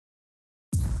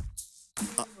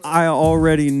I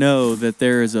already know that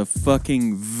there is a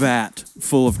fucking vat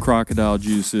full of crocodile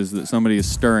juices that somebody is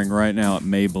stirring right now at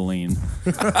Maybelline.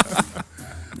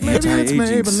 Anti-aging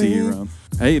Maybelline. serum.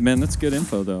 Hey, man, that's good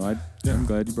info, though. I'm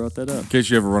glad you brought that up. In case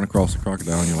you ever run across a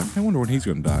crocodile and you're like, I wonder when he's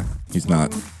going to die. He's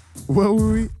not. What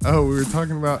were we? Oh, we were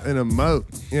talking about in a moat.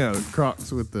 Yeah,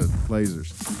 Crocs with the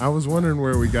lasers. I was wondering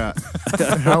where we got,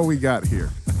 how we got here.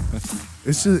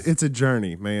 It's a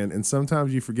journey, man, and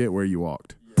sometimes you forget where you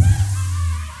walked.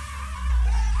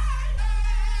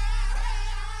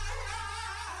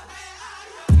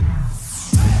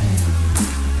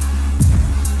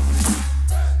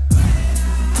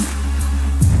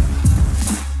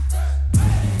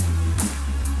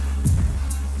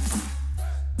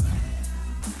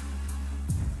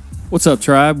 What's up,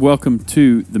 Tribe? Welcome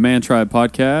to the Man Tribe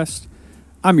podcast.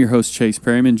 I'm your host, Chase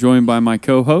Perryman, joined by my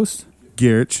co-host,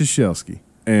 Garrett Shashelsky.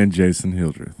 And Jason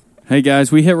Hildreth. Hey,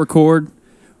 guys, we hit record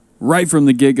right from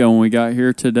the get-go when we got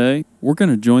here today. We're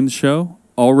going to join the show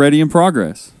already in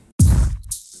progress.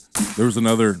 There was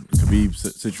another Khabib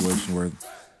situation where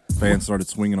fans started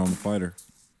swinging on the fighter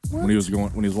when he was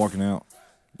walking out.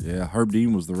 Yeah, Herb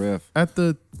Dean was the ref. At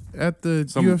the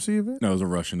UFC event? No, it was a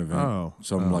Russian event. Oh.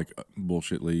 Some like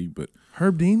bullshit league. But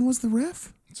Herb Dean was the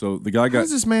ref? so the guy How got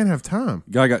does this man have time?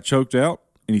 choked out,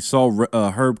 and he saw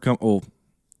Herb come. Oh,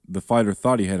 the fighter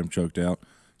thought he had him choked out.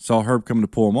 Saw Herb coming to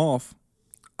pull him off.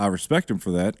 I respect him for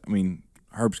that. I mean,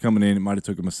 Herb's coming in. It might have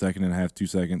took him a second and a half, 2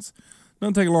 seconds.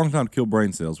 Doesn't take a long time to kill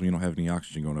brain cells when you don't have any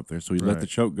oxygen going up there. So he let the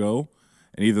choke go,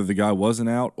 and either the guy wasn't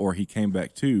out or he came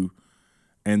back to.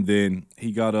 And then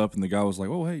he got up, and the guy was like,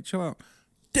 "Oh, hey, chill out."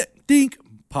 Dink,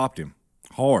 popped him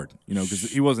hard,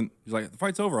 because he wasn't. He's like, "The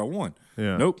fight's over. I won."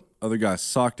 Yeah. Nope. Other guy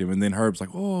socked him, and then Herb's like,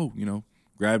 "Oh,"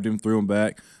 grabbed him, threw him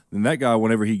back. Then that guy,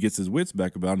 whenever he gets his wits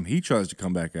back about him, he tries to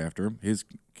come back after him. His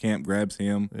camp grabs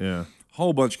him. Yeah.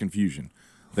 Whole bunch of confusion.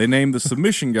 They named the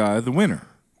submission guy the winner.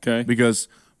 Okay. Because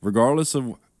regardless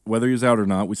of whether he was out or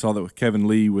not, we saw that with Kevin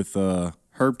Lee with.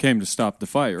 Herb came to stop the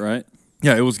fight, right?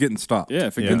 Yeah, it was getting stopped. Yeah,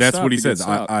 if it and gets that's stopped, what he it said. gets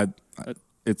stopped.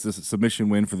 It's a submission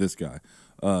win for this guy.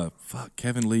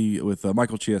 Kevin Lee with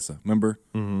Michael Chiesa. Remember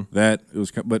that it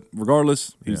was, but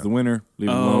regardless, he's the winner.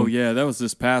 Leave him Oh, alone. yeah, that was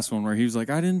this past one where he was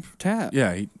like, I didn't tap.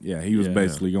 Yeah, he was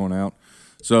basically going out.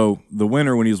 So the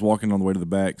winner, when he was walking on the way to the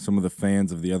back, some of the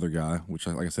fans of the other guy, which,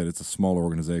 like I said, it's a smaller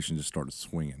organization, just started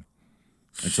swinging.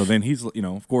 And so then he's,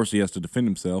 of course, he has to defend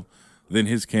himself. Then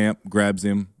his camp grabs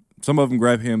him. Some of them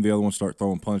grab him. The other ones start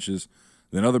throwing punches.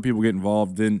 Then other people get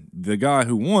involved. Then the guy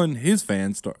who won, his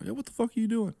fans start, what the fuck are you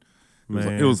doing?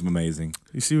 It was amazing.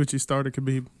 You see what you started,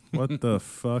 Khabib? What the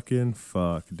fucking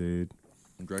fuck, dude?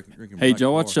 Hey, did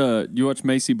y'all watch you watch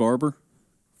Macy Barber?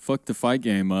 Fuck the fight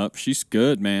game up. She's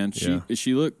good, man.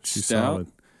 She looked She's stout. solid.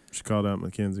 She called out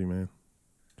McKenzie, man.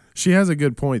 She has a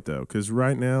good point, though, because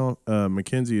right now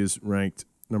McKenzie is ranked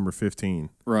number 15.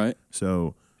 Right.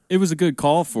 So It was a good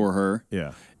call for her.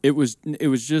 yeah. It was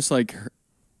just like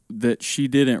that she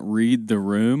didn't read the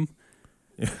room.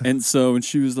 And so when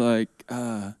she was like,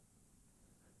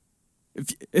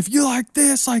 if you like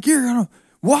this, like you're gonna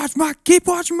keep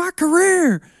watching my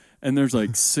career. And there's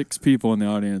like 6 people in the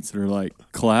audience that are like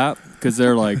clap because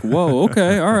they're like, whoa,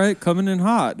 okay, all right, coming in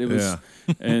hot. It was,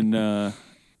 and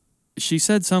she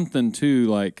said something too,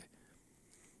 like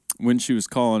when she was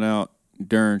calling out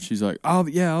Dern, she's like, I'll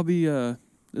be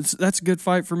that's a good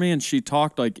fight for me. And she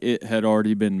talked like it had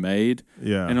already been made.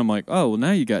 Yeah. And I'm like, oh, well,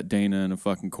 now you got Dana in a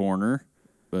fucking corner.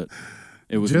 But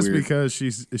it was just weird. because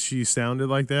she sounded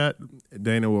like that,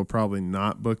 Dana will probably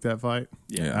not book that fight.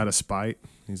 Yeah. Out of spite.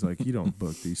 He's like, you don't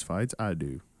book these fights. I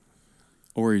do.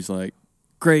 Or he's like,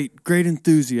 great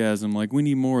enthusiasm. Like, we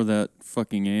need more of that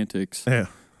fucking antics. Yeah.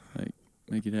 Like,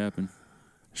 make it happen.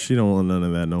 She don't want none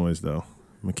of that noise, though.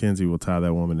 Mackenzie will tie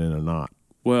that woman in a knot.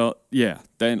 Well, yeah.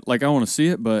 Then, like, I want to see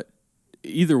it, but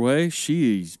either way,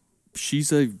 she's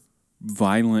a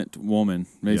violent woman.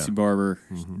 Macy Barber.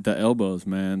 The elbows,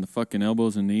 man. The fucking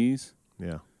elbows and knees.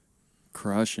 Yeah.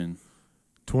 Crushing.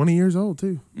 20 years old,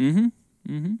 too. Mm-hmm.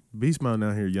 Beast Mode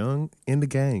out here, young, in the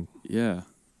game. Yeah.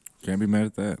 Can't be mad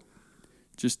at that.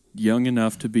 Just young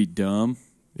enough to be dumb,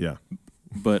 Yeah.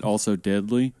 but also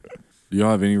deadly. Do y'all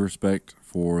have any respect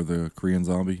for the Korean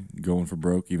Zombie going for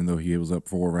broke, even though he was up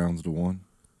 4 rounds to 1?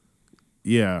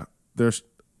 Yeah. There's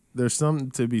something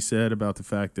to be said about the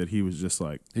fact that he was just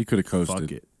like, He could have coasted.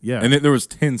 fuck it. Yeah. And there was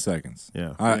 10 seconds.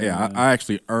 Yeah. I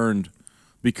actually earned,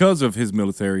 because of his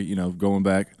military, going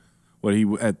back,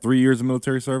 he had 3 years of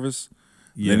military service.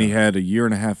 Then he had a 1.5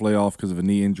 year layoff because of a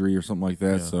knee injury or something like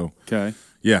that. Yeah. So, Okay.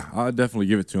 yeah, I'd definitely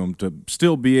give it to him to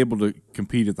still be able to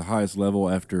compete at the highest level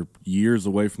after years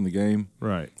away from the game.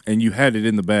 Right. And you had it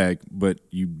in the bag, but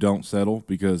you don't settle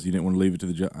because you didn't want to leave it to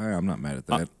the judge. I'm not mad at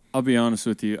that. I'll be honest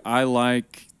with you. I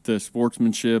like the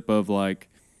sportsmanship of like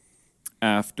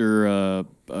after a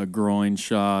groin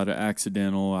shot,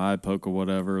 accidental eye poke or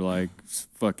whatever, like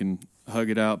fucking hug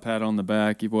it out, pat on the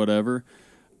back, whatever.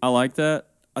 I like that.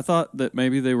 I thought that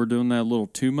maybe they were doing that a little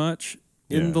too much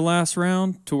in the last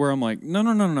round to where I'm like,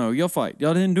 no, y'all fight.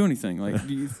 Y'all didn't do anything. Like,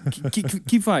 you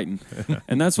keep fighting.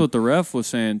 And that's what the ref was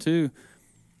saying too.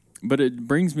 But it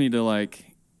brings me to like,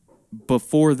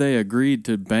 before they agreed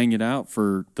to bang it out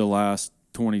for the last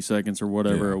 20 seconds or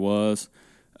whatever it was,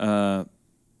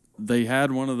 they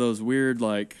had one of those weird,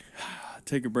 like,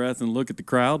 take a breath and look at the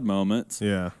crowd moments.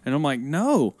 Yeah. And I'm like,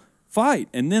 no, fight.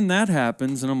 And then that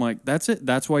happens, and I'm like, that's it.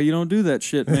 That's why you don't do that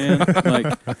shit, man.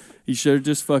 Like, you should have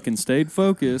just fucking stayed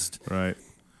focused. Right.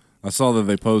 I saw that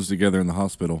they posed together in the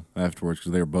hospital afterwards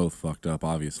because they were both fucked up,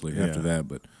 obviously, after that.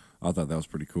 But I thought that was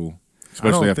pretty cool,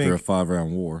 especially after a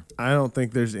 5-round war. I don't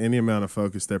think there's any amount of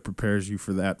focus that prepares you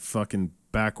for that fucking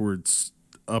backwards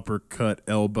uppercut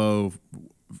elbow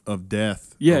of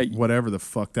death. Yeah. Whatever the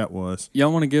fuck that was.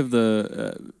 Y'all want to give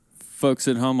the folks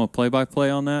at home a play-by-play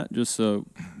on that, just so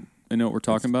they know what we're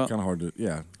talking about? Kind of hard to,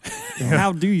 yeah.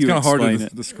 How do you It's kind of hard explain to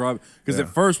it? describe because at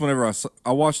first, whenever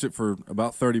I watched it for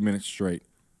about 30 minutes straight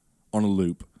on a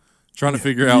loop, trying to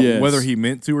figure out whether he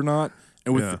meant to or not.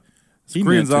 And with He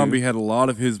Korean meant to. Zombie had a lot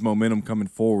of his momentum coming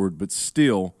forward, but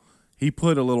still, he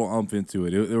put a little umph into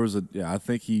it. There was I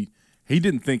think he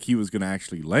didn't think he was going to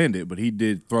actually land it, but he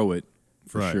did throw it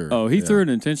for sure. Oh, he threw it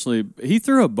intentionally. He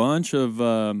threw a bunch of,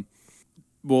 a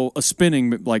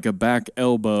spinning, like a back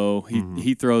elbow.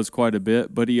 He throws quite a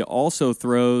bit, but he also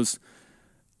throws,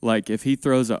 like if he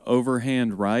throws an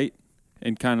overhand right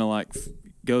and kind of like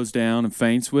goes down and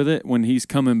feints with it, when he's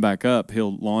coming back up,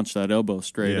 he'll launch that elbow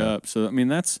straight up. So, I mean,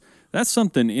 that's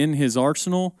something in his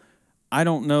arsenal. I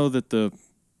don't know that the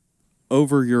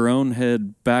over your own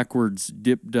head backwards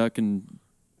dip, duck, and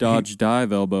dodge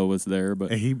dive elbow was there,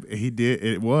 but He did.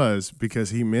 It was because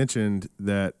he mentioned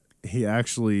that he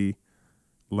actually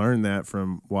learned that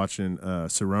from watching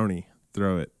Cerrone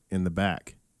throw it in the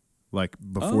back, like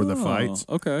before the fights.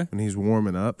 Okay. When he's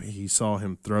warming up, he saw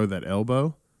him throw that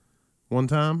elbow one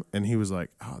time, and he was like,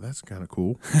 "Oh, that's kind of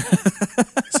cool."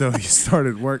 So he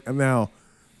started work. Now,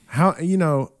 how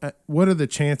what are the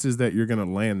chances that you're going to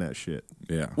land that shit?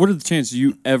 Yeah. What are the chances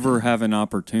you ever have an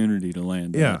opportunity to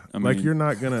land Yeah, it? I like mean, you're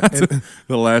not going to.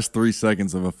 The last 3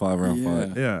 seconds of a 5-round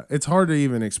fight. Yeah, it's hard to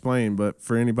even explain, but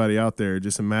for anybody out there,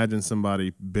 just imagine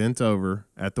somebody bent over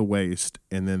at the waist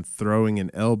and then throwing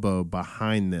an elbow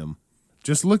behind them.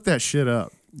 Just look that shit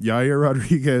up. Yair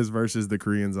Rodriguez versus the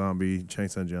Korean Zombie,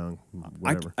 Chae Sung-jung,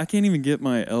 whatever. I can't even get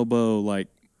my elbow like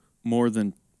more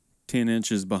than 10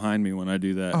 inches behind me when I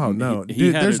do that. Oh, And no. he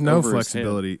Dude, had there's it no over his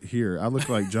flexibility here. I look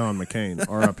like John McCain,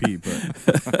 R.I.P.,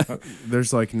 but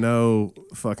there's like no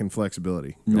fucking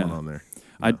flexibility going on there.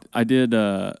 I did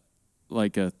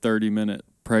like a 30-minute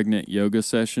pregnant yoga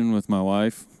session with my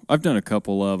wife. I've done a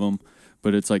couple of them,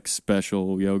 but it's like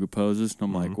special yoga poses. And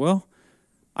I'm like, well,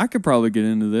 I could probably get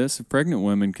into this if pregnant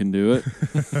women can do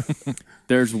it.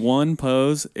 There's one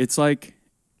pose. It's like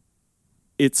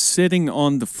it's sitting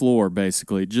on the floor,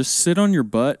 basically. Just sit on your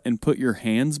butt and put your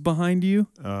hands behind you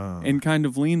and kind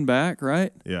of lean back,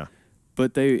 right? Yeah.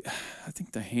 But I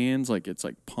think the hands, like it's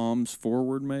like palms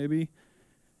forward maybe.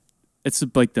 It's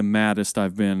like the maddest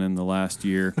I've been in the last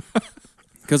year.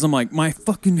 Because I'm like, my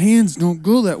fucking hands don't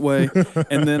go that way.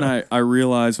 And then I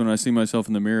realize when I see myself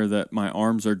in the mirror that my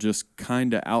arms are just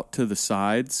kind of out to the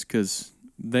sides because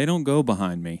they don't go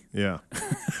behind me. Yeah.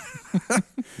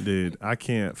 Dude, I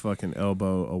can't fucking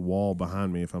elbow a wall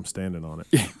behind me if I'm standing on it.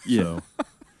 Yeah. So,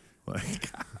 like,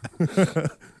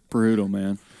 Brutal,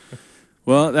 man.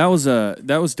 Well, that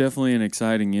was definitely an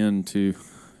exciting end to.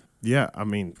 yeah, I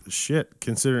mean, shit.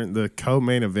 Considering the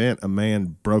co-main event, a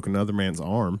man broke another man's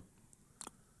arm.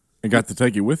 And got to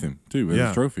take it with him, too, as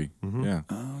Yeah. a trophy. Yeah.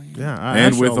 Yeah,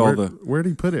 And with all the- where did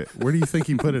he put it? Where do you think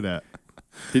he put it at?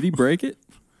 Did he break it?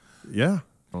 Yeah.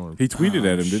 He tweeted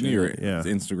at him, didn't he? Or Yeah.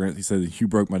 Instagram. He said, "You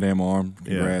broke my damn arm.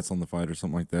 Congrats on the fight," or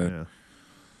something like that. Yeah.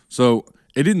 So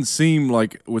it didn't seem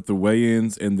like with the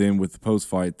weigh-ins and then with the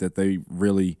post-fight that they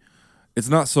really. It's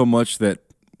not so much that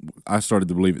I started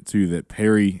to believe it too that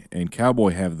Perry and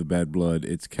Cowboy have the bad blood.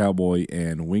 It's Cowboy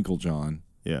and Winklejohn.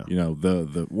 Yeah. You know,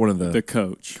 the one of the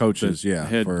coaches, the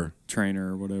head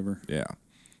trainer or whatever. Yeah.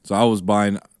 So I was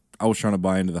trying to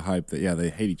buy into the hype that they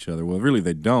hate each other. Well, really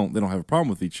they don't. They don't have a problem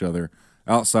with each other.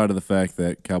 outside of the fact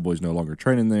that Cowboy's no longer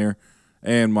training there,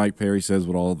 and Mike Perry says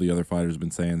what all the other fighters have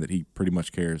been saying, that he pretty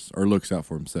much cares or looks out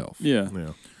for himself. Yeah.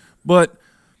 But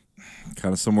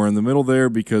kind of somewhere in the middle there,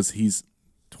 because he's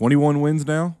 21 wins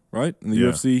now, right, in the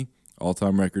UFC,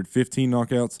 all-time record, 15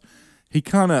 knockouts. He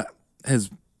kind of has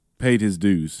paid his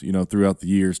dues, throughout the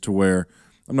years, to where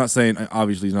I'm not saying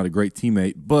obviously he's not a great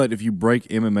teammate, but if you break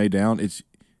MMA down, it's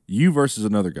you versus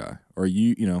another guy, or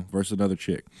you versus another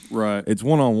chick. Right. It's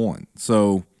one-on-one.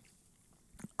 So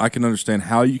I can understand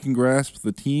how you can grasp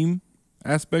the team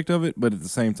aspect of it, but at the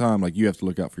same time, like, you have to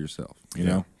look out for yourself, you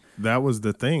know? That was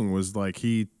the thing, was like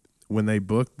when they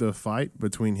booked the fight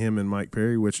between him and Mike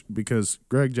Perry, because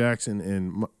Greg Jackson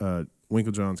and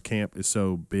Winklejohn's camp is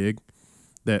so big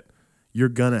that you're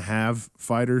going to have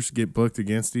fighters get booked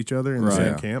against each other in the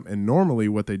same camp. And normally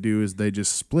what they do is they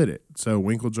just split it. So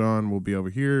Winklejohn will be over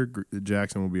here,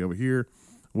 Jackson will be over here,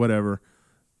 whatever.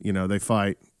 They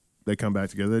fight, they come back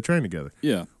together, they train together.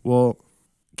 Yeah. Well,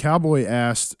 Cowboy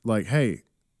asked, like, hey,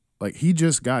 like, he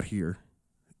just got here.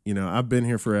 I've been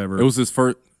here forever. It was his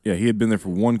first. Yeah, he had been there for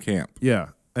one camp. Yeah.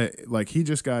 Like, he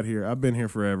just got here. I've been here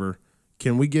forever.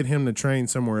 Can we get him to train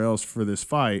somewhere else for this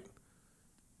fight?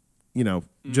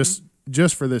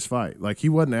 Just for this fight. Like, he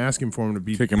wasn't asking for him to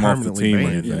be kick him off the team or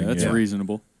banned. anything. Yeah, that's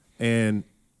reasonable. And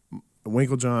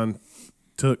Winklejohn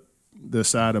took the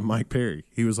side of Mike Perry.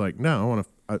 He was like, no, I want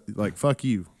to, fuck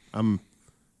you. I'm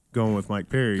going with Mike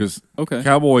Perry. Because Okay.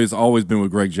 Cowboy has always been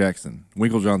with Greg Jackson.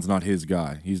 Winklejohn's not his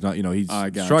guy. He's not, he's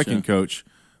Gotcha. striking coach,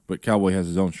 but Cowboy has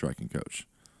his own striking coach.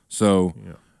 So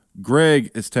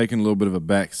Greg is taking a little bit of a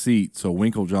back seat. So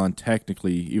Winklejohn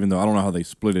technically, even though I don't know how they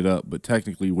split it up, but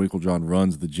technically Winklejohn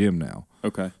runs the gym now.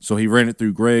 Okay. So he ran it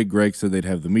through Greg. Greg said they'd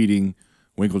have the meeting.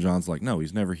 Winklejohn's like, no,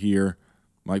 he's never here.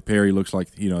 Mike Perry looks like,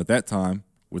 at that time,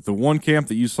 with the one camp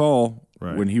that you saw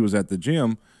when he was at the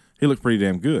gym, he looked pretty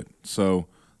damn good. So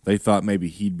they thought maybe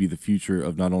he'd be the future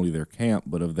of not only their camp,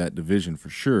 but of that division for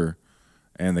sure.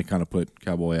 And they kind of put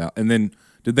Cowboy out. And then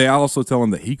did they also tell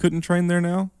him that he couldn't train there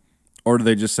now? Or did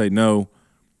they just say, no,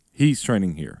 he's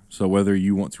training here. So whether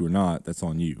you want to or not, that's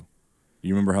on you.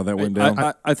 You remember how that went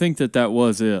down? I think that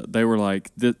was it. They were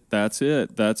like, that's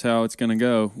it. That's how it's going to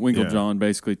go. Winklejohn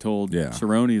basically told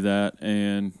Cerrone that,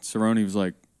 and Cerrone was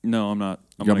like, no, I'm not.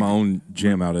 He's got my own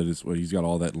gym out at his. Well, he's got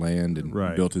all that land and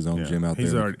built his own gym out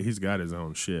there. He's got his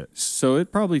own shit. So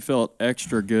it probably felt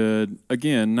extra good.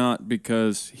 Again, not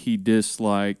because he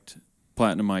disliked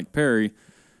Platinum Mike Perry,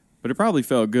 but it probably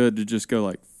felt good to just go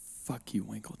like, fuck you,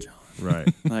 Winklejohn.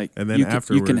 Right. Like, and then you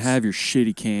afterwards, can have your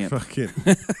shitty camp. Fucking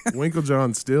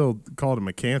Winklejohn still called him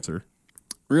a cancer.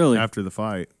 Really? After the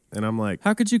fight. And I'm like,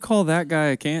 how could you call that guy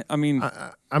a cancer? I mean,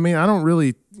 I don't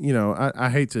really, I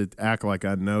hate to act like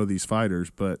I know these fighters,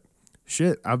 but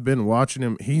shit, I've been watching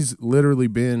him. He's literally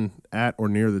been at or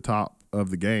near the top of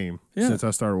the game since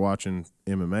I started watching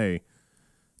MMA.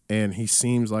 And he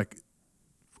seems like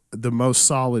the most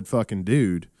solid fucking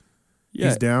dude. Yeah.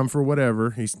 He's down for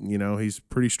whatever. He's he's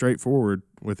pretty straightforward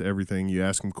with everything. You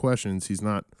ask him questions, he's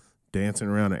not dancing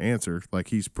around to answer. Like,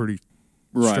 he's pretty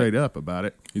straight up about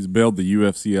it. He's bailed the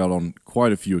UFC out on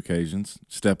quite a few occasions,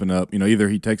 stepping up. Either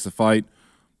he takes a fight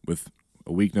with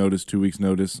a week notice, 2 weeks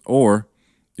notice, or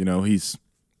he's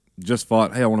just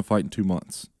fought. Hey, I want to fight in 2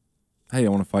 months. Hey, I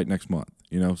want to fight next month.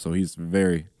 So he's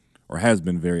has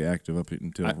been very active up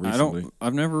until recently.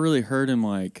 I've never really heard him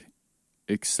like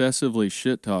excessively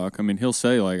shit talk. I mean, he'll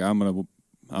say like, I'm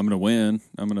gonna win.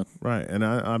 Right. And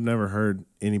I've never heard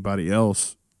anybody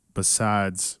else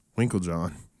besides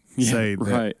Winklejohn say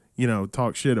that,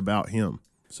 talk shit about him.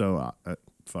 So I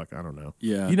don't know.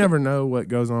 Yeah. You never know what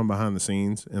goes on behind the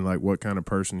scenes and like what kind of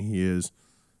person he is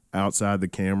outside the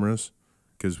cameras.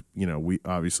 Cause we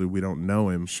don't know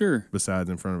him besides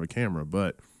in front of a camera,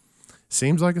 but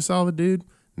seems like a solid dude.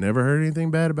 Never heard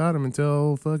anything bad about him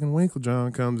until fucking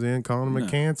Winklejohn comes in calling him a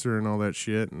cancer and all that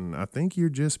shit. And I think you're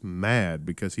just mad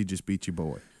because he just beat your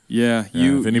boy. Yeah.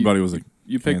 If anybody was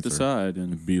you picked the side,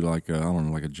 and it'd be like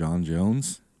like a John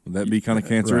Jones. Would that be kind of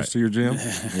cancerous to your gym?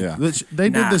 Yeah. They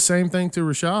did the same thing to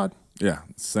Rashad. Yeah,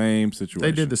 same situation.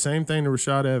 They did the same thing to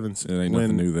Rashad Evans. It ain't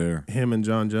nothing new there. Him and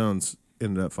John Jones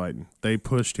ended up fighting. They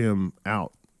pushed him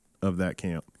out of that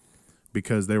camp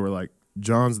because they were like,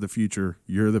 John's the future,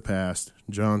 you're the past.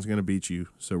 John's going to beat you,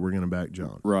 so we're going to back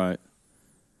John. Right.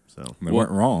 So they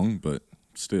weren't wrong, but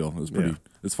still, it was pretty.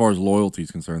 As far as loyalty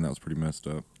is concerned, that was pretty messed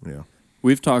up. Yeah.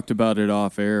 We've talked about it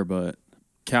off air, but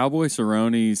Cowboy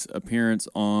Cerrone's appearance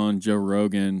on Joe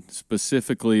Rogan,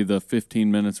 specifically the 15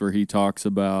 minutes where he talks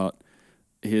about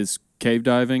his cave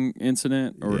diving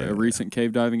incident or a recent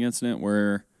cave diving incident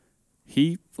where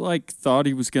he thought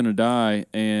he was going to die,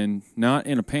 and not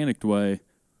in a panicked way,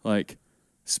 like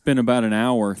spent about an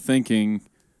hour thinking,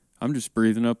 I'm just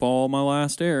breathing up all my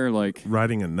last air, like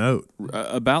Writing a note.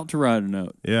 About to write a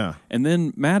note. Yeah. And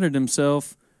then mad at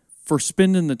himself for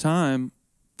spending the time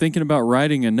thinking about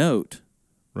writing a note.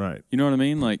 Right. You know what I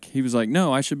mean? Like, he was like,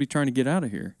 no, I should be trying to get out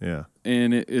of here. Yeah.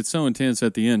 And it's so intense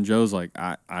at the end. Joe's like,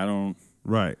 I don't.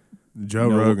 Right. Joe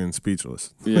No. Rogan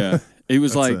speechless. Yeah. He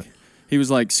was That's he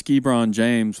was like Skibron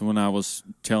James when I was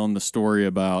telling the story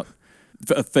about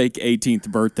a fake 18th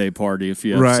birthday party a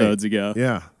few episodes ago.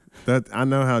 Yeah. That I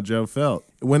know how Joe felt.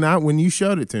 When you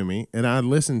showed it to me and I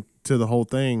listened to the whole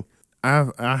thing,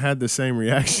 I had the same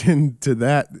reaction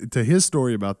to his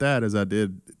story about that as I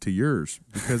did to yours,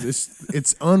 because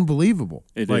it's unbelievable.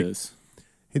 It is.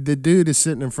 The dude is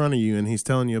sitting in front of you and he's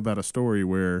telling you about a story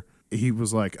where he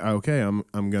was like, okay,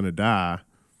 I'm gonna die.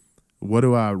 What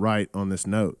do I write on this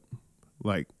note?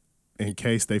 Like, in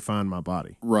case they find my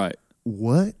body. Right.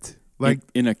 What? Like,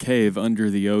 in a cave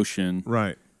under the ocean.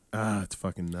 right. It's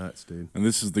fucking nuts, dude. And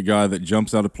this is the guy that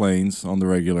jumps out of planes on the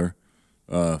regular,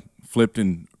 flipped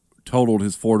and totaled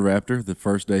his Ford Raptor the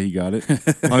first day he got it.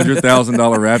 $100,000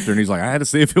 Raptor. And he's like, I had to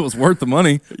see if it was worth the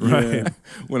money. Right.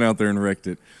 Went out there and wrecked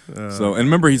it. And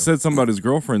remember, he said something about his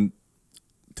girlfriend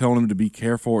telling him to be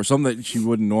careful or something that she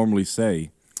wouldn't normally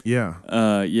say. Yeah.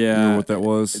 Yeah. Remember what that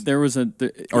was? There was Or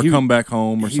come back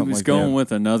home or he something was like going that.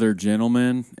 with another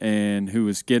gentleman and who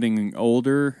was getting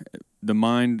older. The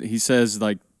mind, he says,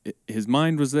 like, his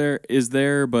mind is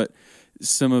there, but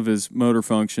some of his motor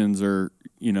functions are,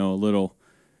 getting a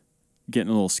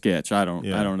little sketch. I don't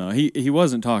know. He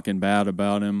wasn't talking bad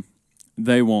about him.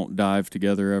 They won't dive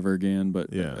together ever again,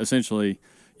 but essentially,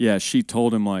 yeah, she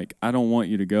told him, like, I don't want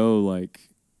you to go, like,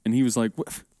 and he was like, what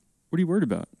are you worried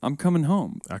about? I'm coming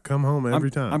home. I come home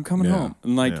every time. I'm coming Yeah. home.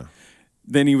 And like, Yeah.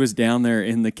 then he was down there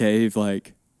in the cave,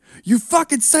 like, you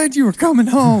fucking said you were coming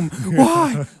home.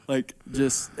 Why? Like,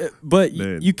 but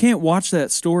Dude. you can't watch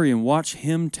that story and watch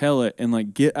him tell it and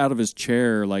like get out of his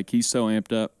chair. Like, he's so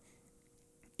amped up.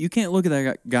 You can't look at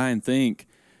that guy and think,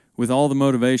 with all the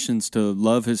motivations to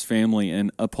love his family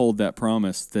and uphold that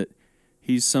promise, that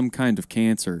he's some kind of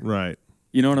cancer. Right.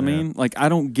 You know what I mean? Like, I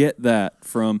don't get that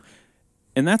from,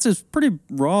 and that's as pretty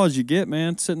raw as you get,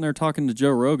 man. Sitting there talking to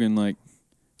Joe Rogan, like,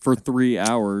 for 3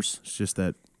 hours. It's just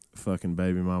that fucking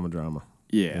baby mama drama.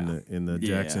 Yeah. In the Yeah.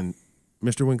 Jackson,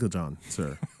 Mr. Winklejohn,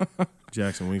 sir.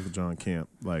 Jackson Winklejohn camp.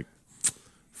 Like,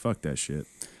 fuck that shit.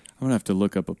 I'm going to have to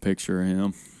look up a picture of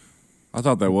him. I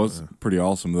thought that was pretty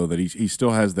awesome, though, that he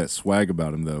still has that swag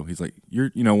about him, though. He's like,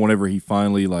 whenever he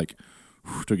finally, like,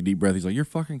 took a deep breath, he's like, you're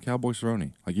fucking Cowboy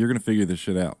Cerrone. Like, you're going to figure this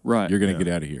shit out. Right. You're going to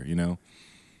get out of here,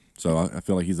 So I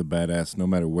feel like he's a badass no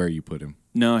matter where you put him.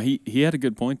 No, he had a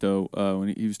good point, though, when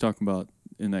he was talking about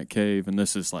in that cave, and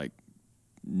this is, like,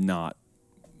 not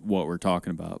what we're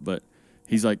talking about, but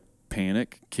he's like,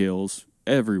 panic kills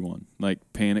everyone. Like,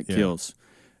 panic kills.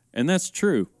 And that's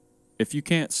true. If you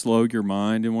can't slow your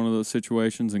mind in one of those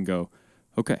situations and go,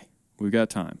 okay, we've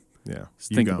got time. Yeah.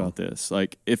 Think about this.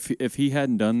 Like, if he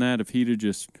hadn't done that, if he'd have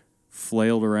just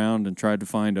flailed around and tried to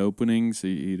find openings,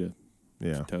 he'd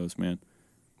have toast, man.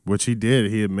 Which he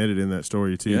did. He admitted in that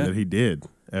story, too, that he did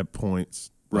at points.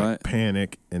 Like, Right.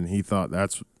 panic, and he thought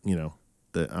that's,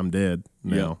 that I'm dead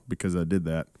now because I did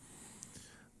that.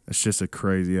 It's just a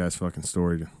crazy-ass fucking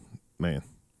story. Man.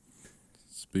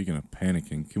 Speaking of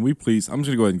panicking, can we please, I'm just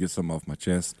going to go ahead and get something off my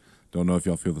chest. Don't know if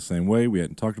y'all feel the same way. We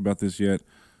hadn't talked about this yet.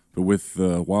 But with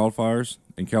the wildfires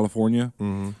in California,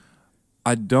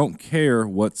 I don't care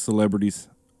what celebrity's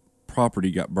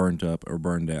property got burned up or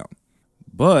burned down.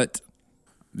 But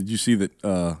did you see that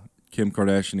Kim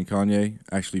Kardashian and Kanye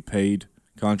actually paid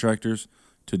contractors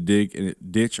to dig a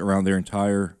ditch around their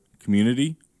entire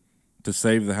community to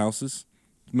save the houses?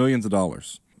 Millions of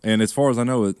dollars. And as far as I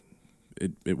know,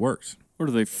 it worked. What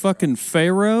are they, fucking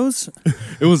pharaohs?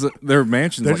 It was their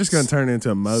mansions. They're like just going to turn it into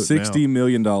a moat $60 now.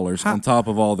 million on top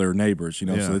of all their neighbors, So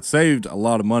Yeah. it saved a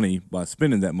lot of money by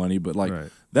spending that money. But Right.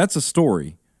 that's a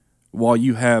story. While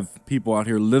you have people out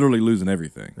here literally losing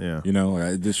everything, Yeah.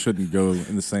 It just shouldn't go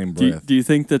in the same Do breath. you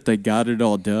think that they got it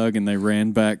all dug and they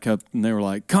ran back up and they were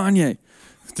like, Kanye,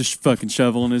 with the fucking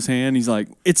shovel in his hand, he's like,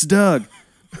 it's dug.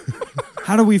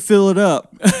 How do we fill it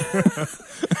up?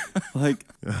 Like,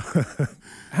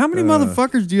 how many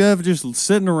motherfuckers do you have just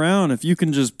sitting around if you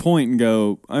can just point and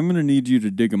go, I'm going to need you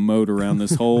to dig a moat around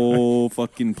this whole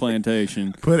fucking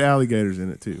plantation? Put alligators in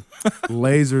it, too.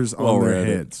 Lasers on we're their at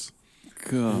it. heads.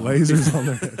 God. Lasers on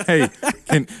their heads. Hey,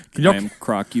 can y'all? Damn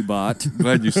crocubot.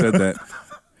 Glad you said that.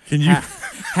 Can you?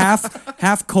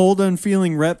 half cold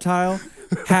unfeeling reptile,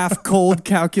 half cold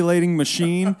calculating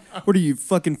machine. What are you,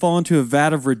 fucking fall into a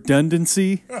vat of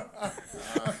redundancy?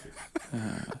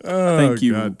 Oh, Thank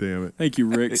you. God damn it, Thank you,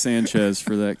 Rick Sanchez,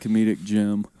 for that comedic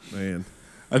gem. man.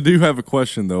 I do have a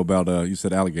question though about you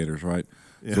said alligators, right?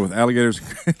 Yeah. So with alligators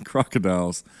and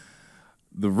crocodiles,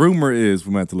 the rumor is,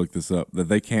 we might have to look this up, that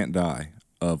they can't die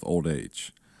of old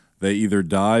age. They either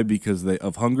die because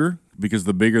of hunger, because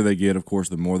the bigger they get, of course,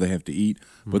 the more they have to eat.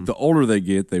 But the older they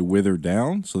get, they wither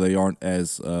down, so they aren't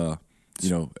as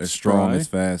as strong, Spry. as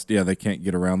fast. Yeah, they can't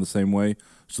get around the same way,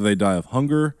 so they die of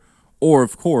hunger, or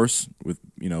of course, with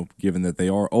given that they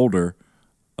are older,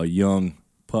 a young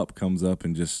pup comes up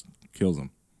and just kills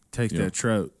them. Take Yeah. that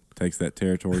trout. Takes that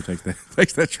territory, takes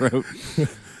that trout.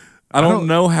 I don't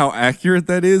know how accurate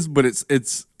that is, but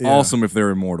it's awesome if they're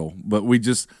immortal. But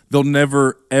they'll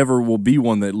never ever will be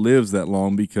one that lives that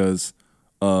long because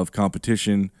of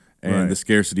competition and Right. the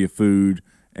scarcity of food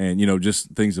and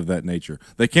just things of that nature.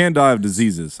 They can die of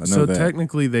diseases. I know So that.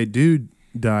 technically, they do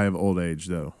die of old age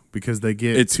though, because they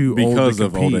get It's too because old to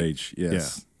of old compete. age.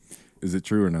 Yes. Is it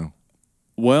true or no?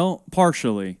 Well,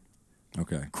 partially.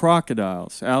 Okay.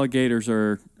 Crocodiles, alligators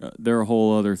they're a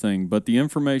whole other thing. But the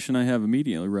information I have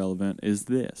immediately relevant is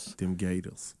this: Them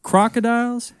gators.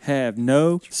 crocodiles have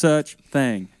no such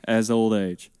thing as old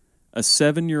age. A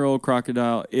 7-year-old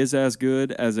crocodile is as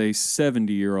good as a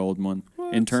 70-year-old one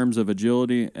in terms of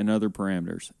agility and other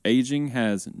parameters. Aging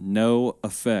has no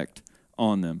effect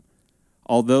on them.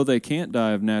 Although they can't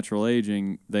die of natural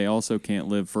aging, they also can't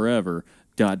live forever. ...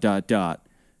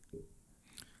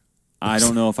 I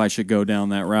don't know if I should go down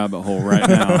that rabbit hole right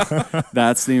now.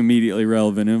 That's the immediately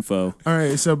relevant info. All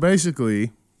right, so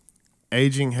basically,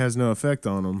 aging has no effect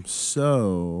on them.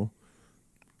 So,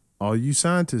 all you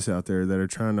scientists out there that are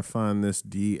trying to find this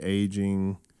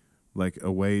de-aging, like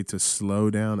a way to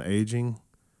slow down aging,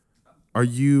 are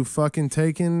you fucking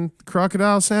taking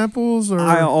crocodile samples? Or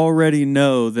I already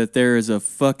know that there is a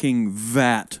fucking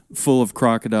vat full of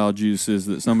crocodile juices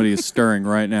that somebody is stirring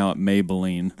right now at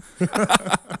Maybelline.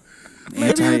 Maybe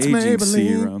it's Anti-aging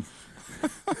Maybelline.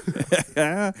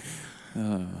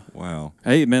 serum. Wow.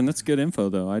 Hey, man, that's good info,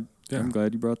 though. I'm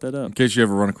glad you brought that up. In case you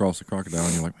ever run across a crocodile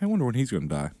and you're like, I wonder when he's going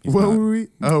to die. He's What not. were we?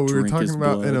 Oh, we were Drink his talking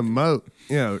about an blood. emote.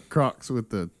 Yeah, Crocs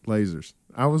with the lasers.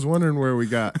 I was wondering where we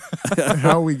got,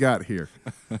 how we got here.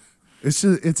 It's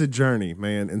a journey,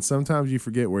 man, and sometimes you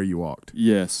forget where you walked.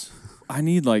 Yes. I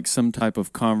need, like, some type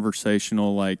of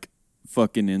conversational, like,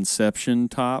 fucking Inception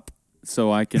top so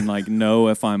I can, like, know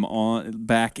if I'm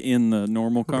back in the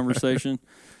normal conversation.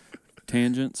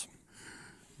 Tangents.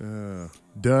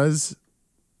 Does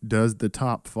the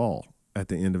top fall at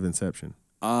the end of Inception?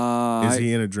 Is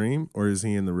he in a dream or is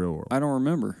he in the real world? I don't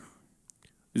remember.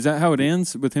 Is that how it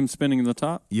ends, with him spinning the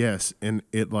top? Yes, and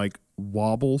it like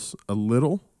wobbles a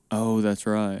little, Oh, that's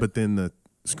right. but then the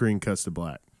screen cuts to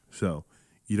black. So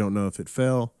you don't know if it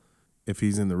fell, if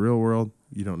he's in the real world.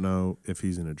 You don't know if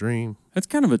he's in a dream. That's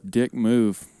kind of a dick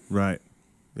move. Right.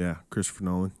 Yeah, Christopher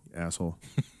Nolan, asshole.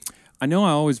 I know I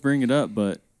always bring it up,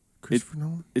 but Christopher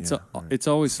Nolan? it's Yeah, all right. it's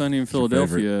Always Sunny in your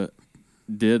Philadelphia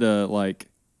did a, like,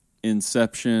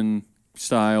 Inception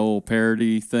style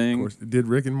parody Of thing. course. Did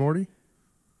Rick and Morty?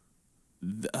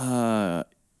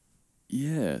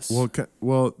 Yes.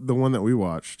 Well, the one that we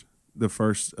watched, the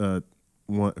first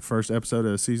episode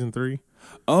of season 3,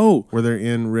 oh, where they're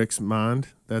in Rick's mind.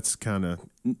 That's kind of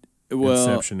well,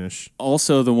 Inception-ish.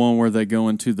 also the one where they go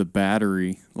into the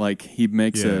battery, like he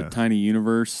makes Yeah. a tiny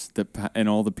universe and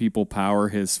all the people power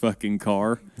his fucking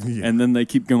car, Yeah. and then they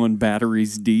keep going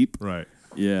batteries deep. Right.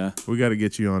 Yeah. We got to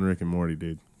get you on Rick and Morty,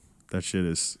 dude. That shit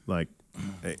is like,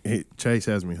 Chase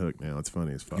has me hooked now. It's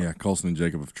funny as fuck. Yeah, Colson and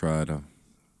Jacob have tried.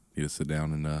 Need to sit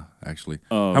down and actually.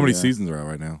 Oh, How many yeah. seasons are out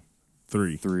right now?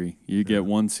 3. You get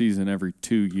one season every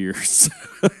 2 years.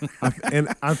 And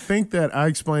I think that I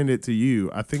explained it to you.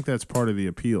 I think that's part of the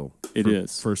appeal. It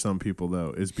is. for some people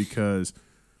though, is because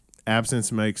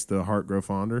absence makes the heart grow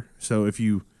fonder. So if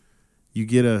you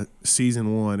get a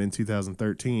season 1 in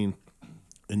 2013,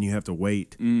 and you have to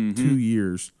wait 2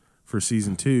 years for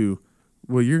season 2,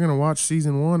 well, you're gonna watch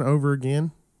season 1 over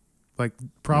again, like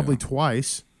probably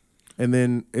twice. And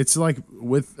then it's like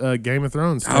with Game of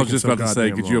Thrones. I was taking just so about to say,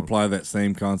 goddamn could you long. apply that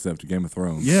same concept to Game of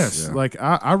Thrones? Yes, Yeah. like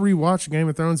I rewatch Game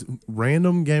of Thrones,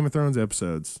 random Game of Thrones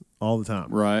episodes all the time.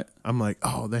 Right. I'm like,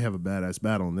 oh, they have a badass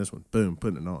battle in this one. Boom,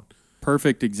 putting it on.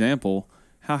 Perfect example.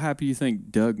 How happy you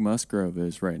think Doug Musgrove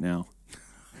is right now?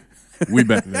 we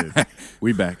back.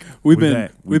 we back. We've We're been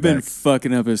back. we've been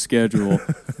fucking up his schedule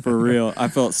for real. I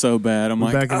felt so bad. I'm We're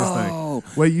like, back in this oh,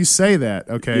 thing. Well, you say that,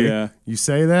 okay? Yeah. You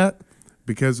say that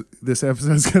because this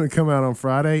episode's going to come out on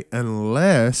Friday,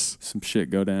 unless some shit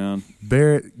go down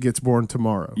Barrett gets born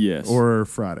tomorrow. Yes. Or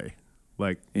Friday.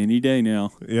 Like, any day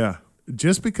now. yeah.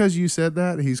 Just because you said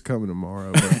that, he's coming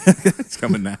tomorrow. Bro. It's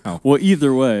coming now. Well,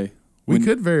 either way, We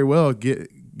could very well get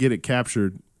it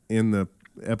captured in the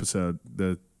episode.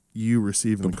 You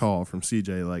receiving the call from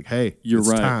CJ, like, "Hey, You're it's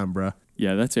right. time, bruh."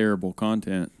 yeah, that's arable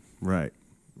content. Right?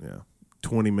 Yeah.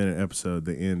 20-minute episode.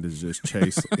 The end is just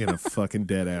Chase in a fucking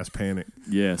dead ass panic,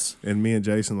 Yes. and me and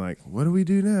Jason like, "What do we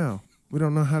do now? We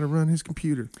don't know how to run his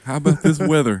computer." How about this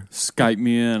weather? Skype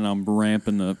me in. I'm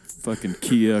ramping the fucking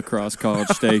Kia across College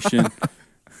Station.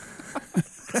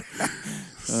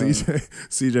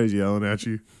 CJ's yelling at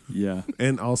you, Yeah.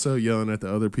 and also yelling at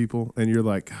the other people, and you're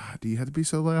like, "God, do you have to be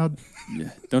so loud?"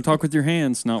 Yeah. Don't talk with your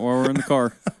hands. Not while we're in the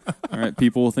car. All right.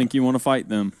 People will think you want to fight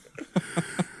them.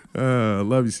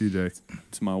 Love you, CJ.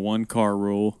 It's my one car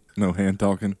rule. No hand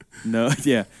talking. No.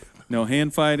 Yeah. No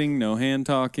hand fighting. No hand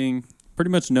talking.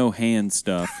 Pretty much no hand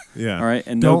stuff. Yeah. All right.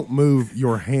 And Don't move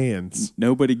your hands.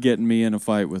 nobody getting me in a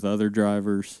fight with other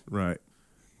drivers. Right.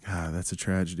 God, that's a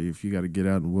tragedy if you got to get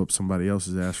out and whoop somebody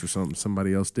else's ass for something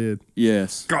somebody else did.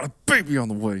 Yes. Got a baby on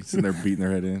the way. Sitting there beating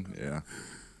their head in.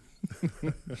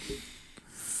 Yeah.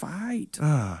 Fight.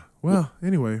 Well,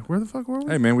 anyway, where the fuck were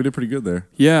we? Hey, man, we did pretty good there.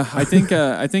 Yeah. I think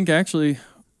actually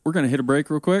we're gonna hit a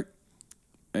break real quick,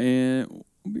 and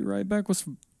we'll be right back with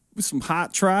some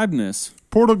hot tribeness.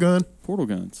 Portal gun. Portal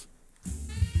guns.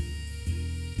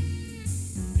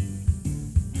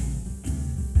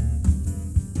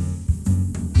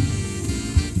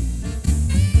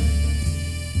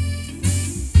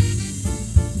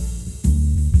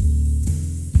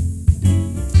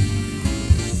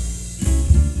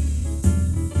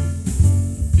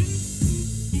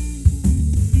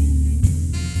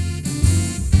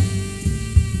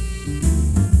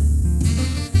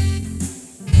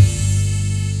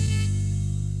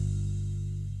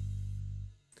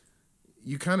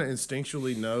 You kind of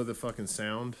instinctually know the fucking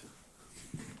sound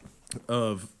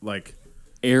of like,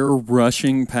 Air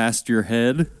rushing past your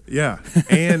head. yeah,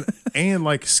 and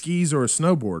like skis or a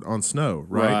snowboard on snow,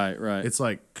 right? Right. It's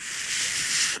like,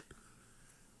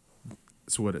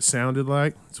 it's what it sounded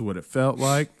like. It's what it felt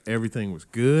like. Everything was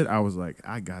good. I was like,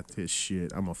 I got this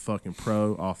shit. I'm a fucking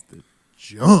pro off the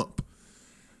jump.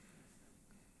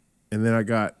 And then I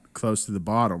got close to the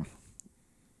bottom,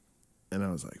 and I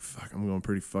was like, fuck, I'm going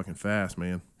pretty fucking fast,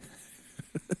 man.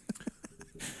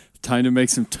 Time to make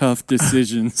some tough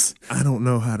decisions. I don't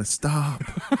know how to stop.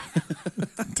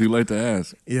 Too late to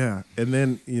ask. Yeah. And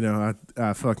then,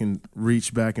 I fucking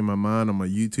reached back in my mind on my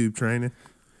YouTube training,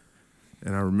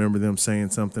 and I remember them saying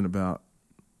something about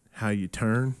how you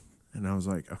turn, and I was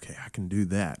like, okay, I can do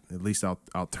that. At least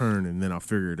I'll turn, and then I'll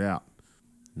figure it out.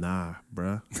 Nah,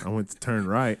 bruh. I went to turn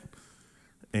right,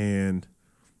 and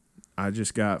I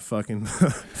just got fucking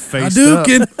faced up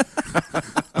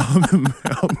on the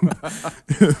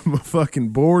mountain. My fucking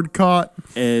board caught.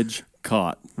 Edge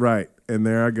caught. Right. And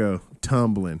there I go,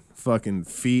 tumbling, fucking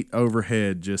feet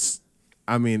overhead.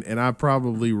 And I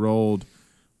probably rolled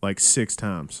like 6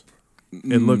 times.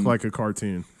 It looked like a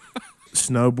cartoon.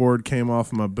 Snowboard came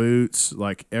off my boots.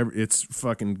 It's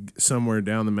fucking somewhere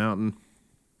down the mountain.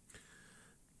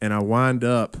 And I wind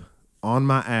up on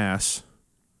my ass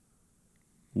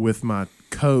with my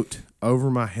coat over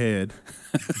my head,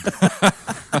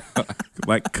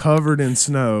 like covered in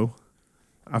snow.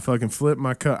 I fucking flipped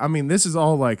my coat. I mean, this is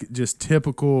all like just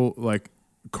typical like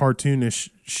cartoonish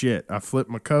shit. I flipped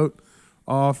my coat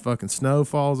off, fucking snow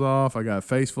falls off. I got a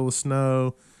face full of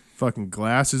snow. Fucking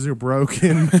glasses are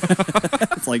broken.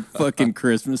 It's like fucking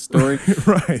Christmas Story.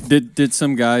 Right. Did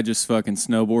some guy just fucking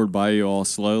snowboard by you all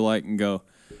slow like and go,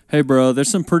 hey bro, there's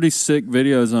some pretty sick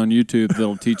videos on YouTube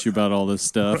that'll teach you about all this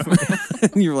stuff.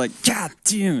 And you're like, God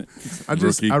damn it.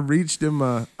 Rookie. I reached in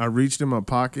my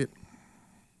pocket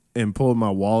and pulled my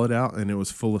wallet out, and it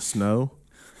was full of snow.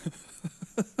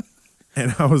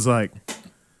 And I was like,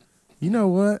 you know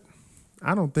what?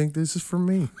 I don't think this is for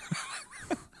me.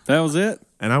 That was it?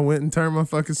 And I went and turned my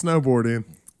fucking snowboard in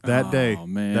that day.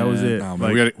 Man. That was it. Nah,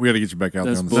 man, we got to get you back out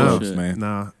there That's on the bullshit. slopes, man.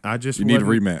 Nah, I just You need a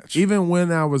wasn't- rematch. Even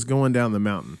when I was going down the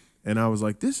mountain, and I was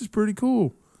like, this is pretty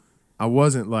cool. I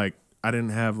wasn't like, I didn't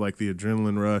have like the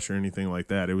adrenaline rush or anything like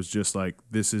that. It was just like,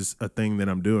 this is a thing that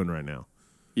I'm doing right now.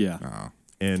 Yeah.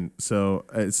 And so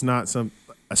it's not a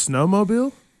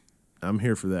snowmobile. I'm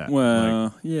here for that. Well,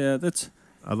 Like, yeah, that's...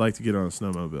 I'd like to get on a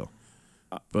snowmobile.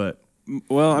 But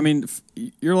Well, I mean,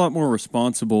 you're a lot more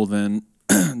responsible than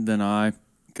than I,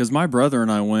 because my brother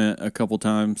and I went a couple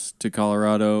times to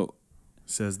Colorado.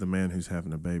 says the man who's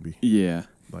having a baby Yeah,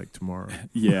 like tomorrow.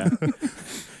 yeah.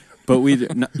 But but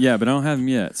I don't have him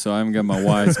yet, so I haven't got my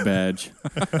wise badge.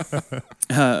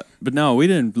 But no, we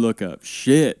didn't look up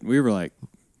shit. We were like,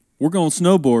 we're going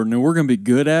snowboarding and we're going to be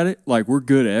good at it. Like, we're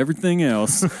good at everything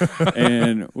else.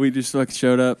 And we just like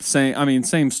showed up.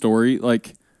 Same story.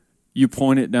 Like, you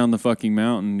point it down the fucking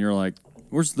mountain. You're like,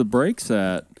 where's the brakes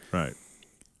at? Right.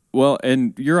 Well,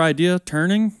 and your idea,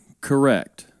 turning,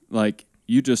 correct. Like,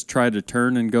 you just try to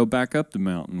turn and go back up the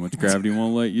mountain, which gravity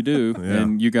won't let you do. Yeah.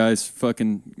 And you guys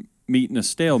fucking meet in a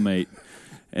stalemate.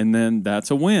 And then that's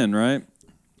a win, right?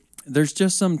 There's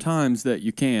just some times that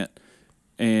you can't.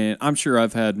 And I'm sure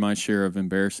I've had my share of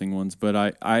embarrassing ones, but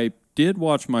I did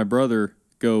watch my brother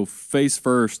go face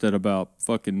first at about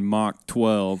fucking Mach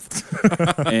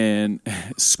 12 and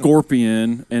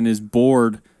scorpion and his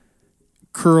board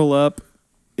curl up,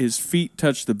 his feet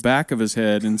touch the back of his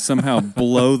head and somehow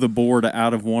blow the board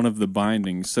out of one of the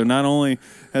bindings. So not only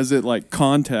has it like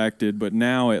contacted, but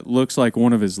now it looks like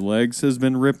one of his legs has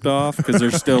been ripped off because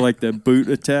there's still like that boot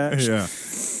attached. Yeah.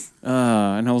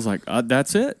 And I was like,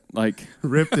 that's it. Like,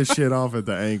 Rip this shit off at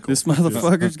the ankle. this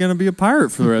motherfucker's going to be a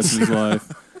pirate for the rest of his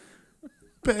life.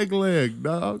 Peg leg,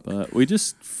 dog. But we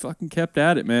just fucking kept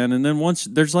at it, man. And then once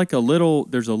there's a little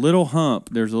hump,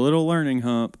 there's a little learning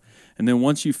hump. And then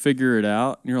once you figure it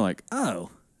out, you're like,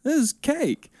 oh, this is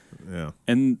cake. Yeah.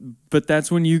 But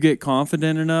that's when you get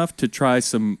confident enough to try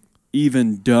some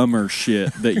even dumber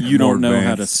shit that you More don't know how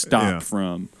to advanced. stop Yeah.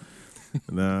 from.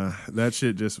 Nah, that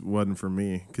shit just wasn't for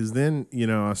me. Because then,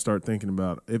 I start thinking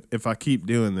about if I keep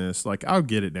doing this, like, I'll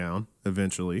get it down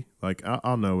eventually. Like,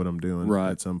 I'll know what I'm doing Right.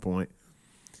 at some point.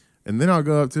 And then I'll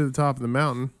go up to the top of the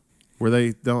mountain where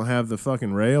they don't have the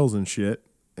fucking rails and shit,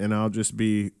 and I'll just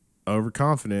be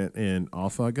overconfident, and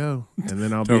off I go. And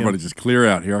then I'll be Everybody just clear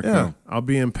out. Here I come. I'll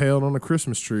be impaled on a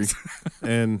Christmas tree,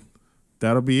 and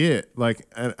that'll be it. Like,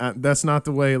 that's not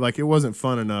the way. Like, it wasn't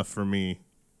fun enough for me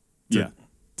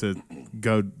to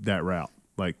go that route,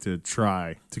 like to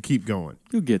try to keep going.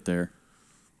 You'll get there.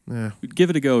 Yeah. Give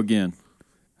it a go again.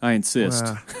 I insist.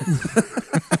 Well,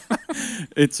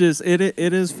 It's just it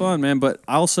is fun, man. But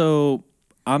also,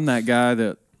 I'm that guy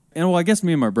that, and well, I guess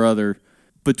me and my brother,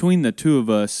 between the two of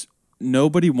us,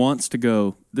 nobody wants to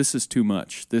go, this is too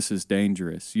much. This is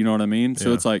dangerous. You know what I mean? So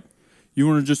Yeah. it's like, you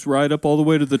want to just ride up all the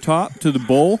way to the top, to the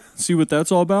bowl, see what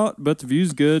that's all about? Bet the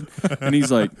view's good. And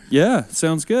he's like, yeah,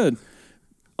 sounds good.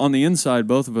 On the inside,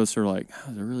 both of us are like, I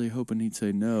was really hoping he'd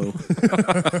say no.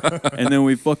 And then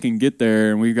we fucking get there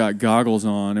and we got goggles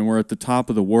on and we're at the top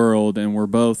of the world and we're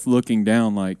both looking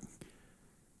down like,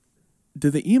 do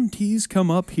the EMTs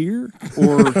come up here?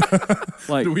 Or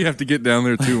like, Do we have to get down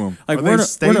there to them? like are they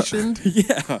stationed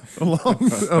yeah.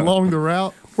 along the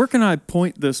route? Where can I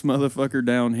point this motherfucker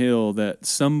downhill that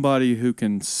somebody who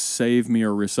can save me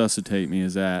or resuscitate me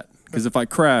is at? Because if I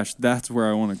crash, that's where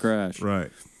I want to crash.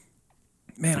 Right,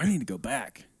 Man, I need to go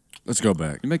back. Let's go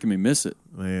back. You're making me miss it.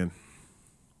 man.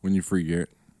 When you free, Garrett.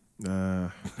 Uh,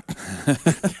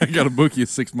 I got to book you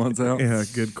 6 months out. yeah,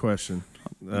 good question.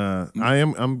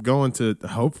 I'm going to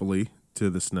hopefully to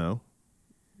the snow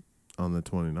on the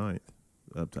 29th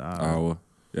up to Iowa. Iowa.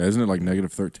 Yeah, isn't it like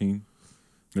 -13?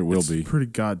 It will It's be. pretty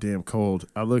goddamn cold.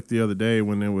 I looked the other day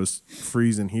when it was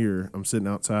freezing here. I'm sitting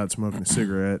outside smoking a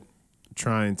cigarette,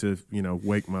 trying to,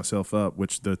 wake myself up,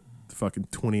 which the fucking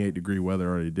 28-degree weather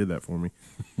already did that for me.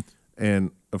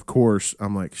 And, of course,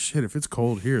 I'm like, shit, if it's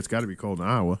cold here, it's got to be cold in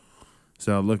Iowa.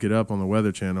 So I look it up on the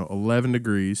Weather Channel, 11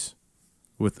 degrees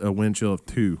with a wind chill of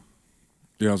 2.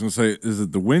 Yeah, I was gonna say, is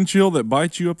it the wind chill that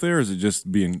bites you up there, or is it just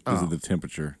is it the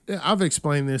temperature? Yeah, I've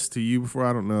explained this to you before.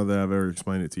 I don't know that I've ever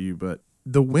explained it to you, but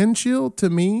the wind chill to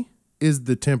me is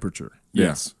the temperature.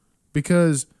 Yes.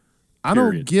 Because I don't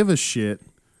Period. give a shit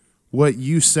what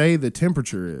you say the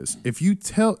temperature is. If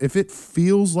it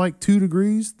feels like 2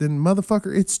 degrees, then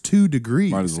motherfucker, it's 2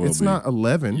 degrees. Might as well it's be. not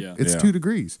 11. Yeah. It's Yeah. 2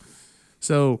 degrees.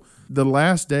 So the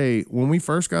last day when we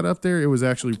first got up there, it was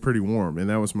actually pretty warm, and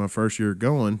that was my first year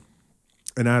going.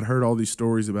 And I'd heard all these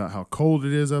stories about how cold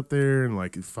it is up there and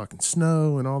like fucking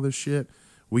snow and all this shit.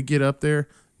 We get up there,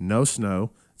 no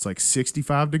snow. It's like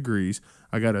 65 degrees.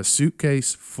 I got a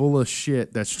suitcase full of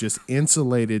shit that's just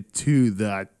insulated to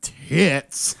the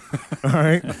tits. All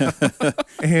right.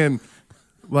 And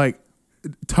like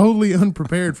totally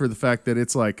unprepared for the fact that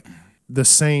it's like the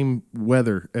same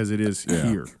weather as it is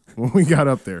here when we got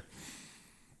up there.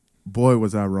 Boy,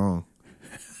 was I wrong.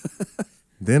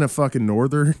 Then a fucking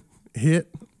norther hit,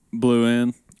 Blew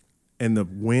in. and the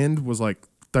wind was like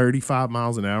 35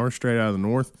 miles an hour straight out of the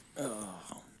north.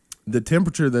 The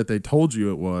temperature that they told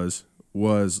you it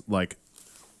was like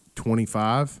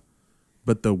 25,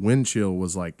 but the wind chill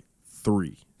was like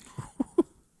 3.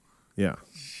 Yeah.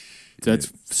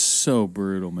 That's so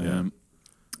brutal, man.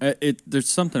 There's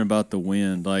something about the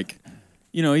wind, like,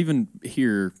 even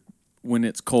here when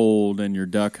it's cold and you're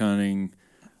duck hunting,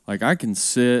 Like I can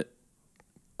sit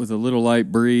with a little light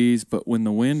breeze, but when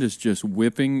the wind is just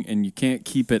whipping and you can't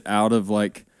keep it out of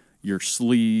like your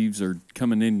sleeves or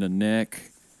coming in the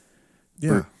neck,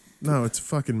 Yeah. No, it's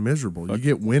fucking miserable. You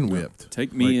get wind whipped.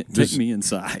 take me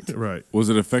inside. Right. Was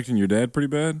it affecting your dad pretty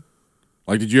bad?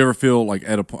 Like, did you ever feel like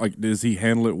does he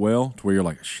handle it well to where you're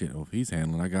like, shit, if he's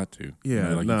handling, I got to.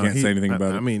 Yeah. Like no, you can't say anything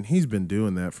about it. I mean, he's been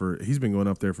doing that he's been going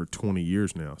up there for 20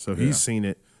 years now. So he's seen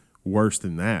it worse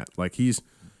than that. Like he's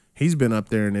been up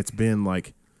there and it's been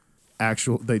like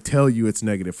they tell you it's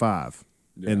 -5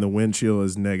 and the wind chill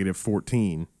is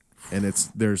 -14 and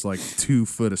there's like 2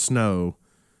 foot of snow.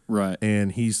 Right.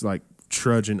 And he's like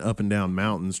trudging up and down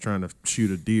mountains trying to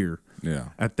shoot a deer. Yeah.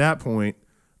 At that point,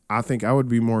 I think I would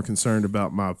be more concerned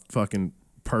about my fucking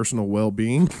personal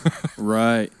well-being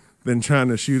Right. than trying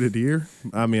to shoot a deer.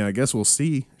 I mean, I guess we'll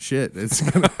see. Shit, it's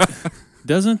gonna.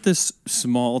 Doesn't this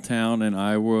small town in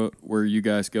Iowa where you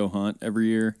guys go hunt every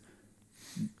year,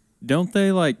 don't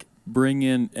they like bring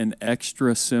in an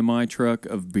extra semi truck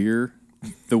of beer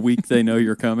the week they know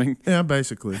you're coming? Yeah,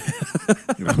 basically.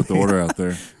 You know, put the order out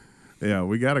there. Yeah,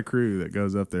 we got a crew that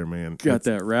goes up there, man. Got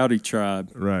that rowdy tribe.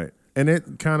 Right, and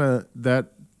it kind of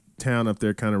that town up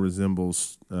there kind of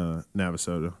resembles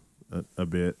Navasota a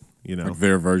bit. You know, Like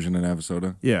their version of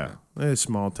Navasota. yeah, it's a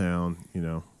small town. You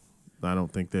know, I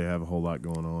don't think they have a whole lot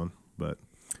going on, but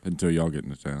Until y'all get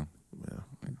into town. yeah,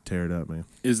 tear it up, man.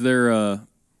 Is there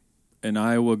an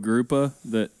Iowa groupa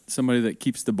somebody that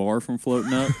keeps the bar from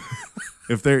floating up?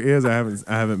 If there is, I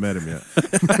haven't met him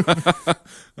yet.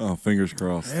 Oh, fingers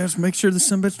crossed. Yeah, just make sure the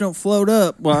son bitch don't float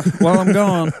up while I'm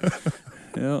gone.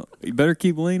 Yeah, you better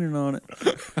keep leaning on it.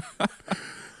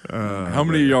 How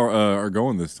many of y'all are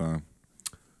going this time?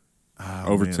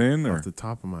 Over 10 or? Off the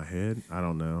top of my head, I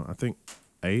don't know. I think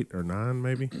 8 or 9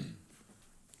 maybe.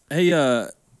 Hey,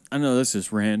 I know this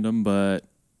is random, but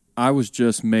I was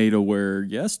just made aware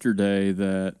yesterday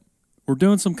that we're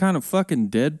doing some kind of fucking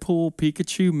Deadpool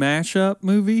Pikachu mashup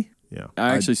movie. Yeah.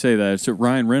 I actually say that. It's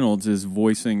Ryan Reynolds is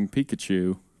voicing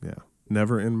Pikachu. Yeah.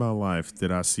 Never in my life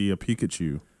did I see a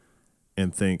Pikachu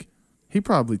and think, he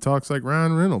probably talks like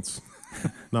Ryan Reynolds.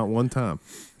 Not one time.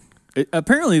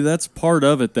 Apparently, that's part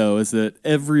of it, though, is that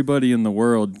everybody in the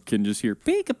world can just hear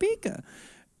Pika Pika.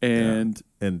 And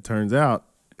And it turns out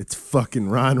it's fucking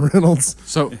Ryan Reynolds.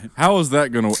 So how is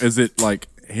that going to, is it like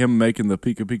him making the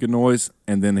Pika Pika noise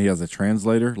and then he has a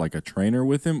translator, like a trainer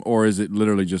with him? Or is it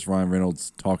literally just Ryan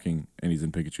Reynolds talking and he's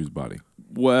in Pikachu's body?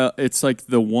 well, it's like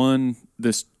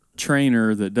this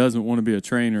trainer that doesn't want to be a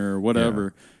trainer or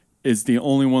whatever is the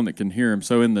only one that can hear him.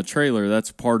 So in the trailer,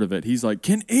 that's part of it. He's like,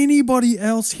 can anybody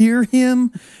else hear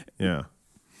him? Yeah.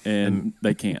 And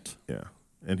they can't. Yeah.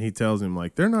 And he tells him,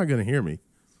 like, they're not going to hear me.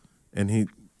 And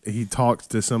he talks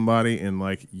to somebody and,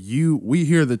 like, we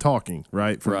hear the talking,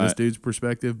 right? From this dude's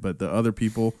perspective. But the other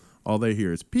people, all they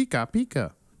hear is Pika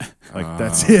Pika. Like,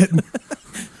 that's it.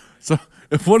 So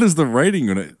what is the rating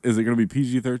going to, is it going to be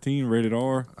PG-13, rated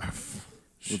R?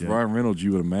 With Shit. Ryan Reynolds,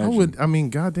 you would imagine. I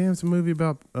mean, goddamn, it's a movie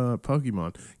about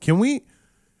Pokemon. Can we?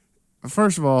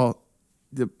 First of all,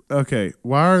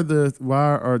 why are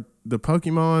the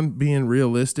Pokemon being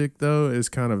realistic though? Is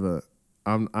kind of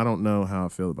I don't know how I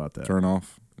feel about that. Turn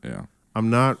off. Yeah.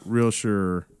 I'm not real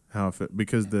sure how I feel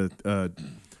because the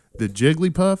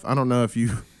Jigglypuff. I don't know if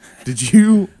you did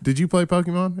you play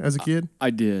Pokemon as a kid,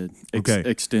 I did. Okay.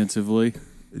 Extensively.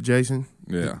 Jason?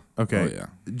 Yeah. Okay. Oh, yeah.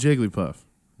 Jigglypuff.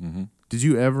 Mm-hmm. Did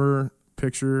you ever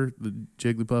picture the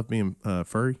Jigglypuff being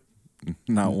furry?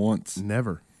 Not once.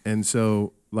 Never. And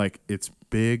so, like, it's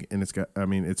big and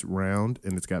it's round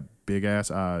and it's got big ass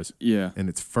eyes. Yeah. And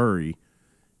it's furry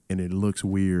and it looks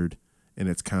weird and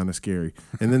it's kind of scary.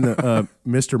 And then the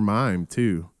Mr. Mime,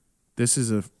 too. This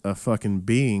is a fucking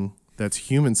being that's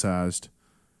human sized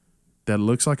that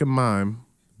looks like a mime,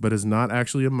 but is not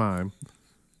actually a mime,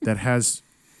 that has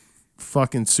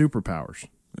fucking superpowers.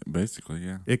 Basically,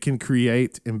 yeah. It can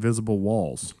create invisible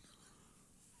walls.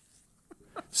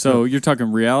 So you're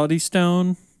talking Reality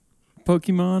Stone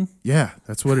Pokemon? Yeah,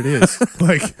 that's what it is.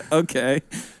 Like, Okay.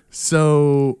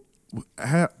 so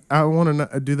I want to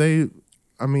know,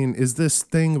 is this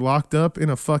thing locked up in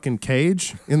a fucking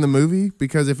cage in the movie?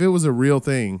 Because if it was a real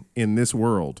thing in this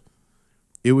world,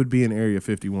 it would be in Area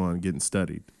 51 getting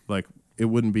studied. Like, it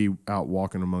wouldn't be out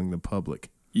walking among the public.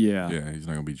 Yeah. Yeah, he's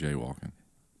not going to be jaywalking.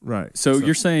 Right. So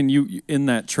you're saying you in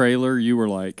that trailer you were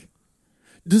like,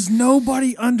 does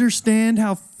nobody understand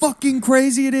how fucking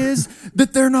crazy it is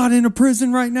that they're not in a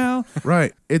prison right now?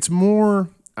 Right. It's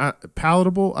more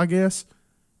palatable, I guess,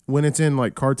 when it's in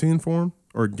like cartoon form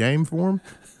or game form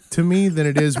to me than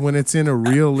it is when it's in a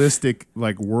realistic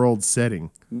like world setting.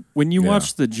 When you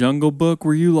watched The Jungle Book,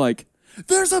 were you like,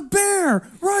 There's a bear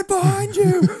right behind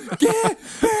you. Get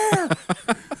bear.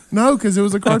 No, because it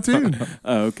was a cartoon.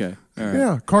 Oh, okay. All right.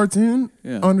 Yeah, cartoon.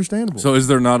 Yeah. Understandable. So is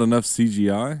there not enough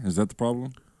CGI? Is that the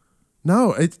problem?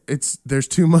 no, it's there's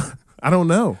too much. I don't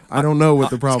know. I don't know what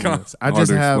the problem is. I Hard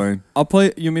just to have. explain. I'll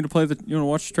play. You want me to play the? You want to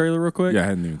watch the trailer real quick? Yeah, I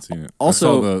hadn't even seen it.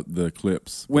 Also, I saw the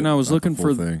clips When but I was not looking the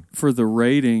full for thing. for the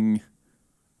rating,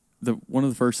 one of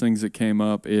the first things that came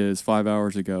up is 5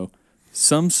 hours ago.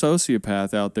 Some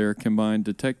sociopath out there combined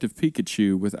Detective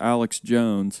Pikachu with Alex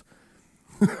Jones,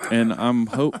 and I'm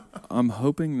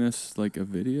hoping this like a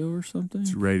video or something.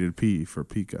 It's rated P for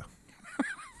Pika.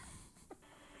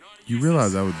 You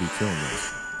realize I would be killing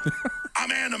this.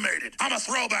 I'm animated. I'm a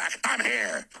throwback. I'm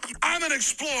here. I'm an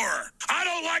explorer. I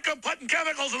don't like them putting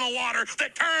chemicals in the water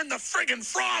that turn the friggin'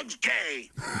 frogs gay.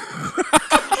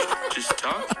 Just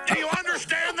talk. Do you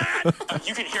understand that?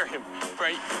 You can hear him,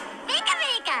 right? Pika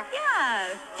Pika. Yeah.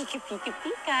 Pika Pika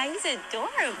Pika. He's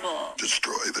adorable.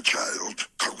 Destroy the child.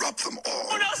 Corrupt them all.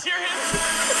 What else hear him?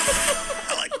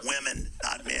 I like women,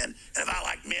 not men. And if I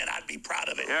like men, I'd be proud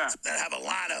of it. Yeah. I'd have a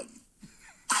lot of them.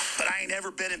 But I ain't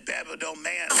never been in bed with no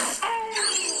man.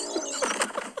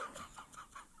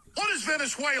 What is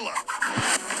Venezuela?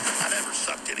 I never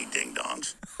sucked any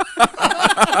ding-dongs.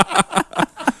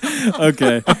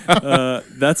 Okay,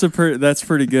 that's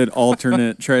pretty good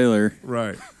alternate trailer.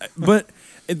 Right. But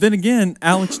then again,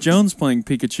 Alex Jones playing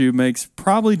Pikachu makes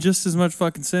probably just as much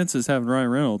fucking sense as having Ryan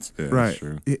Reynolds. Yeah, Right. That's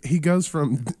true. He goes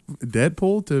from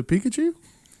Deadpool to Pikachu.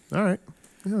 All right.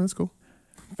 Yeah, that's cool.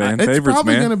 Fan It's favorites,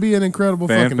 probably man. going to be an incredible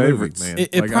Fan fucking favorites. movie, man.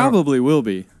 It Like, I don't- probably will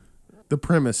be. the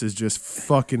premise is just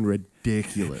fucking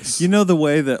ridiculous. You know the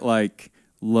way that like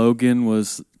Logan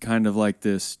was kind of like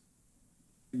this.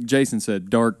 Jason said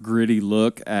dark, gritty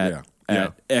look at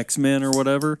X-Men or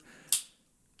whatever.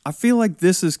 I feel like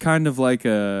this is kind of like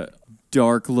a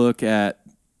dark look at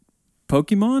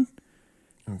Pokemon,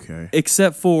 Okay.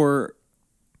 except for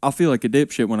I feel like a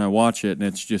dipshit when I watch it, and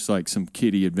it's just like some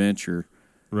kiddie adventure.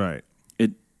 Right.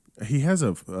 It He has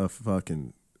a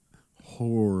fucking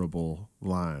horrible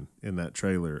line in that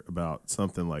trailer about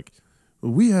something like,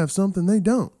 we have something they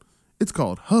don't. It's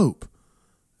called hope.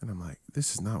 And I'm like,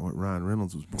 this is not what Ryan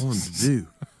Reynolds was born to do.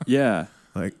 yeah.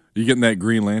 Like, You getting that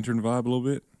Green Lantern vibe a little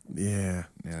bit? yeah,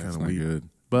 Yeah, kind that's of not weird. good.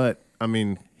 But I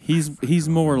mean, He's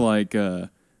more like a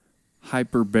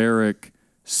hyperbaric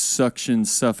suction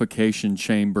suffocation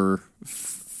chamber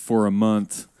for a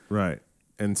month, right,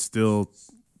 and still,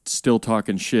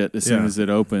 talking shit as soon Yeah. as it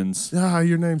opens.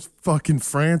 your name's fucking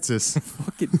Francis.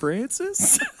 Fucking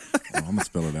Francis? Oh, I'm gonna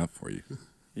spell it out for you.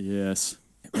 Yes.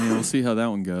 Man, we'll see how that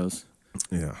one goes.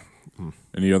 Yeah.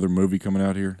 Any other movie coming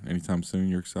out here anytime soon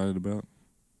you're excited about?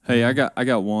 Hey, I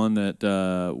got one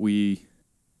that we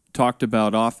talked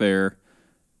about off air.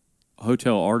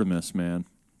 Hotel Artemis, man.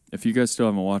 If you guys still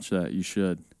haven't watched that, you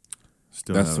should.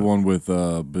 Still That's the haven't. one with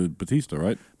Batista,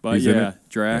 right? But He's in yeah, it?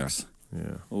 Drax.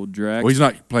 Yeah. Old Drax. Well, he's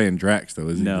not playing Drax though,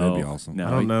 is he? No, That'd be awesome. no.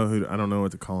 I don't know I don't know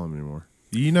what to call him anymore.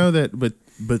 You know that, but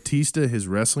Batista, his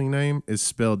wrestling name is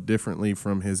spelled differently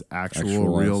from his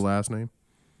actual real last name.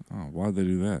 Oh, why'd they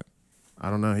do that? I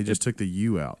don't know. He just took the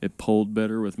U out. It pulled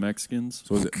better with Mexicans.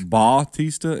 So is it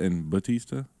Bautista and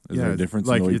Batista? Is there a difference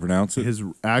in the way you pronounce it? His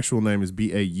actual name is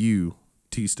B-A-U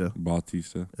Tista,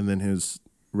 Bautista. and then his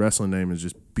wrestling name is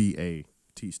just B-A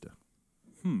Tista.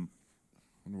 Wonder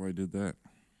why he did that.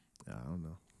 I don't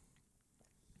know.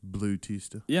 Blue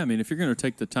Tista. Yeah, I mean, if you're going to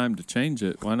take the time to change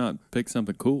it, why not pick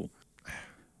something cool?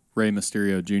 Rey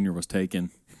Mysterio Jr. was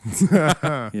taken.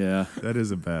 Yeah, That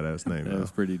is a badass name, that though.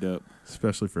 was pretty dope.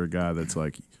 Especially for a guy that's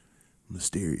like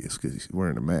mysterious because he's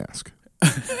wearing a mask.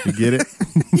 You get it?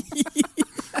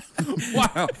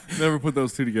 Wow. Never put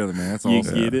those two together, man. That's You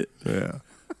awesome. get it? Yeah.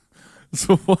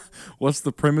 So what's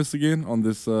the premise again on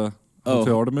this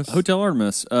Hotel Artemis? Hotel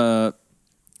Artemis.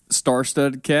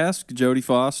 Star-studded cast: Jodie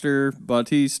Foster,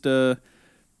 Bautista,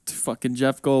 fucking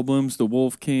Jeff Goldblum's the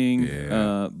Wolf King.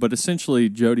 Yeah. But essentially,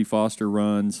 Jodie Foster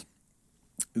runs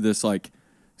this like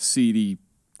seedy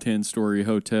 10-story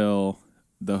hotel,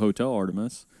 the Hotel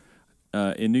Artemis,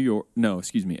 in New York. No,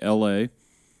 excuse me, L.A.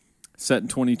 Set in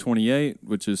 2028,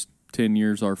 which is 10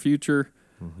 years our future.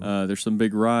 There's some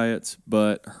big riots,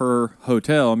 but her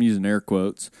hotel, I'm using air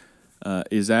quotes,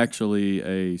 is actually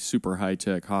a super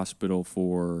high-tech hospital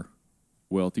for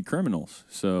wealthy criminals.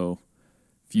 So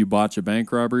if you botch a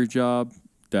bank robbery job,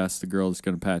 that's the girl that's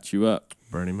going to patch you up.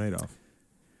 Bernie Madoff.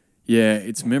 Yeah,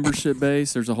 it's membership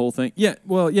based. There's a whole thing. Yeah,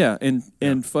 well, yeah,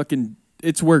 and fucking,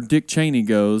 it's where Dick Cheney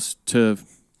goes to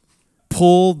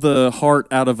pull the heart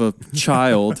out of a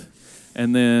child,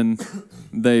 and then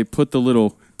they put the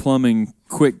little plumbing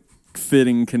quick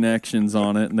fitting connections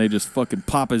on it, and they just fucking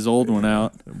pop his old one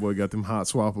out. That boy got them hot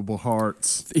swappable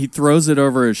hearts. He throws it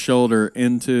over his shoulder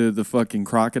into the fucking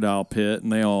crocodile pit,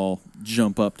 and they all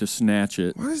jump up to snatch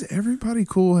it. Why does everybody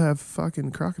cool have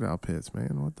fucking crocodile pits,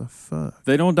 man? What the fuck?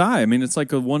 They don't die. I mean, it's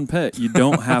like a one pet. You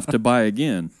don't have to buy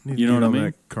again. You know what I mean?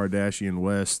 That Kardashian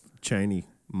West Cheney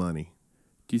money.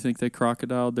 Do you think they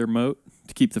crocodiled their moat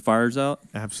to keep the fires out?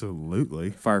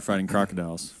 Absolutely. Firefighting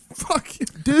crocodiles. Fuck you,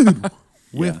 dude.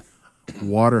 With Yeah.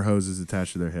 water hoses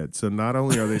attached to their head. So not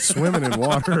only are they swimming in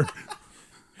water,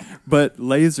 But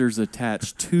lasers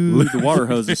attached to the water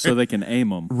hoses so they can aim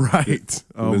them. right?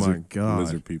 Oh my god,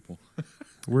 lizard people.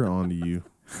 we're on to you.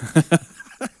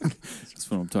 That's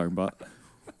what I'm talking about.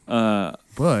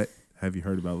 But have you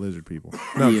heard about lizard people?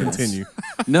 No, Yes. continue.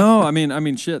 No, I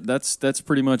mean, shit. That's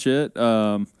pretty much it.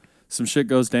 Some shit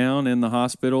goes down in the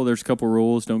hospital. There's a couple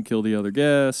rules: don't kill the other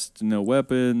guest, no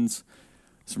weapons.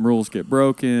 Some rules get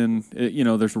broken.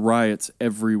 There's riots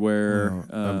everywhere.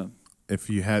 If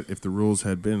the rules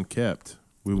had been kept,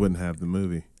 we wouldn't have the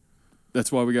movie.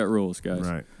 That's why we got rules, guys.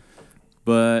 Right.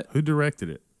 But Who directed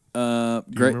it? Do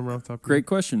you great, remember off the top of your great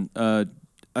question. I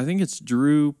think it's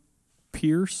Drew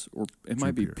Pierce, or it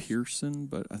might be Pierce. Pearson,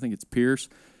 but I think it's Pierce.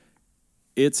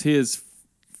 It's his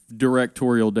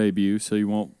directorial debut, so you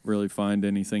won't really find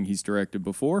anything he's directed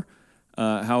before.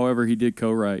 However, he did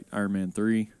co-write Iron Man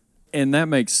 3. And that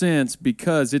makes sense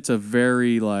because it's a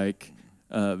very,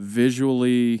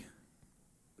 visually...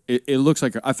 It looks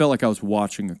like... I felt like I was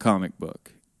watching a comic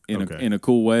book Okay. in a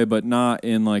cool way, but not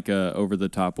in, a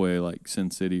over-the-top way like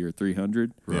Sin City or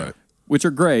 300. Right. Which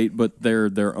are great, but they're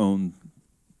their own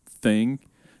thing.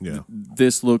 Yeah.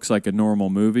 This looks like a normal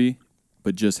movie,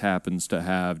 but just happens to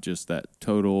have just that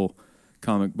total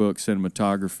comic book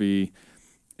cinematography.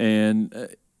 And,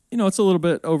 it's a little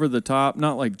bit over the top.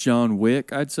 Not like John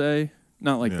Wick, I'd say.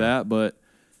 Not like that, but,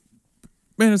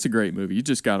 man, it's a great movie. You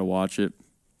just got to watch it.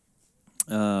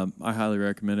 I highly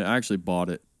recommend it. I actually bought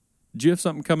it. Do you have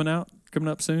something coming up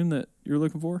soon that you're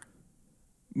looking for?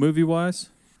 Movie-wise?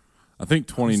 I think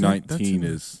 2019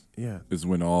 that's is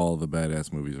when all the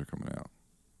badass movies are coming out.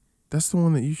 That's the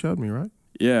one that you showed me, right?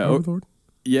 Yeah. Overlord?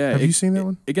 Yeah. Have you seen that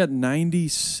one? It got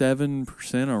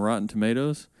 97% on Rotten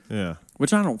Tomatoes. Yeah.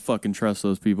 Which I don't fucking trust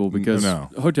those people because No.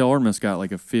 Hotel Artemis got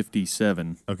like a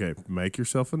 57. Okay, make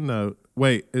yourself a note.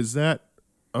 Wait, is that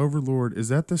Overlord? Is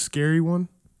that the scary one?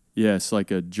 Yes, like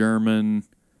a German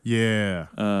Yeah.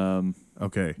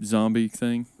 Okay. zombie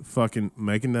thing. Fucking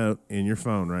make a note in your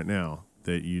phone right now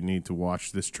that you need to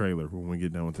watch this trailer when we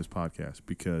get done with this podcast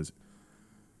because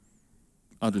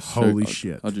I'll just Holy show,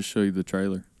 shit. I'll just show you the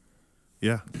trailer.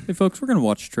 yeah. Hey folks, we're gonna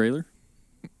watch the trailer.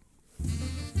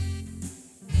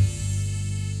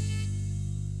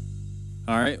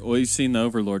 All right. Well, you've seen the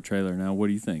Overlord trailer now. What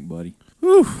do you think, buddy?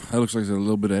 That looks like there's a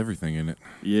little bit of everything in it.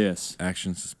 Yes.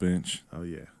 Action, suspense. Oh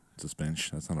yeah. Suspense.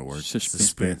 That's not a word.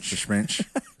 Suspense. Suspense.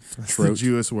 That's the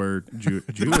Jewish word.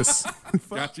 Jewish.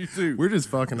 Got you too. We're just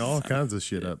fucking all kinds of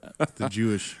shit up. The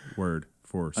Jewish word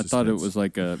for I suspense. thought it was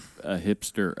like a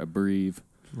hipster abbrev.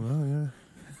 Well, yeah.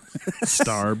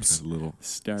 Starbs. A little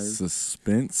Stars.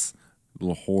 suspense, a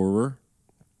little horror,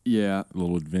 Yeah. a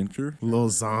little adventure. Little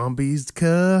zombies,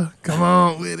 cuh. Come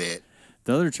on with it.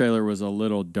 The other trailer was a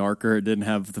little darker. It didn't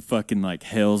have the fucking like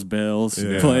Hell's Bells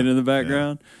Yeah. playing in the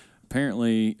background.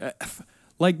 Apparently,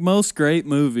 like most great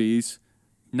movies,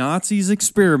 Nazis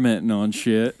experimenting on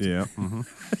shit. Yeah.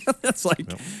 That's like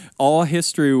all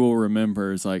history will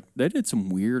remember is like they did some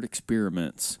weird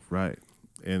experiments. Right.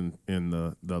 In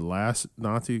the last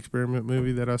Nazi experiment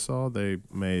movie that I saw, they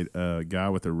made a guy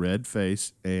with a red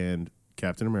face and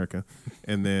Captain America,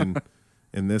 and then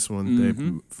in this one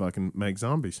they fucking make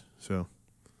zombies. So,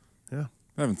 yeah,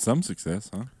 Having some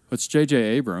success, huh? It's J.J.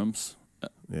 Abrams.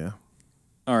 yeah.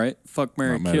 All right, fuck,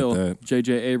 marry, Not mad at kill. that.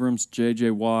 J.J. Abrams, J.J.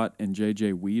 Watt, and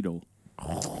J.J. Weedle.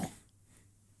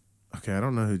 Okay, I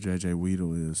don't know who J.J.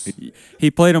 Weedle is.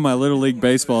 He played on my little league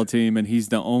baseball team, and he's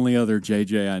the only other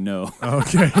J.J. I know.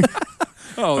 Okay,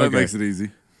 Oh, that Okay. makes it easy.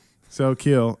 so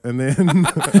kill, and then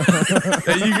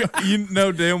You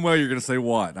know damn well you're gonna say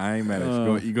what. I ain't mad at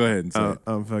you. You go ahead and say it.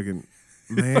 I'm fucking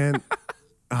man.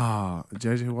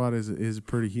 J.J. Watt is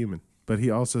pretty human, but he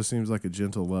also seems like a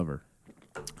gentle lover.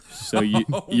 So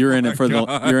you're in it for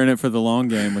the long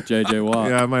game with J.J. Watt.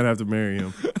 Yeah, I might have to marry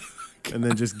him, and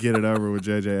then just get it over with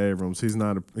J.J. Abrams. He's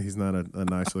not a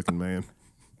nice looking man.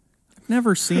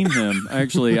 Never seen him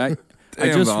actually. I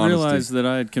Damn just the honesty. realized that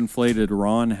I had conflated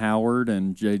Ron Howard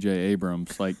and J.J.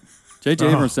 Abrams. Like J.J.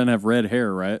 Abrams doesn't have red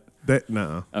hair, right?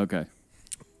 No, Okay.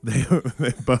 they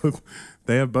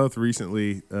have both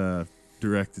recently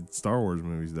directed Star Wars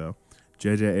movies though.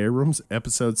 J.J. Abrams,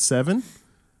 Episode 7,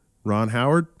 Ron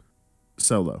Howard,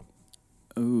 Solo.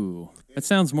 Ooh, that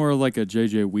sounds more like a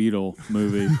J.J. Weedle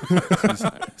movie.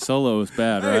 Solo is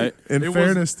bad, right? In It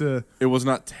fairness to It was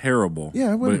not terrible.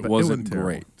 Yeah, it but wasn't it wasn't terrible.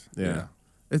 great. Yeah.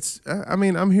 It's. I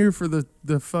mean, I'm here for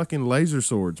the fucking laser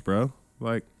swords, bro.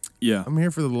 Like, Yeah. I'm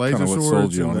here for the laser Kinda what sold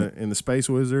swords you and on the, it. and the space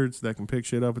wizards that can pick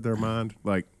shit up with their mind.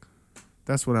 Like,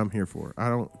 that's what I'm here for. I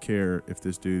don't care if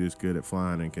this dude is good at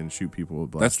flying and can shoot people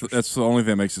with blasters. That's the only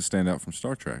thing that makes it stand out from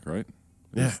Star Trek, right?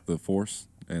 Yeah. Is the Force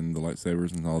and the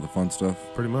lightsabers and all the fun stuff.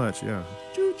 pretty much, yeah.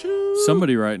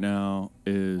 Somebody right now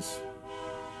is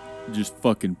just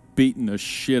fucking beating the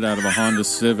shit out of a Honda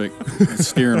Civic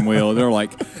steering wheel. They're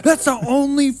like, that's the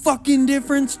only fucking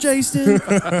difference, Jason.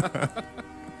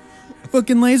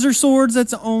 Fucking laser swords,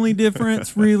 that's the only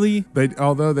difference, really.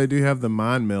 Although they do have the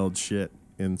mind meld shit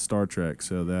in Star Trek,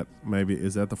 so that maybe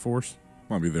is that the Force?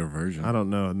 Might be their version. I don't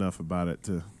know enough about it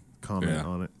to comment Yeah.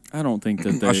 on it. I don't think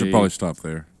that they... I should probably stop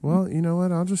there. Well, you know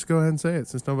what? I'll just go ahead and say it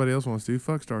since nobody else wants to.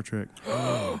 Fuck Star Trek.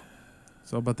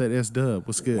 It's all about that S-dub.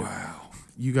 What's good? Wow.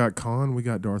 You got Khan, we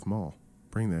got Darth Maul.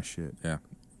 Bring that shit. Yeah.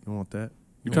 You want that?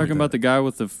 You're talking about the guy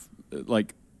with the,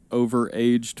 like,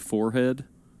 over-aged forehead?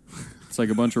 It's like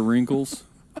a bunch of wrinkles.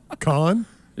 Khan?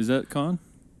 Is that Khan?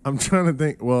 I'm trying to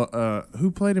think. Well,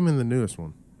 who played him in the newest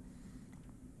one?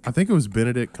 I think it was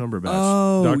Benedict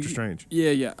Cumberbatch, Doctor Strange.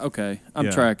 Yeah, okay. I'm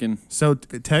Yeah. tracking. So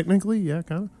technically, yeah,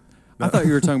 kind of. I thought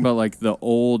you were talking about, like, the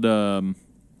old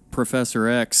Professor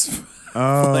X.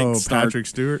 Oh, Like Patrick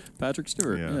Stewart. Patrick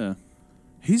Stewart, Yeah. yeah.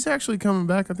 He's actually coming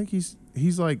back. I think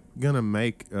he's like gonna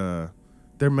make.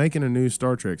 They're making a new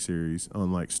Star Trek series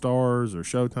on like Stars or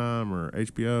Showtime or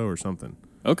HBO or something,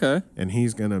 Okay. and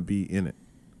he's gonna be in it.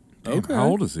 Damn, Okay. How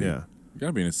old is he? Yeah. You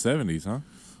gotta be in his 70s, huh?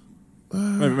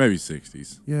 Maybe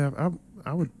 60s. Yeah,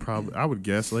 I would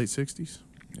guess late 60s,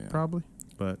 Yeah. probably.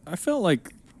 But I felt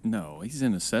like, no, he's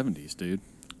in his 70s, dude.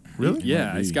 Really?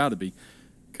 Yeah, Might he's be. got to be.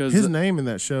 Cause his name in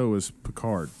that show was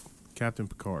Picard, Captain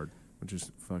Picard, which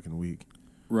is fucking weak.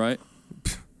 right?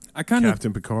 I kind of,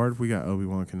 Captain Picard, we got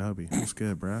Obi-Wan Kenobi. What's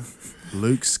good, bruh?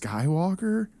 Luke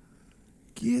Skywalker?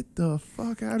 Get the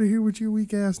fuck out of here with your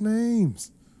weak ass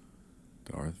names.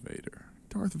 Darth Vader.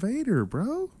 Darth Vader,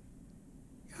 bro.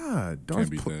 God, Can't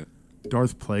beat that.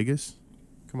 Darth Plagueis.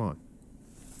 Come on.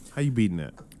 How you beating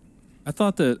that? I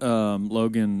thought that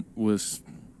Logan was,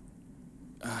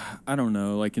 I don't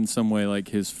know, like in some way, like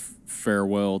his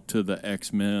farewell to the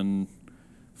X-Men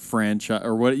franchise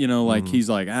or what, you know, like he's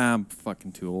like, I'm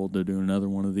fucking too old to do another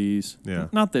one of these. Yeah.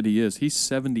 Not that he is. He's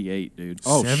 78, dude.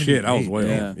 Oh, shit, I was 78. way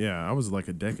Yeah. off. Yeah, I was like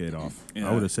a decade off. Yeah.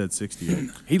 I would have said 68.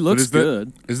 He But looks is that,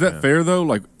 good. Is that fair, though?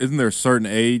 Like, isn't there a certain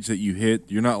age that you hit?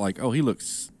 You're not like, oh, he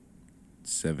looks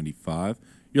 75.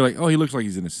 You're like, oh, he looks like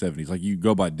he's in his 70s. Like, you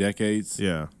go by decades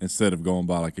Yeah. instead of going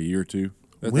by like a year or two.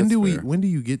 When That's do fair. when do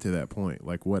you get to that point?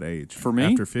 Like what age? For me?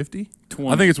 After 50?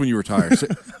 20. I think it's when you retire.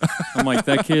 I'm like,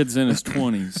 that kid's in his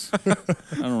 20s.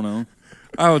 I don't know.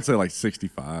 I would say like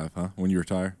 65, huh? When you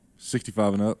retire.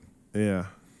 65 and up. Yeah.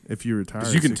 If you retire.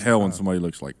 'Cause you can tell when 65. somebody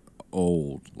looks like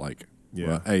old. Like, Yeah.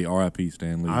 well, hey, R.I.P.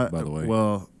 Stan Lee, by the way.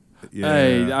 Well, yeah.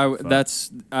 Hey, fuck.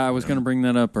 I was going to bring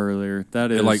that up earlier.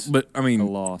 That is like, but I a mean,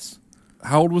 loss.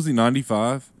 how old was he?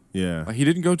 95. Yeah. Like, he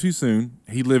didn't go too soon.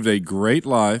 He lived a great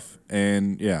life,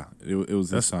 and yeah, it was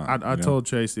this That's, time. I you know? told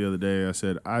Chase the other day. I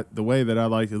said the way that I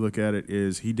like to look at it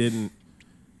is he didn't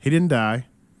die.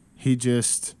 He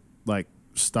just like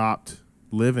stopped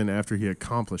living after he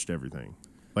accomplished everything.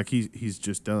 Like he's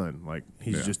just done. Like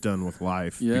he's Yeah. just done with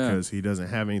life Yeah. because he doesn't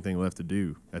have anything left to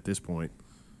do at this point.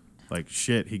 Like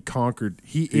shit, he conquered.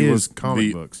 He He is was comic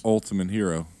the books. ultimate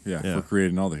hero. Yeah, Yeah. for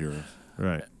creating all the heroes.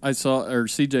 Right. I saw, or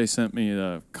CJ sent me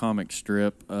a comic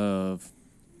strip of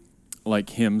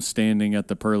like him standing at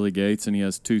the pearly gates, and he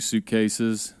has two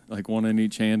suitcases, like one in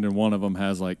each hand, and one of them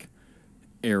has like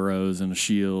arrows and a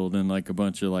shield and like a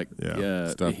bunch of like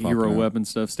Stuff hero popping out. weapon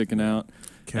stuff sticking out.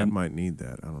 Cat And- might need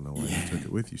that. I don't know why you took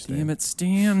it with you, Stan. Damn it,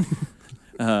 Stan!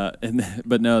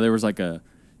 But no, there was like a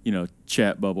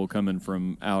chat bubble coming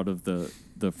from out of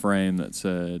the frame that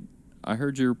said, "I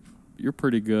heard you're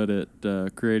pretty good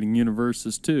at creating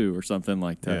universes too," or something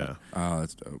like that. Yeah. Oh,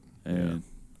 that's dope. And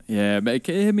but it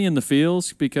hit me in the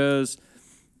feels because,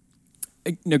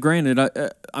 now granted,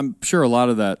 I'm sure a lot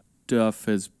of that stuff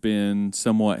has been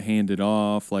somewhat handed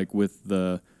off, like with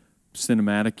the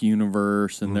cinematic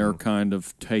universe, and they're kind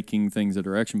of taking things a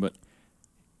direction. But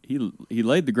he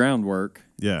laid the groundwork.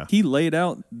 Yeah. He laid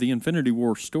out the Infinity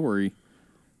War story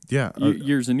Yeah.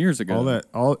 years and years ago.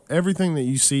 Everything that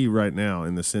you see right now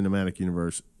in the cinematic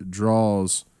universe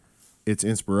draws its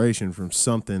inspiration from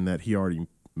something that he already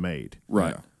made.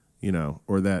 Right. you know,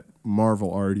 or that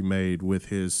Marvel already made with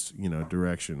his, you know,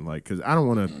 direction. Like, because I don't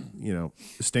want to, you know,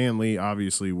 Stan Lee,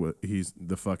 obviously, he's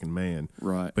the fucking man.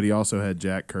 Right. But he also had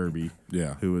Jack Kirby.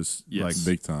 Yeah. Who was Yes. like,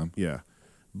 Big time. yeah.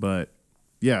 But,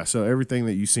 yeah, so everything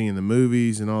that you see in the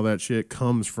movies and all that shit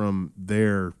comes from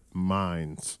their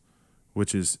minds,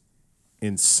 which is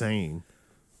insane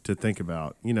to think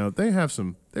about. You know, there's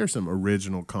some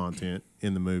original content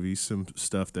in the movies, some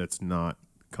stuff that's not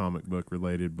comic book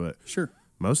related, but Sure.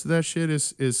 most of that shit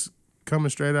is coming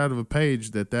straight out of a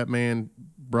page that man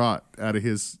brought out of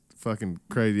his fucking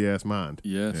crazy ass mind.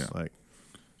 Yes. Yeah. Like,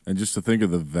 And just to think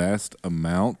of the vast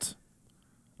amount,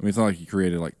 I mean, it's not like he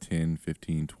created like 10,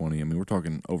 15, 20. I mean, we're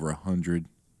talking over 100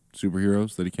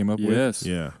 superheroes that he came up with. Yes.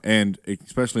 yeah. And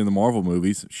especially in the Marvel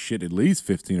movies, shit, at least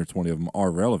 15 or 20 of them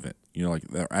are relevant. You know, like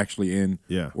they're actually in,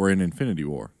 Yeah. or in Infinity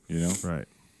War, you know? Right.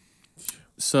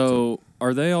 So,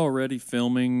 are they already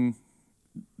filming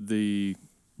the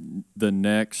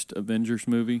next Avengers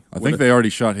movie? I think they already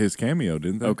shot his cameo,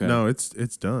 didn't they? Okay. No, it's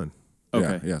done.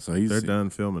 Okay. Yeah, so he's They're done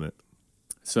filming it.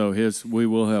 So we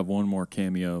will have one more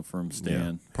cameo from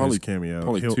Stan. Probably His cameo.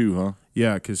 Probably He'll- 2, huh?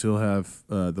 Yeah, because he'll have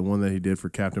the one that he did for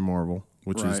Captain Marvel,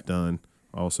 which is Right. done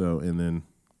also, and then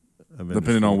Avengers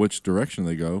Depending on 4. which direction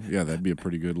they go. Yeah, that'd be a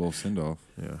pretty good little send off.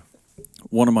 Yeah.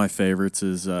 One of my favorites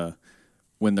is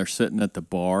when they're sitting at the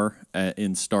bar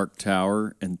in Stark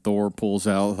Tower, and Thor pulls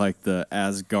out like the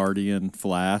Asgardian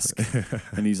flask,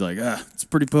 and he's like, "It's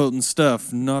pretty potent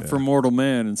stuff, not for mortal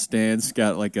man." And Stan's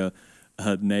got like a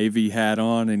Navy hat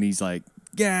on, and he's like,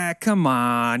 "Yeah, come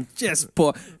on, just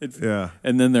pour." Yeah.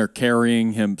 And then they're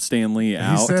carrying him, Stan Lee, He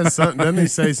out. says something. Doesn't he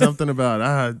say something about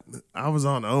I was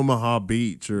on Omaha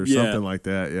Beach or Yeah. something like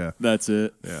that? Yeah. That's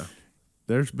it. Yeah.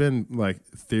 There's been like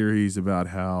theories about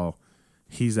how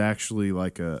he's actually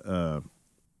like a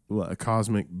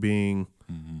cosmic being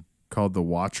called the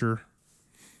Watcher.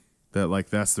 That like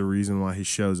that's the reason why he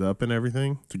shows up and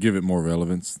everything. To give it more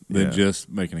relevance than Yeah. just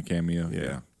making a cameo.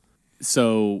 Yeah.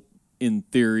 So, in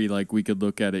theory, like we could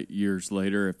look at it years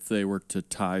later, if they were to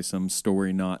tie some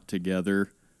story knot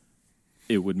together,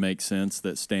 it would make sense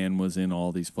that Stan was in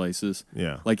all these places.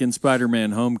 Yeah. Like in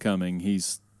Spider-Man: Homecoming,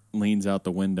 he's leans out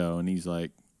the window and he's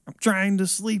like, "I'm trying to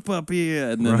sleep up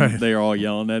here," and then Right. they're all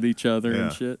yelling at each other Yeah.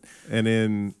 and shit. And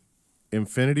in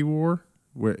Infinity War,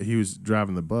 where he was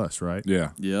driving the bus, right?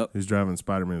 Yeah. Yep. He was driving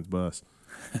Spider-Man's bus.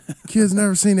 Kids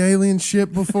never seen alien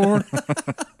shit before.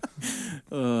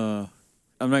 I'm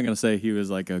not gonna say he was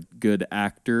like a good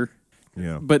actor,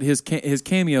 Yeah. but his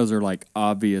cameos are like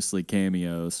obviously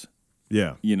cameos.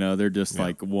 Yeah. You know, they're just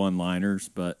like one-liners,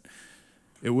 but.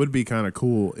 It would be kind of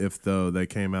cool if, though, they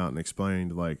came out and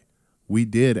explained, like, we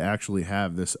did actually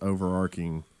have this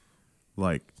overarching,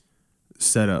 like,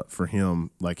 setup for him.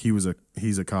 Like, he's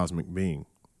a cosmic being.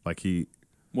 Like,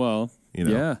 Well, you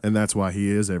know, yeah, and that's why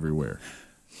he is everywhere.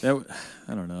 I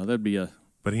don't know. That'd be a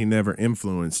But he never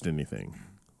influenced anything.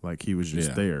 Like, he was just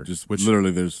Yeah. there. Just which, literally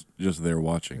there's just there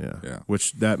watching. yeah. Yeah.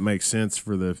 Which that makes sense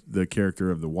for the character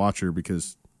of the Watcher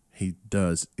because he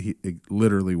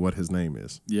literally what his name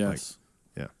is. yes. Like,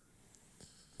 yeah.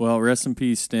 Well, rest in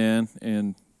peace, Stan,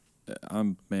 and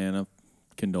of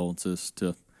condolences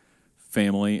to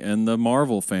family and the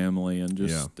Marvel family, and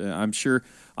just I'm sure.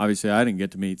 Obviously, I didn't get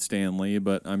to meet Stan Lee,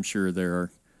 but I'm sure there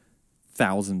are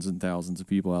thousands and thousands of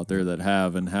people out there that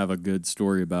have a good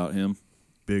story about him.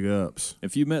 Big ups.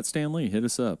 If you met Stan Lee, hit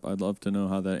us up. I'd love to know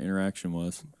how that interaction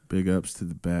was. Big ups to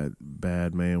the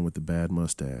bad man with the bad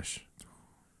mustache.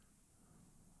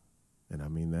 And I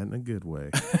mean that in a good way.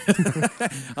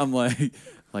 I'm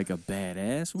like a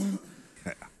badass one.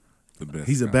 The best.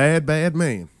 He's a guy. bad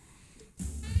man.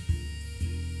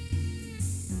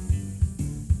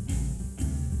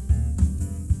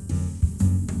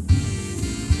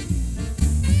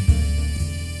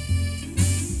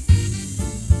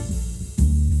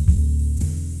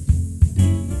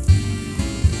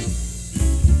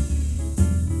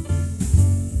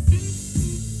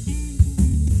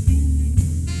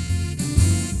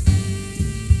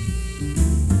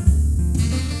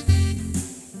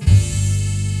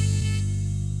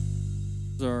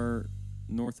 Our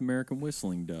North American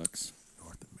whistling ducks.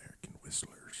 North American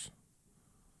whistlers.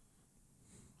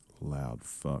 Loud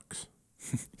fucks.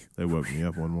 They woke me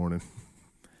up one morning.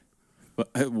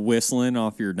 Whistling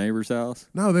off your neighbor's house?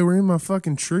 No, they were in my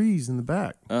fucking trees in the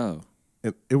back. Oh,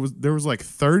 There was like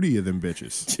 30 of them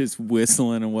bitches just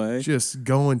whistling away. just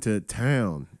going to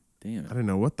town. Damn I it, didn't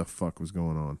know what the fuck was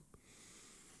going on.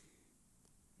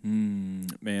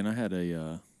 man! I had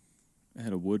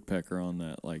a woodpecker on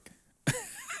that. Like,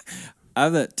 I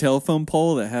have that telephone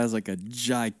pole that has like a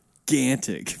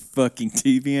gigantic fucking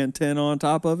TV antenna on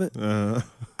top of it. I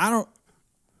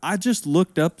I just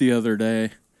looked up the other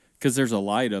day because there's a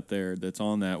light up there that's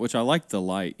on that, which I like the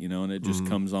light, and it just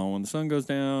comes on when the sun goes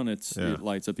down. It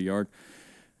lights up the yard.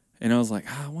 And I was like,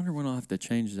 I wonder when I'll have to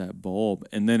change that bulb.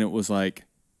 And then it was like,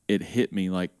 it hit me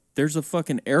like, there's a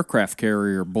fucking aircraft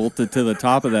carrier bolted to the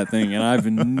top of that thing, and I've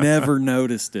never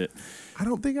noticed it. I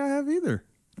don't think I have either.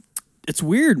 It's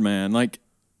weird, man. Like,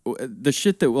 the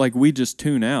shit that like we just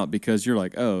tune out because you're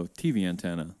like, oh, TV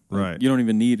antenna. Like, Right. You don't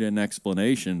even need an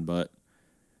explanation, but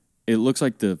it looks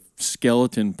like the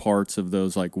skeleton parts of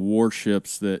those like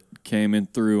warships that came in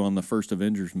through on the first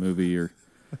Avengers movie. Or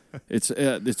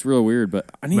it's real weird. But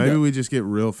I need Maybe we just get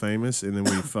real famous and then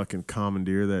we fucking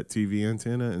commandeer that TV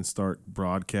antenna and start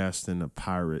broadcasting a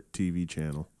pirate TV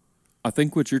channel. I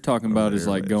think what you're talking about is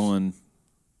like airwaves. going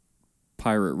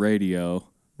pirate radio.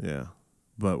 Yeah,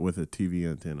 but with a TV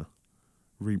antenna.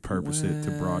 Repurpose it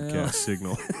to broadcast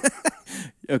signal.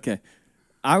 Okay.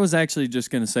 I was actually just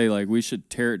going to say, like, we should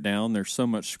tear it down. There's so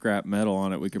much scrap metal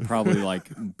on it. We could probably, like,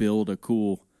 build a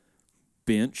cool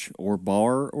bench or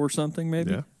bar or something,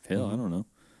 maybe. Yeah. Hell, I don't know.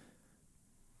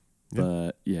 Yeah.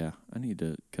 But, yeah, I need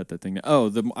to cut that thing down.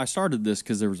 Oh, I started this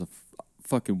because there was a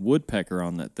fucking woodpecker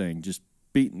on that thing just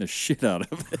beating the shit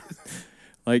out of it.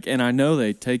 Like, and I know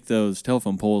they take those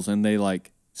telephone poles and they,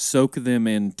 like, soak them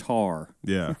in tar.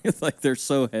 Yeah, It's like they're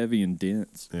so heavy and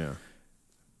dense. yeah.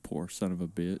 Poor son of a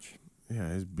bitch. Yeah,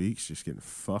 his beak's just getting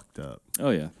fucked up.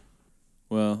 Oh, yeah.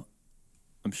 Well,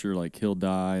 I'm sure, like, he'll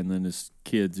die, and then his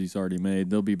kids he's already made,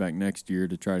 they'll be back next year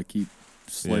to try to keep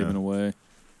slaving Yeah. away.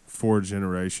 4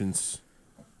 generations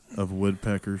of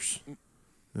woodpeckers.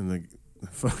 And the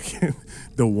fucking,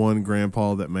 the one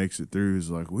grandpa that makes it through is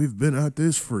like, we've been at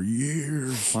this for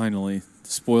years. Finally,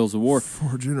 spoils of war.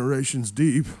 4 generations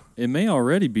deep. It may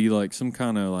already be, like, some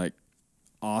kind of, like,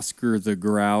 Oscar the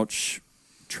Grouch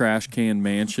trash can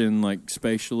mansion, like,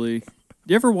 spatially.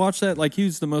 You ever watch that? Like, he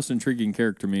was the most intriguing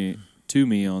character to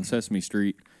me on Sesame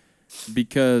Street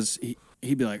because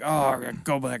he'd be like, oh, I gotta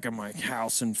go back in my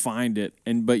house and find it.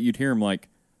 But you'd hear him, like,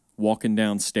 walking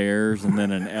downstairs and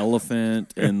then an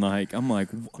elephant. And, like, I'm like,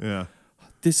 Yeah.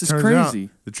 this is Turns crazy. out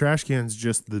the trash can's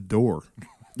just the door.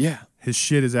 Yeah. His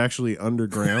shit is actually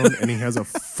underground, and he has a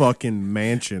fucking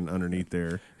mansion underneath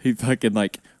there. He fucking,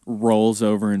 like, rolls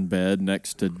over in bed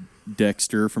next to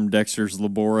Dexter from Dexter's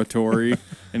Laboratory,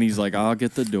 and he's like, I'll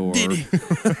get the door. Diddy.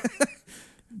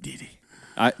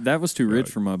 That was too rich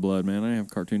for my blood, man. I didn't have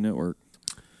Cartoon Network.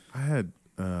 I had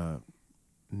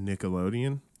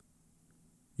Nickelodeon.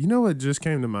 You know what just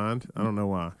came to mind? I don't know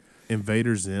why.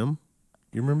 Invader Zim.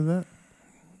 You remember that?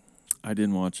 I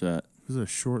didn't watch that. It was a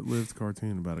short-lived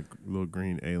cartoon about a little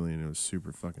green alien. It was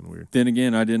super fucking weird. Then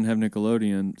again, I didn't have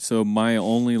Nickelodeon, so my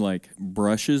only, like,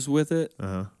 brushes with it,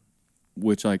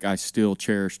 which, like, I still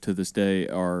cherish to this day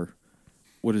are,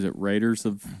 what is it, Raiders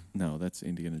of... No, that's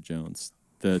Indiana Jones.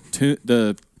 The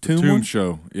Tomb Toon one?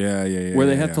 Show. Yeah. Where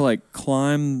they have to, like,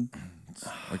 climb...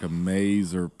 like a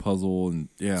maze or puzzle, and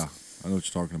yeah, I know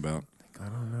what you're talking about. I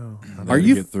don't know. Are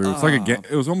you... Get through? It's like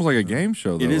it was almost like a game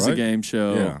show, though, It is right? a game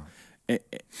show. Yeah.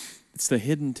 It's the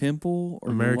Hidden Temple or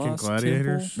the American Lost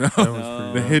Gladiators? Temple? That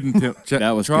was pretty The Hidden Temple.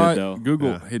 That was try good, though. Google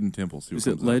Yeah. Hidden Temple. See what Is it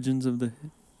comes up. Legends of the...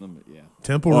 Yeah.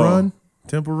 Temple Oh. Run?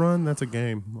 Temple Run? That's a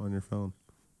game on your phone.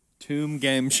 Tomb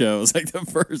game show is like the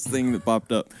first thing that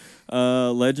popped up.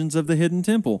 Legends of the Hidden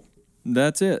Temple.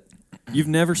 That's it. You've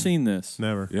never seen this.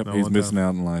 Never. Yep, Not he's one missing time.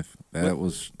 out in life. That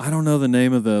was I don't know the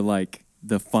name of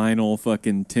the final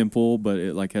fucking temple, but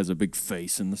it like has a big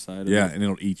face in the side of yeah, it. and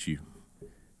it'll eat you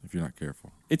if you're not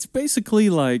careful. It's basically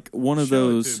like one of Show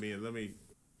it those. to me and let me...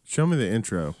 Show me the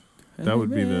intro. That would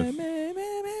be the...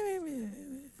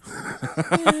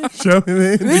 Show me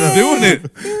the intro. Doing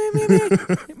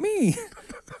it. Me.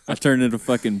 I turned into a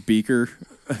fucking beaker.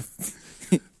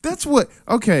 That's what...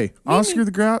 Okay, Oscar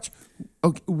the Grouch.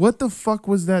 Okay, what the fuck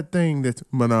was that thing that's...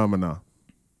 Phenomena?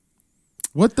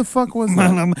 What the fuck was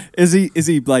that? Is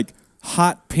he like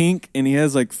hot pink and he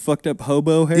has like fucked up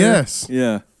hobo hair? Yes.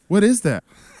 Yeah. What is that?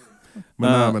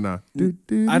 Phenomena.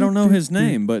 I don't know his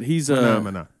name, but he's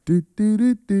Phenomena.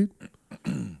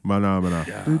 Phenomena.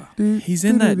 he's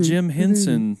in that Jim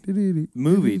Henson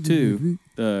movie too.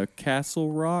 The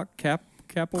Castle Rock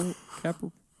Fraggle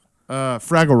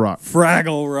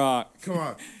Rock. Come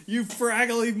on. You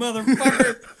fraggly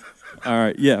motherfucker. All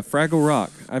right, yeah, Fraggle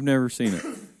Rock. I've never seen it.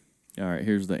 All right,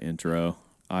 here's the intro.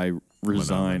 I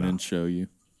resign and show you.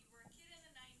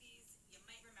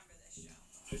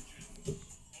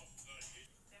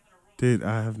 Dude,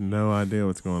 I have no idea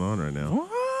what's going on right now.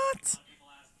 What?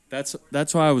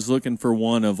 That's why I was looking for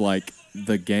one of like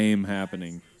the game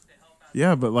happening.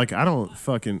 Yeah, but like I don't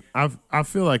fucking I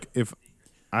feel like if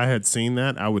I had seen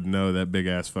that, I would know that big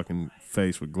ass fucking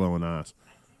face with glowing eyes.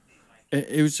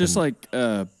 It was just like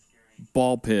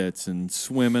ball pits and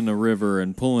swimming a river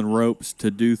and pulling ropes to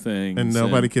do things. And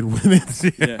nobody could win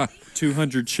it. Yeah,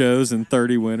 200 shows and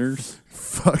 30 winners.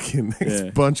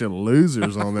 Fucking bunch of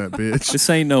losers on that bitch. This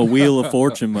ain't no Wheel of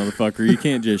Fortune, motherfucker. You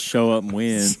can't just show up and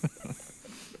win.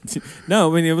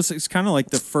 No, I mean it's kind of like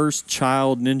the first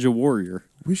child Ninja Warrior.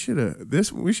 We should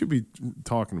be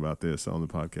talking about this on the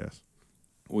podcast.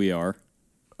 We are.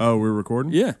 Oh, we're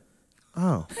recording? Yeah.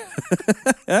 Oh.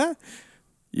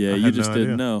 Yeah, you had just no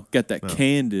didn't idea. know. Got that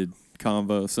candid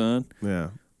convo, son. Yeah.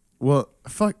 Well,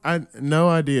 fuck, I had no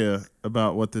idea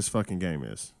about what this fucking game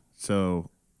is. So,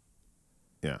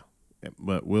 yeah.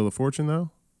 But Wheel of Fortune,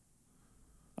 though?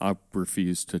 I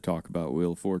refuse to talk about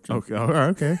Wheel of Fortune. Okay. All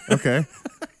right, okay.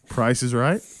 Price is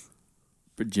Right?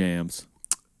 But jams.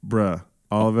 Bruh,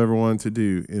 all I've ever wanted to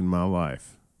do in my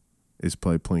life is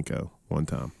play Plinko one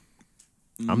time.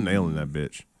 I'm nailing that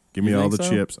bitch. Give me You all think the so?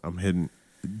 chips. I'm hitting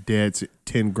dead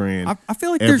 10 grand. I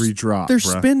feel like every drop, there's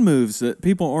bruh. spin moves that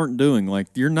people aren't doing. Like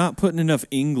you're not putting enough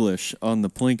English on the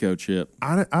Plinko chip.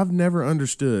 I've never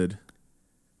understood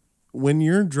when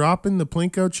you're dropping the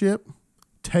Plinko chip,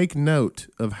 take note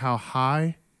of how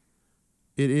high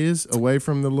it is away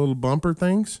from the little bumper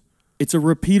things. It's a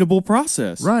repeatable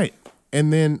process. Right.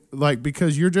 And then, like,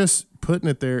 because you're just putting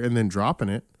it there and then dropping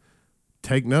it,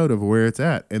 take note of where it's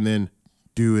at and then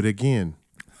do it again.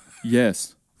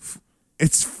 Yes.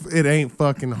 It ain't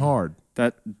fucking hard.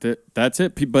 That's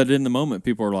it. But in the moment,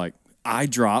 people are like, I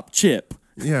drop chip.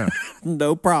 Yeah.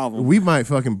 No problem. We might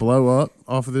fucking blow up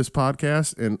off of this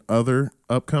podcast and other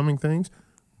upcoming things.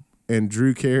 And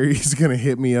Drew Carey's going to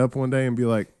hit me up one day and be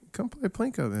like, come play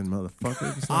Plinko then,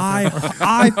 motherfucker. It's not that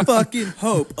hard. I fucking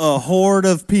hope a horde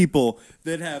of people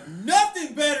that have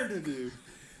nothing better to do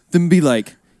than be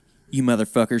like, you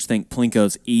motherfuckers think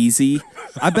Plinko's easy?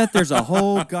 I bet there's a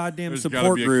whole goddamn There's gotta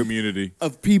support be a group community.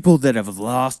 of people that have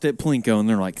lost at Plinko, and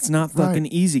they're like, it's not fucking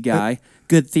Right. easy, guy.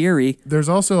 Good theory. There's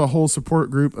also a whole support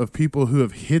group of people who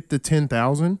have hit the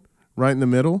 10,000 right in the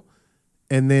middle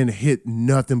and then hit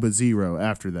nothing but zero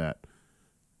after that.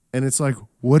 And it's like,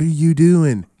 what are you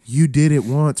doing? You did it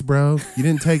once, bro. You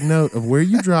didn't take note of where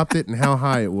you dropped it and how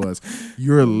high it was.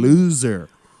 You're a loser.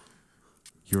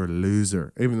 You're a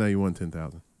loser, even though you won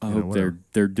 10,000. I hope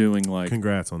they're doing like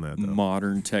Congrats on that, though.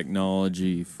 modern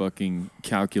technology fucking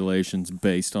calculations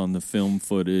based on the film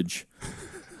footage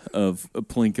of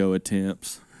Plinko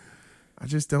attempts. I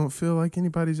just don't feel like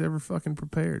anybody's ever fucking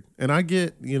prepared. And I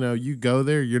get, you go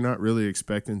there, you're not really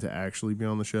expecting to actually be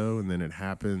on the show, and then it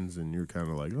happens, and you're kind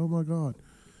of like, oh my God.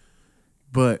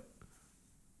 But,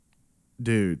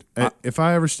 dude, if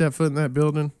I ever step foot in that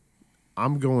building,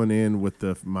 I'm going in with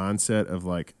the mindset of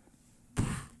like,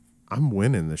 I'm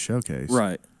winning the showcase.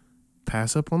 Right.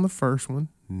 Pass up on the first one.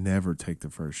 Never take the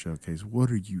first showcase. What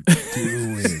are you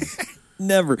doing?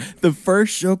 Never. The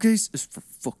first showcase is for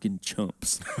fucking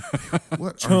chumps.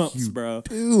 What Chumps, are you bro.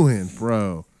 doing,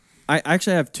 bro? I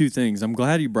actually have two things. I'm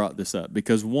glad you brought this up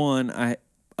because one,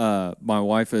 my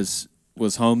wife was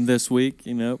home this week.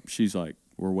 She's like,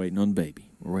 we're waiting on baby.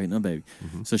 We're waiting on baby.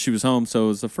 Mm-hmm. So she was home. So it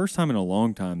was the first time in a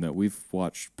long time that we've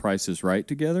watched Price is Right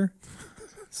together.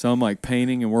 So I'm like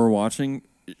painting and we're watching.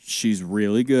 She's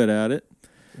really good at it.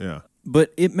 Yeah.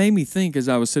 But it made me think as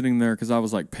I was sitting there because I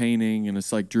was like painting and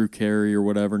it's like Drew Carey or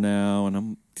whatever now. And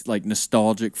I'm like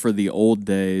nostalgic for the old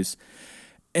days.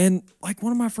 And like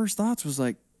one of my first thoughts was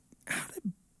like, how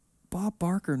did Bob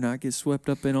Barker not get swept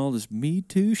up in all this Me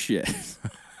Too shit?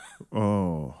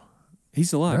 Oh.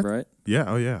 He's alive, right? Yeah.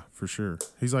 Oh, yeah, for sure.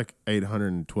 He's like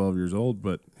 812 years old,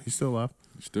 but he's still alive.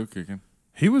 He's still kicking.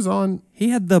 He was on. He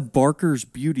had the Barker's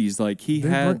Beauties. Like he They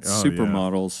had bring- oh,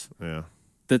 supermodels Yeah.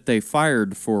 that they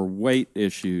fired for weight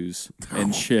issues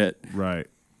and shit. Right.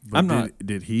 But I'm not-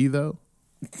 Did he, though?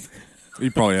 He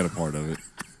probably had a part of it.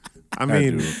 I Had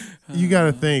mean, to. you got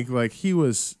to think like he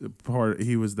was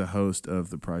the host of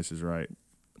The Price is Right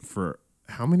for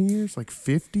how many years? Like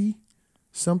 50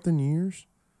 something years?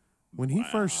 When he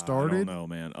first I started, don't know,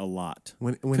 man. A lot.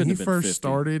 when Couldn't he have been first 50.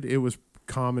 started, it was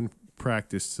common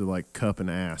practice to like cup an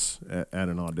ass at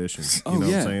an audition. You Oh, know what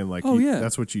yeah. I'm saying? Like Oh, yeah.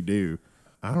 that's what you do.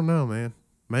 I don't know, man.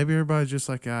 Maybe everybody's just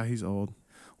like, he's old.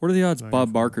 What are the odds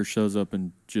Bob Barker shows up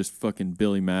and just fucking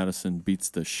Billy Madison beats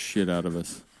the shit out of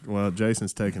us? Well,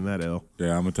 Jason's taking that L.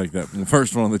 Yeah, I'm gonna take that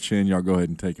first one on the chin. Y'all go ahead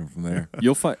and take him from there.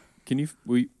 You'll fight. Can you?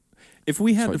 If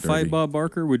we had to Fight fight dirty. Bob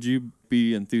Barker, would you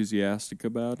be enthusiastic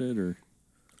about it or?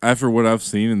 After what I've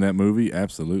seen in that movie,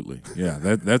 absolutely. Yeah,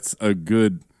 that's a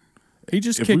good. He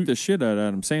just If kicked we- the shit out of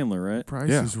Adam Sandler, right? Price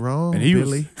Yeah. is wrong, And he was-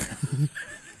 Billy.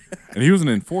 And he was an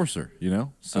enforcer,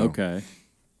 So Okay.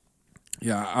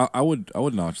 Yeah, I would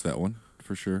notch that one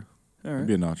for sure. All It'd right.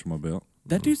 be a notch on my belt.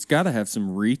 That dude's got to have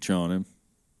some reach on him.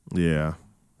 Yeah.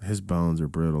 His bones are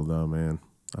brittle though, man.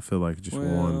 I feel like just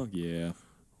Well, yeah.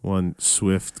 one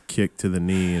swift kick to the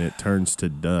knee and it turns to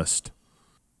dust.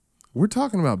 We're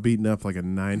talking about beating up like a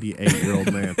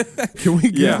 98-year-old man. Can we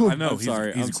Yeah, go? I know. I'm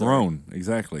sorry, He's I'm sorry. grown.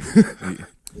 Exactly.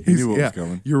 He knew what was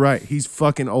coming. You're right. He's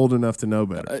fucking old enough to know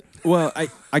better. Well,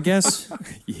 I guess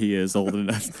he is old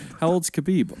enough. How old's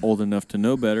Khabib? Old enough to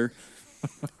know better.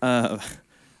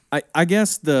 I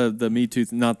guess the Me Too.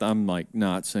 Not that I'm like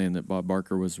not saying that Bob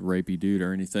Barker was a rapey dude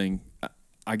or anything.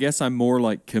 I guess I'm more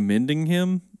like commending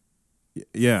him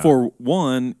Yeah. for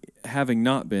one having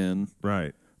not been,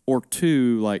 Right. or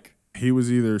two like He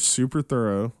was either super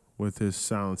thorough with his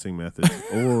silencing method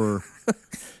or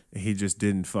he just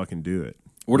didn't fucking do it.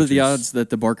 what are Which the is- odds that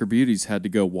the Barker Beauties had to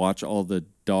go watch all the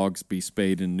dogs be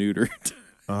spayed and neutered,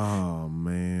 Oh,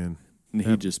 man. and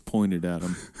he just pointed at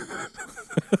them.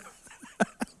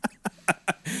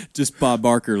 Just Bob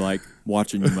Barker like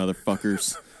watching you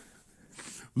motherfuckers.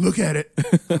 Look at it.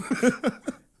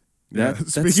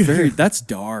 That's speaking- that's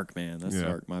dark, man. That's Yeah.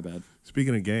 dark. My bad,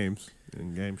 Speaking of games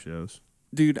and game shows,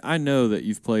 dude. I know that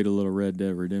you've played a little Red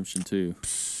Dead Redemption 2.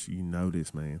 you know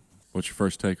this, man. What's your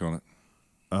first take on it?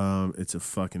 It's a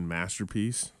fucking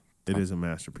masterpiece. It is a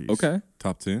masterpiece. Okay,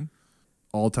 Top 10?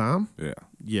 All time? Yeah.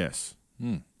 Yes.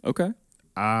 okay.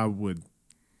 I would,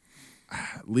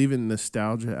 leaving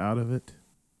nostalgia out of it,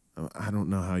 I don't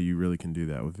know how you really can do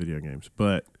that with video games,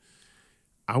 but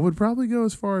I would probably go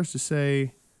as far as to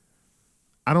say,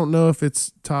 I don't know if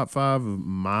it's top 5 of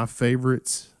my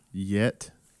favorites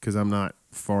yet, because I'm not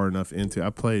far enough into. I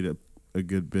played a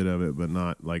good bit of it, but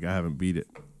not like I haven't beat it.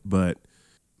 But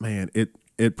man,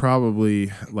 it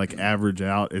probably like average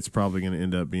out. It's probably going to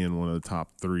end up being one of the top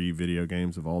 3 video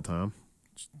games of all time.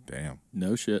 Damn.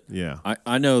 No shit. Yeah,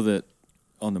 I know that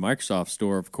on the Microsoft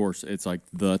Store, of course, it's like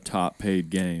the top paid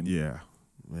game yeah.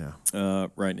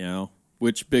 right now,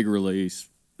 which big release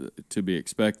to be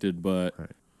expected, but Right.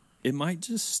 it might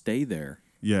just stay there.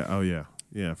 Yeah. Oh yeah.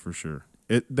 Yeah, for sure.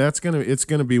 It's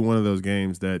gonna be one of those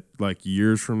games that like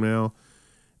years from now,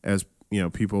 as you know,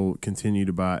 people continue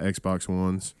to buy Xbox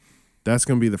Ones, that's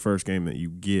gonna be the first game that you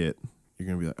get. You're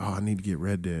gonna be like, oh, I need to get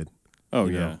Red Dead. Oh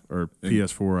you yeah, know, or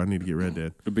PS4, I need to get Red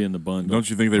Dead. it'll be in the bundle. Don't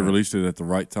you think they released it at the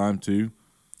right time, too?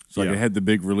 So, like, Yeah. it had the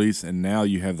big release, and now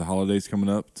you have the holidays coming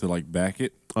up to, like, back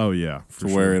it Oh yeah, for to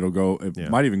sure. where it'll go. It Yeah.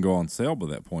 might even go on sale by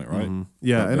that point, right?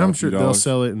 Yeah, Like and a I'm few sure they'll dollars.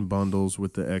 sell it in bundles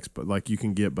with the Xbox. Like you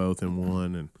can get both in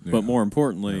one, and But more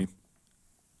importantly,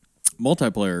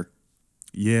 multiplayer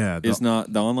yeah, is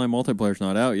not the online multiplayer is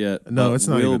not out yet. No, but it's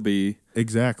not Will even- be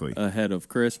exactly. ahead of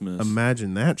Christmas.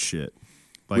 Imagine that shit.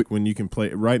 Like when you can play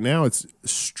right now, it's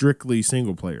strictly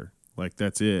single player. Like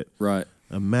that's it. Right.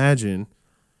 Imagine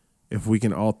if we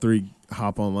can all 3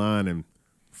 hop online and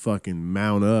fucking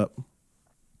mount up.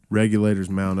 Regulators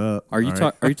mount up. Are you all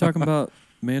right? are you talking about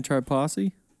Man Tribe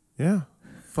Posse? Yeah.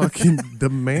 Fucking the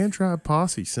Man Tribe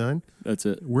Posse, son. That's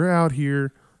it. We're out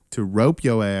here to rope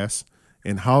your ass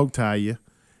and hog tie you,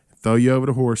 throw you over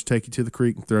the horse, take you to the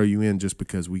creek, and throw you in just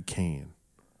because we can.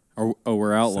 Oh,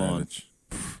 we're outlawing. Savage.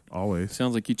 Always.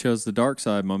 Sounds like you chose the dark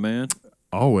side, my man.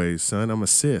 Always, son. I'm a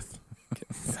Sith.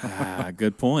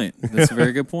 Good point. That's a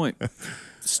very good point.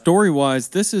 Story wise,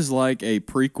 this is like a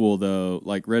prequel, though.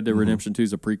 Like Red Dead Redemption 2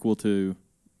 is a prequel to.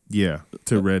 Yeah,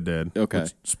 to Red Dead. okay.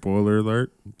 Which, spoiler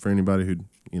alert for anybody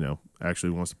who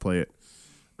actually wants to play it.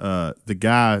 The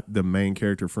guy, the main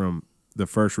character from the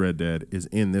first Red Dead, is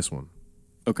in this one.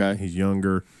 Okay. He's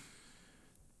younger,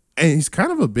 and he's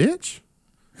kind of a bitch.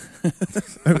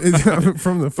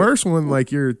 From the first one,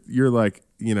 like you're like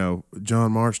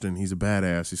John Marston. He's a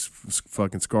badass. He's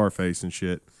fucking Scarface and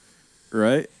shit.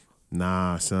 Right?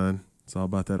 Nah, son. It's all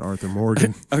about that Arthur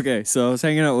Morgan. Okay, so I was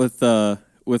hanging out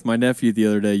with my nephew the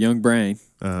other day, Young Brain,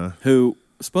 who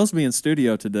was supposed to be in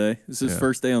studio today. This is his Yeah.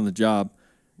 first day on the job.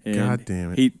 And God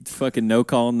damn it. He fucking no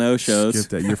call, no shows.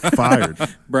 Skip that. You're fired.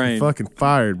 Brain. You're fucking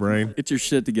fired, Brain. Get your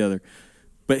shit together.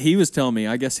 But he was telling me,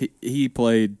 I guess he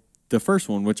played the first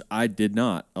one, which I did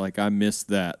not. Like, I missed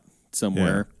that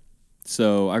somewhere.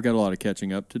 So I've got a lot of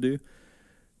catching up to do.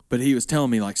 But he was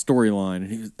telling me, like,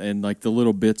 storyline, and like, the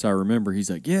little bits I remember. He's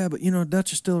like, yeah, but,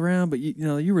 Dutch is still around, but,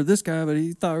 you were this guy, but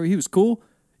he thought he was cool.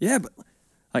 Yeah, but,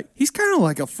 like, he's kind of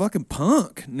like a fucking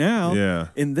punk now. Yeah.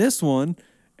 In this one.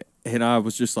 And I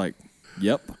was just like,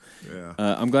 yep. Yeah.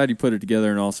 I'm glad you put it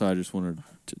together, and also I just wanted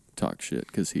to talk shit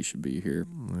because he should be here.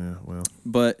 Yeah, well.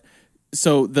 But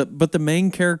the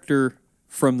main character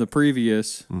from the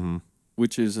previous,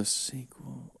 which is a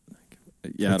sequel, I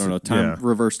don't know,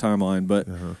 reverse timeline, but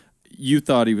you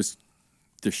thought he was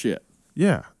the shit.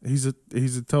 Yeah, he's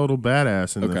a total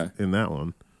badass Okay. in that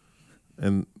one.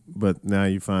 But now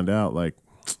you find out like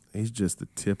he's just the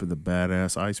tip of the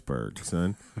badass iceberg,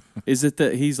 son. Is it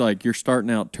that he's like you're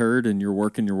starting out turd and you're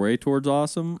working your way towards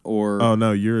awesome, or Oh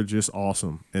no, you're just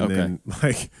awesome. And Okay. then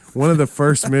like one of the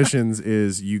first missions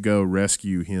is you go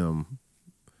rescue him.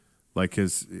 Like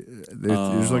there's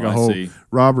like a I whole see.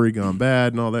 robbery gone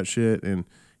bad and all that shit, and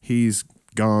he's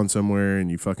gone somewhere, and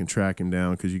you fucking track him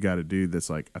down because you got a dude that's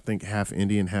like I think half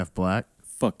Indian, half black.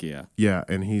 fuck yeah, Yeah,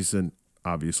 and he's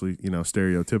obviously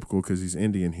stereotypical because he's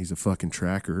Indian. He's a fucking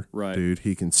tracker, Right. dude.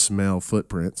 He can smell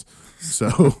footprints,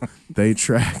 so they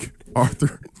track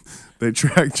Arthur. They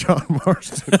track John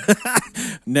Marston.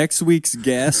 next week's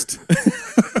guest.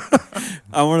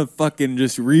 I want to fucking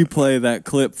just replay that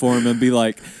clip for him and be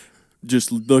like,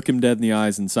 just look him dead in the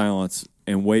eyes in silence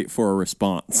and wait for a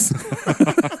response.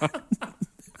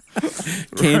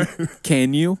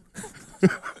 Can you?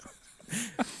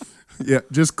 Yeah,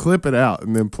 just clip it out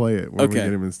and then play it when we Okay.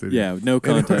 get him in studio. Yeah, no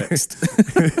context.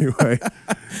 Anyway,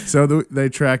 so they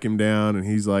track him down, and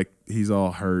he's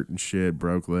all hurt and shit,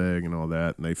 broke leg and all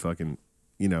that, and they fucking,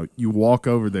 you walk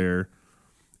over there,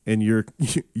 and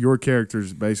your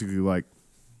character's basically like,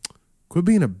 quit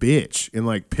being a bitch, and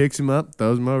like picks him up,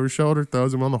 throws him over his shoulder,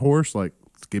 throws him on the horse, like,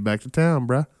 let's get back to town,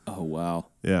 bruh. Oh wow.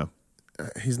 Yeah,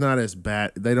 he's not as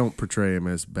bad. They don't portray him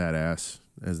as badass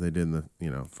as they did in the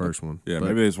first one. Yeah, But,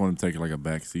 maybe they just want him taking like a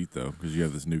back seat though, because you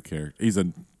have this new character. He's a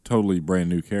totally brand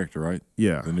new character, right?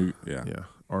 yeah, The new, yeah.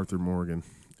 Arthur Morgan.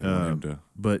 They want him to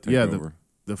But take yeah, over.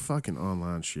 the fucking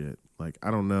online shit. Like I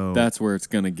don't know. That's where it's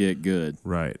going to get good.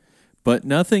 right. But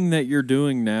nothing that you're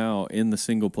doing now in the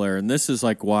single player, and this is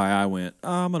like why I went,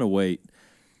 I'm going to wait.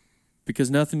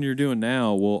 Because nothing you're doing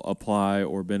now will apply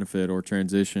or benefit or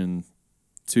transition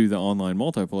to the online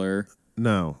multiplayer.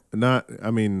 No, not. I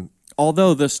mean,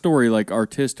 Although the story, like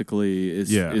artistically,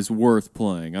 Yeah. is worth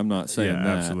playing. I'm not saying yeah,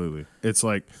 that. absolutely. It's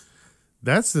like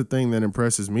that's the thing that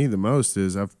impresses me the most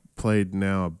is I've played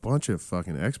now a bunch of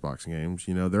fucking Xbox games.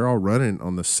 They're all running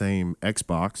on the same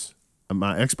Xbox.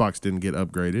 My Xbox didn't get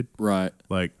upgraded. Right.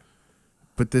 Like,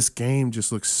 but this game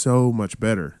just looks so much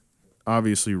better.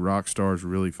 Obviously, Rockstar's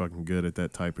really fucking good at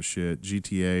that type of shit.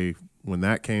 GTA, when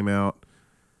that came out,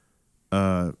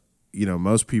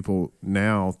 most people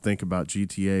now think about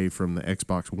GTA from the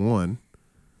Xbox One,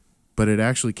 but it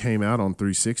actually came out on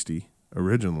 360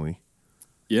 originally.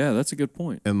 Yeah, that's a good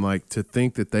point. And like to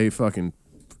think that they fucking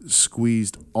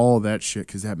squeezed all that shit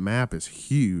because that map is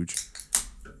huge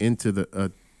into the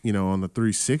on the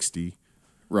 360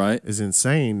 Right. is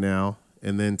insane now.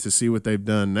 And then to see what they've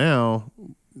done now,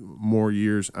 more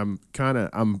years, I'm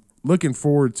looking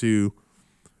forward to.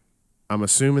 I'm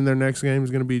assuming their next game is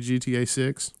going to be GTA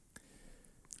 6,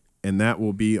 and that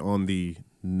will be on the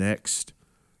next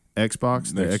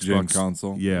Xbox, the Next gen Xbox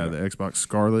console? Yeah, Yeah. the Xbox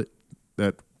Scarlet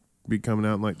that be coming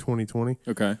out in like 2020.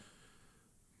 Okay.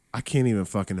 I can't even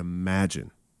fucking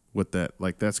imagine what that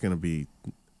like. That's gonna be.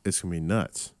 It's gonna be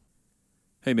nuts.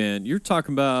 Hey, man, you're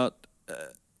talking about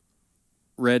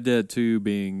Red Dead 2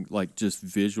 being like just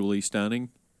visually stunning.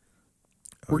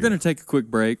 We're going to take a quick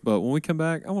break, but when we come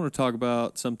back, I want to talk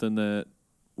about something that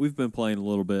we've been playing a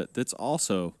little bit that's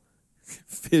also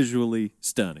visually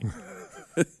stunning.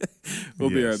 We'll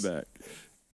be right Yes. back.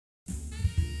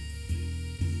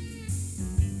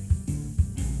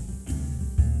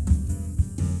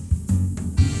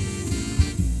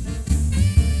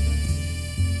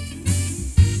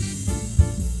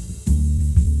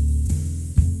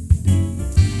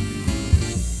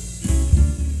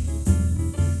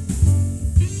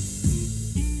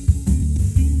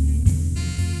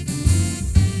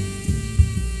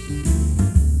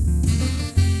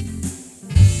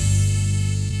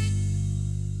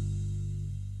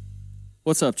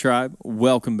 What's up, tribe?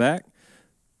 Welcome back.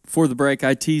 For the break,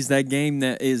 I teased that game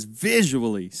that is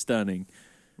visually stunning.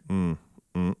 Of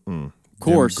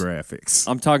course, Demographics.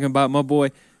 I'm talking about my boy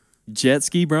Jet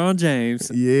Ski Bron James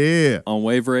Yeah. on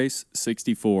Wave Race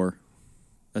 64.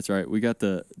 That's right. We got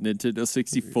the Nintendo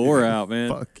 64 out, man.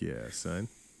 Fuck yeah, son.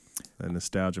 That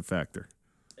nostalgia factor.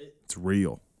 It's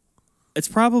real. It's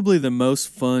probably the most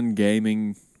fun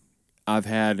gaming I've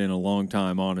had in a long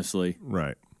time, honestly.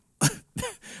 Right.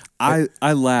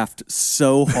 I laughed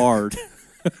so hard.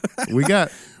 We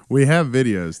have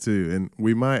videos too, and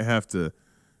we might have to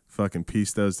fucking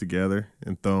piece those together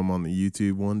and throw them on the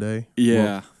YouTube one day.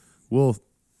 Yeah. We'll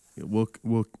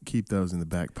keep those in the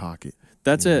back pocket.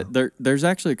 That's it. There's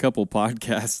actually a couple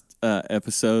podcast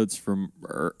episodes from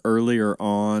earlier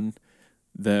on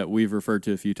that we've referred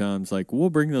to a few times. Like, we'll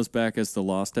bring those back as the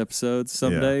lost episodes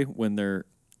someday when they're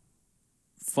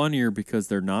funnier because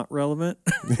they're not relevant,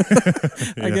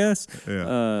 I guess.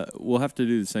 Yeah. We'll have to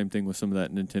do the same thing with some of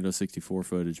that Nintendo 64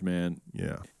 footage, man.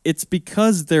 Yeah. It's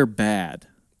because they're bad.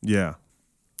 Yeah.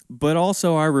 But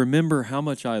also, I remember how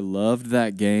much I loved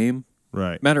that game.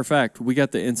 Right. Matter of fact, we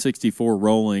got the N64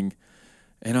 rolling,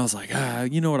 and I was like,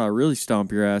 you know what I really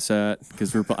stomp your ass at?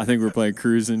 Because I think we're playing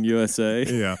Cruis'n USA.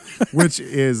 Yeah. Which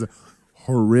is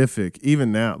horrific.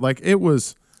 Even now. Like, it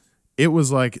was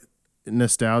like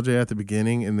nostalgia at the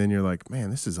beginning, and then you're like, man,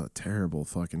 this is a terrible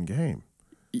fucking game.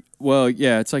 Well,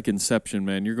 yeah, it's like Inception,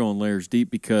 man. You're going layers deep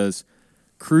because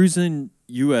Cruis'n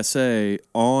USA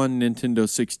on Nintendo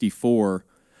 64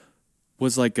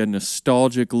 was like a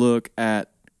nostalgic look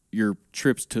at your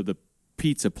trips to the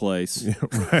pizza place. Yeah,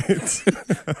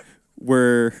 right.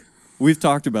 Where we've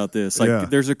talked about this. Like, Yeah.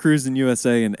 there's a Cruis'n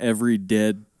USA in every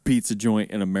dead pizza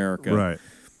joint in America. Right.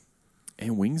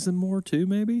 And Wings and More, too,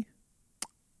 maybe?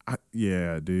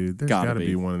 Yeah, dude. There's Gotta got to be.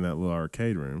 be one in that little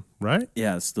arcade room, right?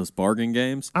 Yeah, it's those bargain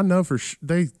games. I know for sure.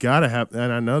 They got to have,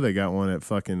 and I know they got one at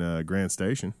fucking Grand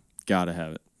Station. Gotta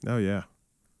have it. Oh, yeah.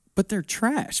 But they're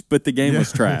trash. But the game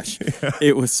was trash.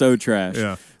 It was so trash.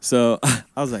 Yeah. So I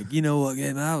was like, you know what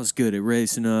game I was good at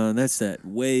racing on? That's that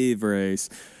wave race.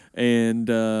 And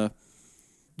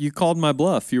you called my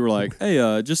bluff. You were like,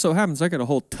 hey, just so happens I got a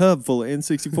whole tub full of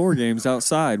N64 games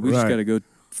outside. We just Right. got to go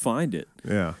find it.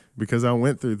 Yeah. Because I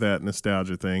went through that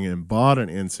nostalgia thing and bought an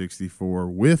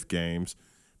N64 with games,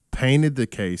 painted the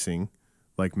casing,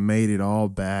 like made it all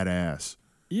badass.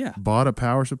 Yeah. Bought a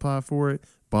power supply for it,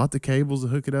 bought the cables to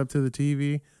hook it up to the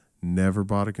TV, never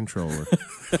bought a controller.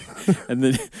 And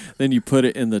then you put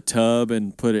it in the tub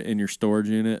and put it in your storage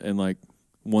unit. And like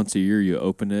once a year you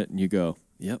open it and you go,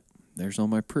 yep, there's all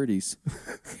my pretties.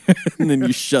 And then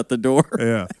you shut the door.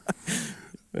 Yeah.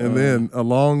 And then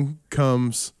along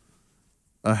comes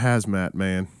a hazmat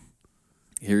man,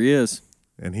 Here he is.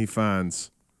 and he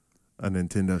finds a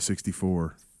Nintendo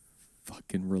 64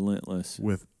 Fucking relentless.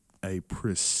 with a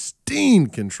pristine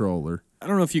controller. I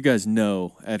don't know if you guys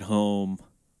know at home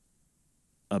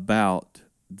about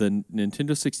the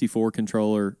Nintendo 64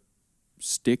 controller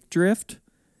stick drift.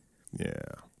 Yeah.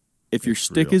 If your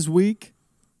stick real. is weak,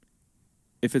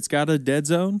 if it's got a dead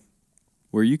zone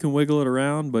where you can wiggle it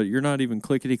around, but you're not even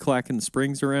clickety-clacking the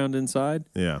springs around inside,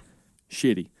 Yeah.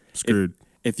 shitty. Screwed.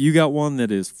 If you got one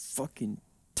that is fucking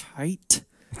tight,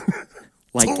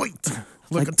 like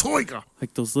Like a toiga.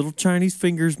 like those little Chinese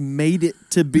fingers made it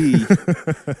to be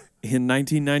in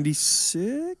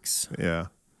 1996, Yeah.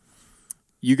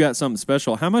 you got something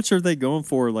special. How much are they going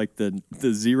for, like the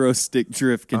zero stick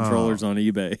drift controllers on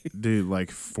eBay? Dude, like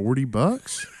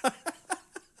 $40?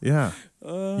 Yeah.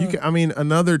 You can, I mean,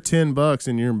 another $10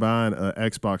 and you're buying an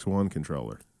Xbox One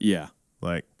controller. Yeah.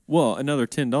 Like, Well, another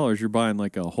 $10, you're buying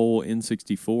like a whole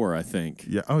N64, I think.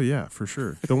 yeah, oh yeah, for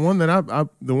sure. The one that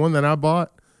I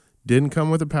bought didn't come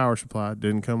with a power supply,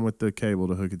 didn't come with the cable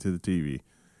to hook it to the TV.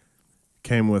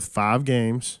 Came with 5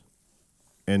 games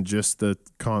and just the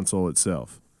console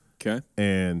itself, Okay.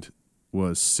 and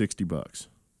was $60.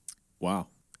 Wow.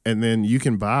 And then you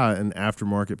can buy an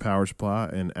aftermarket power supply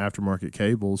and aftermarket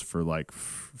cables for like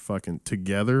fucking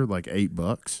together like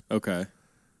 $8. Okay.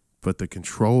 But the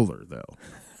controller though,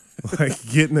 like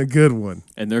getting a good one.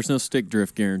 And there's no stick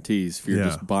drift guarantees if you're Yeah.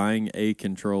 just buying a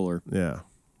controller. Yeah,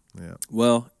 yeah.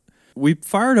 Well, we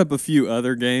fired up a few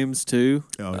other games too.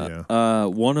 Oh yeah.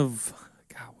 One of,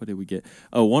 God, what did we get?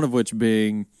 Oh, one of which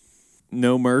being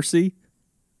No Mercy.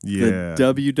 Yeah.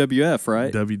 The WWF,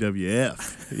 right?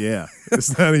 WWF. Yeah.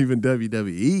 It's not even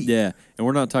WWE. Yeah. And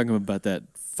we're not talking about that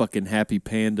fucking Happy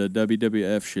Panda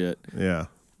WWF shit. Yeah.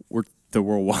 We're the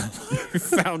World Wildlife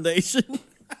Foundation.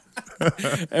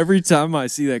 Every time I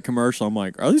see that commercial, I'm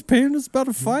like, are these pandas about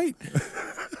to fight?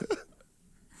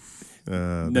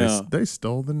 No. They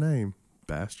stole the name,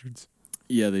 bastards.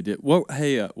 Yeah, they did. Well,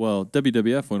 hey,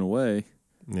 WWF went away,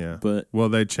 Yeah. but Well,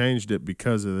 they changed it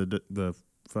because of the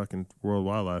fucking World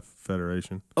Wildlife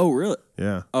Federation. oh, really?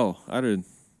 Yeah. Oh, I didn't.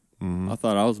 I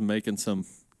thought I was making some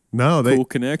No, they cool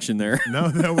connection there. no,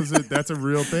 that's a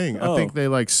real thing. Oh. I think they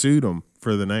like sued them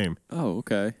for the name. Oh,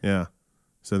 okay. Yeah.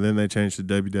 So then they changed to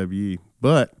WWE.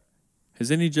 But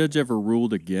Has any judge ever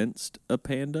ruled against a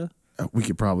panda? we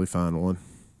could probably find one.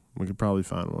 We could probably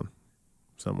find one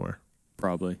somewhere.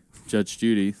 Probably. Judge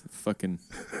Judy, fucking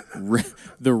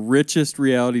the richest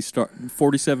reality star,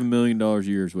 $47 million a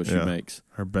year is what she Yeah. makes.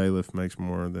 Her bailiff makes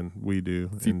more than we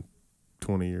do in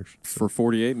 20 years. For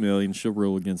 $48 million, she'll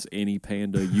rule against any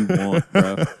panda you want,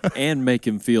 bro, and make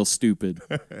him feel stupid.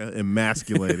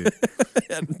 Emasculated.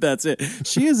 That's it.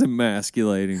 She is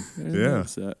emasculating. I didn't Yeah.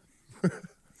 notice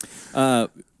that.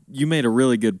 You made a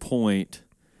really good point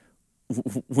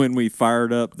when we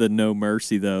fired up the No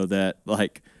Mercy, though, that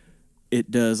like it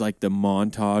does like the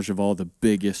montage of all the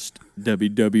biggest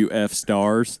WWF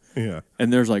stars. Yeah.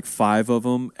 And there's like 5 of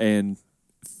them, and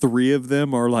 3 of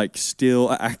them are like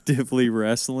still actively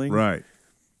wrestling. Right.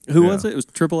 Who Yeah. was it? It was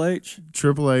Triple H?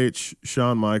 Triple H,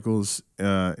 Shawn Michaels,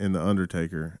 and The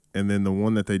Undertaker. And then the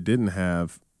one that they didn't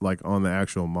have, like on the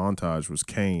actual montage, was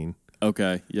Kane.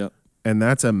 Okay, yep. And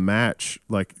that's a match,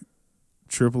 like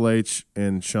Triple H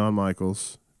and Shawn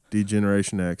Michaels,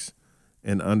 D-Generation X,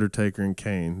 and Undertaker and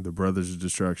Kane, the Brothers of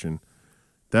Destruction.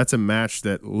 That's a match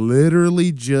that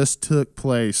literally just took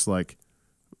place like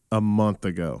a month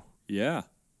ago. Yeah.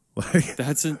 Like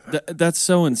That's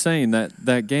so insane.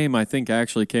 That game, I think,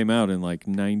 actually came out in like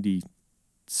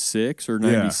 96 or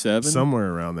 97. Yeah,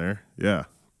 somewhere around there. Yeah.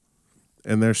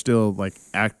 And they're still like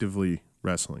actively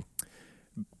wrestling.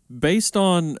 Based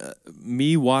on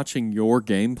me watching your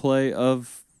gameplay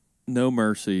of No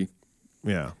Mercy,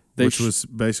 Yeah. They Which was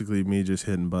basically me just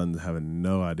hitting buttons, having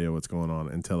no idea what's going on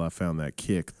until I found that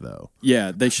kick, though.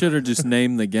 yeah, they should have just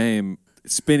named the game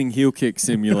Spinning Heel Kick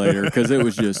Simulator, because it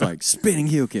was just like spinning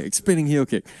heel kick, spinning heel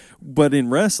kick. But in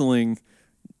wrestling,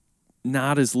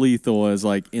 not as lethal as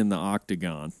like in the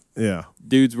octagon. Yeah.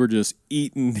 Dudes were just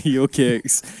eating heel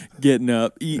kicks, getting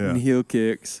up, eating Yeah. heel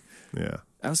kicks. Yeah.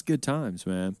 That was good times,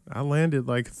 man. I landed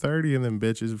like 30 of them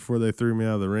bitches before they threw me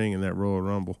out of the ring in that Royal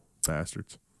Rumble.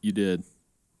 Bastards. You did.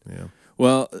 Yeah.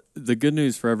 Well, the good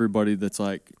news for everybody that's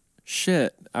like,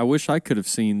 shit, I wish I could have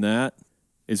seen that,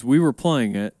 is we were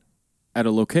playing it at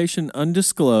a location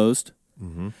undisclosed,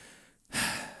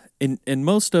 and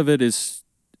most of it is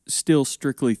still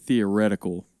strictly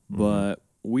theoretical, but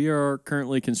we are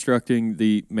currently constructing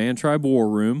the Man Tribe War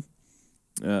Room,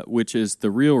 which is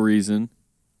the real reason,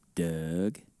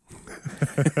 Doug,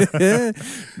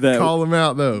 that Call him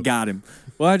out, though. got him.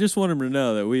 Well, I just want him to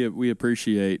know that we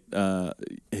appreciate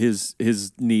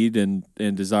his need and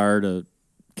desire to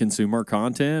consume our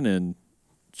content, and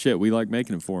shit, we like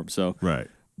making it for him. So, Right.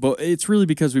 but it's really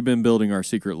because we've been building our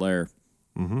secret lair.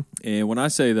 Mm-hmm. And when I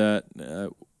say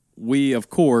that, we of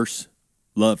course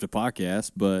love to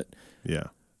podcast, but Yeah.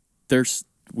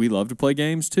 we love to play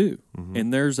games too.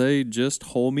 And there's a just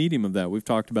whole medium of that. We've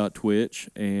talked about Twitch,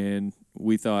 and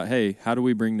we thought, hey, how do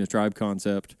we bring the tribe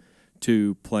concept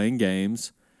to playing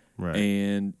games? Right.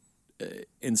 And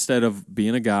instead of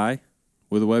being a guy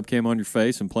with a webcam on your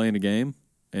face and playing a game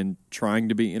and trying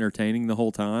to be entertaining the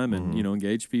whole time and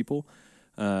engage people,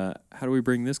 how do we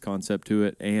bring this concept to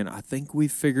it? And I think we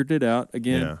figured it out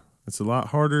again. Yeah. It's a lot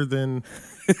harder than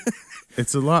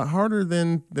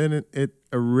it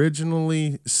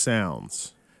originally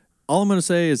sounds. All I'm going to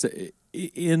say is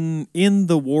in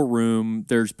the war room,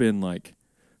 there's been like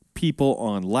people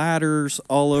on ladders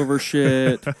all over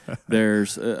shit.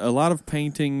 There's a lot of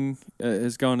painting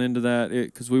has gone into that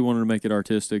because we wanted to make it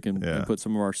artistic and put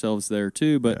some of ourselves there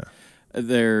too. But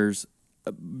there's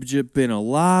been a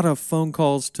lot of phone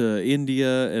calls to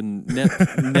India and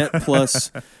Net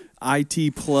Plus,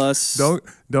 IT Plus.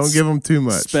 Don't give them too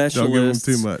much. Specialists. Don't give them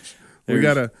too much.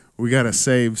 We gotta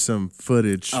save some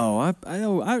footage. Oh, I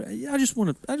just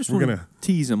want to gonna-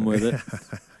 tease them with it.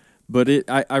 But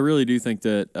I really do think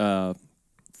that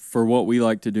for what we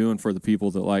like to do and for the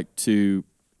people that like to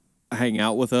hang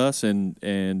out with us and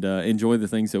enjoy the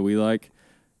things that we like,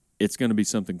 it's going to be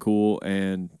something cool.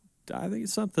 And I think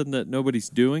it's something that nobody's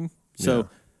doing. So Yeah.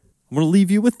 I'm going to leave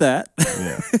you with that.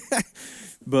 Yeah.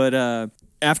 But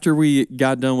after we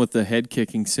got done with the head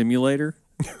kicking simulator,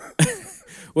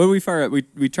 what did we fire up?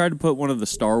 We tried to put one of the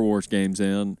Star Wars games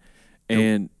in,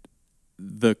 and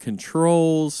the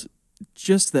controls,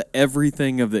 just the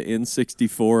everything of the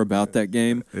N64 about that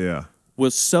game Yeah.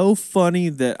 was so funny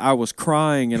that I was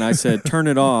crying, and I said, "Turn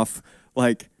it off!"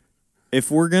 Like, if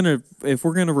we're gonna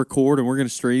record and we're gonna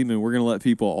stream and we're gonna let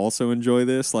people also enjoy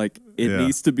this, like it Yeah.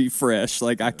 needs to be fresh.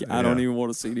 Like I don't even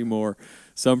want to see anymore.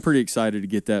 So I'm pretty excited to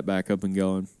get that back up and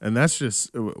going. And that's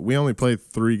just, we only played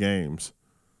 3 games.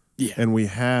 Yeah, And we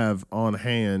have on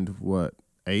hand,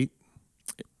 8?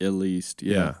 at least.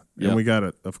 Yeah. And we got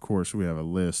of course, we have a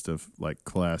list of like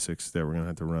classics that we're going to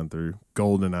have to run through.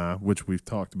 GoldenEye, which we've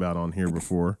talked about on here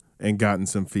before and gotten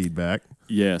some feedback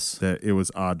Yes. that it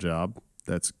was Odd Job.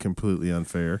 That's completely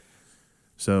unfair.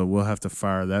 So we'll have to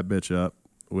fire that bitch up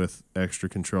with extra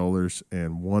controllers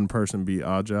and one person be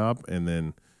Odd Job and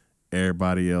then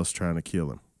everybody else trying to kill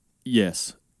him.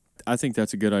 Yes, I think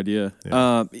that's a good idea.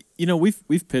 Yeah.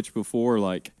 We've pitched before,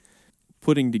 like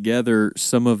putting together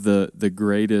some of the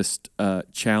greatest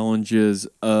challenges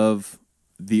of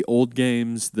the old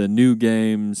games, the new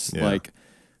games, Yeah. like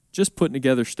just putting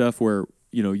together stuff where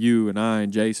you and I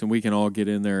and Jason, we can all get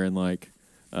in there and like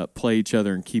play each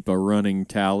other and keep a running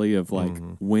tally of like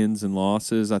wins and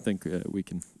losses. I think we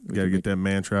can. Got to get that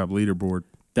Man Trap leaderboard.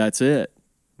 That's it.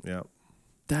 Yeah.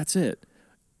 That's it.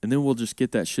 And then we'll just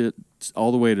get that shit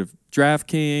all the way to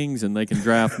DraftKings, and they can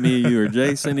draft me, you, or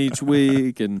Jason each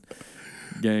week, and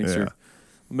gangster. Yeah.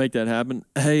 We'll make that happen.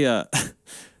 Hey,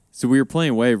 so we were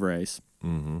playing Wave Race.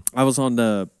 Mm-hmm. I was on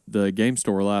the game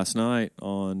store last night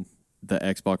on the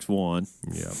Xbox One.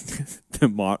 Yeah.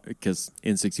 Because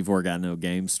N64 got no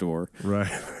game store.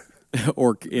 Right.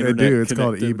 Or internet. They do. It's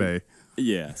called connectivity. eBay.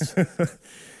 Yes.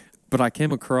 But I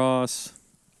came across,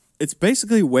 it's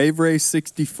basically Wave Race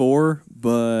 64,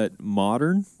 but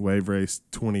modern. Wave Race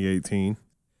 2018.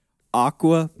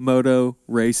 Aqua Moto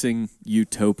Racing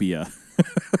Utopia.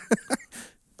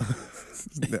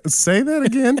 Say that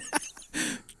again.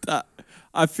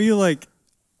 I feel like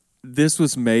this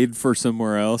was made for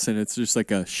somewhere else, and it's just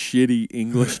like a shitty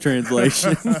English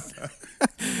translation.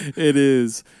 It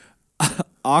is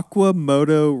Aqua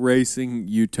Moto Racing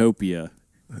Utopia.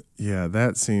 Yeah,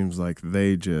 that seems like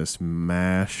they just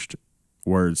mashed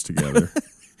words together.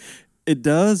 It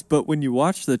does, but when you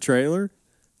watch the trailer,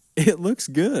 it looks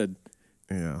good.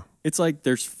 Yeah. It's like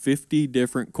there's 50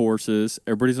 different courses.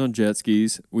 Everybody's on jet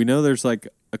skis. We know there's like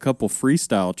a couple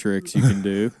freestyle tricks you can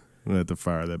do. I'm going to have to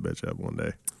fire that bitch up one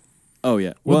day. Oh,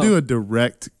 yeah. We'll do a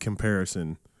direct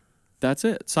comparison. That's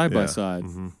it, side by Yeah. side.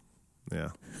 Mm-hmm. Yeah.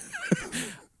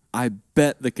 I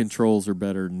bet the controls are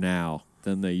better now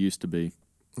than they used to be.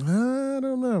 I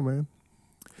don't know, man.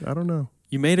 I don't know.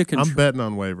 You made a I'm betting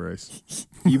on Wave Race.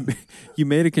 you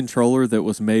made a controller that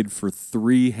was made for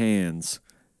 3 hands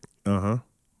Uh-huh.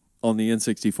 on the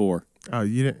N64. Oh,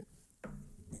 you didn't.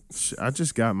 I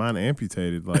just got mine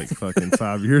amputated like fucking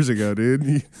 5 years ago,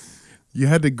 dude. You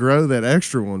had to grow that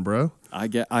extra one, bro. I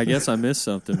guess I missed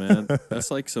something, man. That's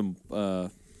like some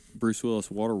Bruce Willis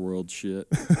Waterworld shit.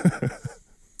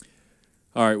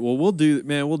 All right, well we'll do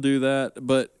that.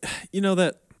 But you know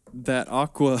that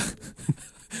Aqua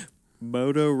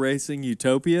Moto Racing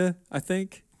Utopia, I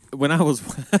think. When I was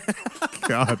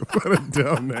God, what a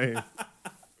dumb name.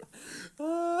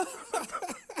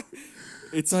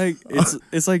 It's like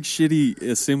shitty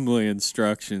assembly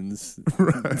instructions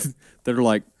that are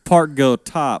like park go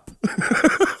top.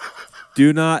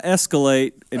 Do not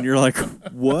escalate, and you're like,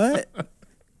 what?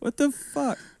 What the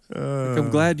fuck? Like, I'm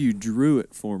glad you drew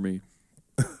it for me.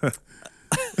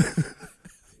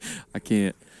 I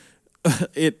can't.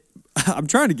 I'm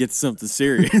trying to get to something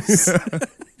serious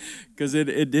because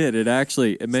it did. It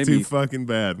actually it made Too me fucking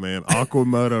bad, man.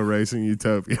 Aquamoto Racing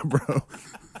Utopia, bro.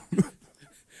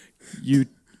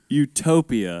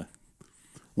 Utopia.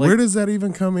 Where does that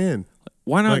even come in?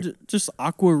 Why not Like- just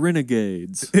Aqua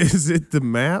Renegades? Is it the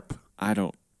map? I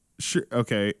don't. Sure.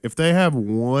 Okay. If they have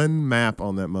one map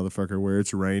on that motherfucker where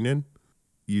it's raining,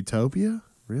 Utopia?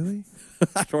 Really?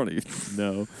 I don't even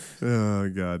know. Oh,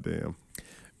 goddamn.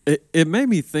 It made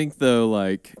me think though,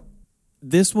 like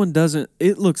this one doesn't.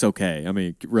 It looks okay. I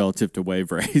mean, relative to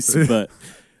Wave Race, but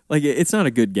like it's not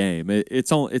a good game.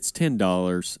 It's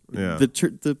 $10. Yeah.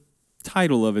 The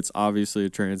title of it's obviously a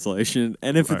translation,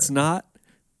 and if it's Right. not,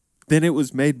 then it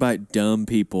was made by dumb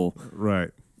people.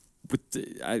 Right.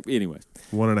 Anyway,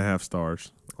 1.5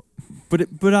 stars.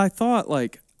 but I thought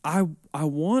like I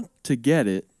want to get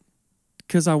it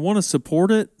because I want to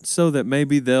support it so that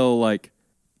maybe they'll like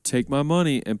take my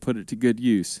money and put it to good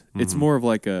use. It's more of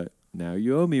like a now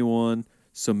you owe me one,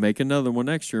 so make another one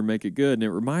next year and make it good. And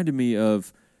it reminded me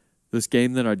of this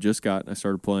game that I just got and I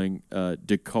started playing,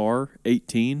 Dakar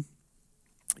 18.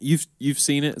 You've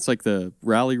seen it. It's like the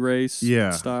rally race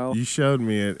style. You showed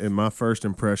me it, and my first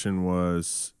impression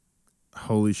was,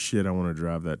 holy shit, I want to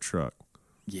drive that truck.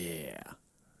 Yeah.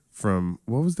 From,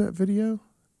 what was that video?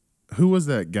 Who was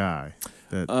that guy?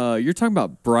 That You're talking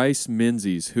about Bryce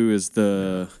Menzies, who is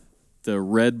the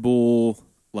Red Bull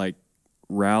like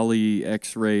rally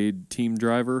X-Raid team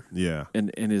driver. Yeah.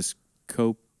 And his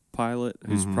co-pilot,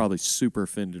 who's probably super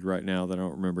offended right now that I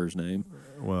don't remember his name.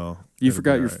 Well, You it'll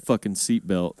forgot be your all right. fucking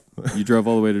seatbelt. You drove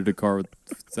all the way to Dakar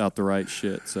without the right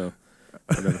shit. So,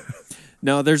 whatever.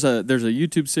 Now there's a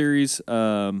YouTube series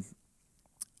on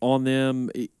them.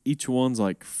 Each one's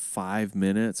like 5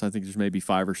 minutes. I think there's maybe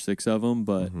 5 or 6 of them.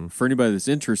 But for anybody that's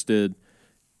interested,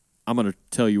 I'm going to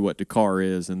tell you what Dakar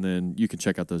is, and then you can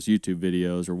check out those YouTube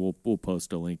videos, or we'll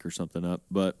post a link or something up.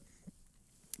 But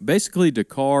basically,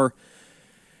 Dakar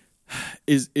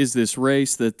is this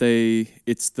race that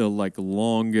it's the like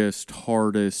longest,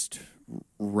 hardest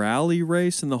rally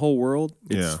race in the whole world.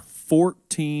 It's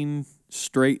 14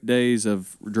 straight days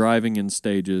of driving in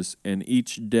stages, and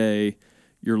each day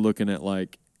you're looking at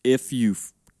like if you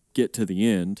get to the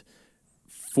end,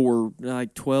 for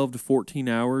like 12 to 14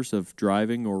 hours of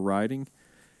driving or riding.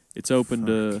 It's open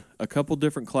to a couple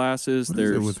different classes. What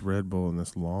is it with Red Bull and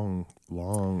this long,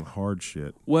 hard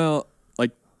shit? Well,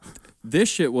 like this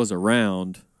shit was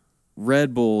around.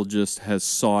 Red Bull just has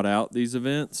sought out these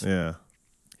events. Yeah.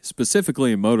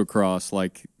 Specifically in motocross,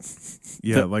 like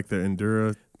like the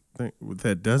Enduro thing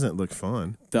that doesn't look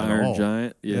fun. the at Iron all.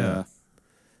 Giant. Yeah.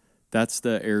 That's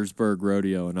the Erzberg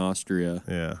Rodeo in Austria.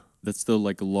 Yeah. That's the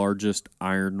like largest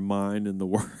iron mine in the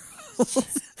world.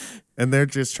 And they're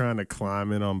just trying to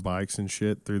climb it on bikes and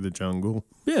shit through the jungle.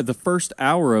 Yeah, the first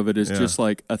hour of it is Yeah. just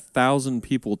like 1,000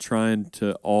 people trying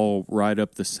to all ride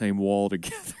up the same wall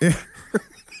together.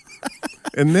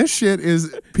 And this shit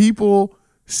is people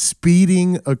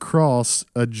speeding across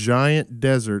a giant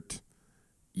desert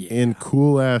in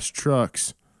cool ass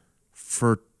trucks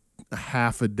for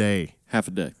half a day. Half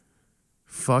a day.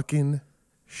 Fucking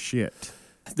shit.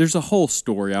 There's a whole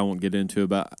story I won't get into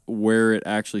about where it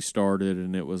actually started,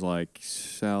 and it was like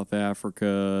South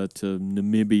Africa to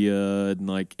Namibia and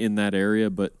like in that area,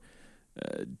 but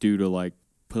due to like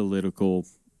political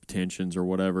tensions or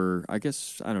whatever, I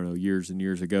guess, I don't know, years and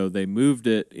years ago, they moved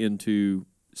it into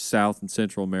South and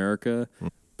Central America.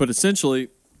 But essentially,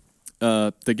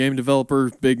 the game developer,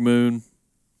 Big Moon,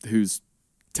 who's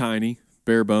tiny,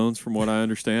 bare bones from what I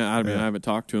understand. I mean, I haven't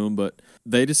talked to him, but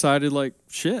they decided like,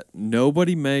 shit,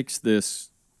 nobody makes this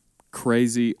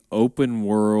crazy open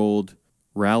world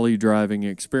rally driving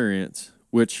experience,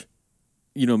 which,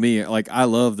 you know me, like I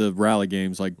love the rally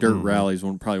games, like Dirt Rally is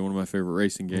probably one of my favorite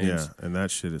racing games. Yeah, and that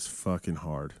shit is fucking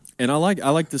hard. And I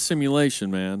like the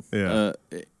simulation, man. Yeah.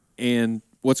 And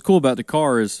what's cool about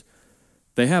Dakar is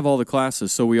they have all the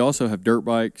classes. So we also have dirt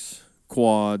bikes,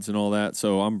 quads, and all that.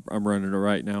 So I'm running it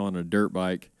right now on a dirt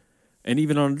bike. And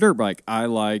even on a dirt bike, I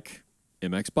like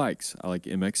MX bikes. I like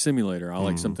MX Simulator. I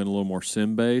like something a little more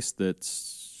sim-based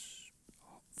that's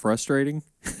frustrating.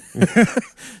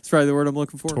 That's probably the word I'm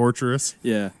looking for. Torturous.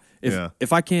 Yeah.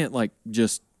 If I can't like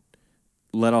just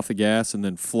let off the gas and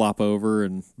then flop over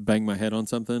and bang my head on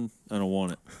something, I don't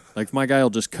want it. Like if my guy will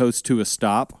just coast to a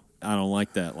stop, I don't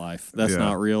like that life. That's Yeah.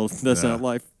 not real. That's not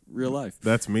real life.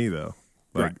 That's me though.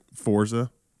 Like Right.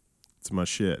 Forza, it's my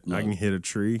shit. I Love can hit a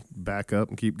tree, back up,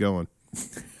 and keep going.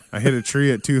 I hit a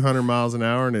tree at 200 miles an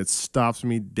hour, and it stops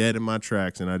me dead in my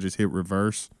tracks, and I just hit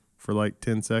reverse for like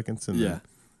 10 seconds, and then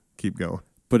keep going.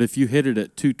 But if you hit it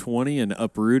at 220 and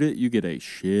uproot it, you get a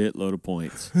shitload of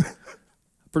points.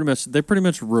 They pretty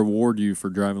much reward you for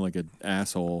driving like an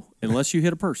asshole, unless you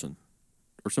hit a person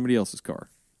or somebody else's car.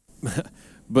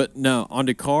 But no, on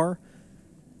Dakar,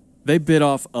 they bit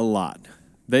off a lot.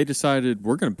 They decided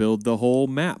we're going to build the whole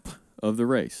map of the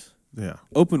race, Yeah.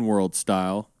 open world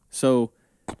style. So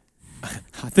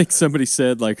I think somebody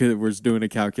said like it was doing a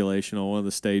calculation on one of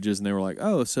the stages, and they were like,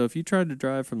 "Oh, so if you tried to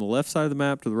drive from the left side of the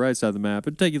map to the right side of the map,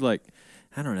 it'd take you like,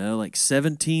 I don't know, like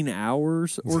 17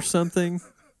 hours or something."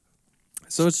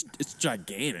 So it's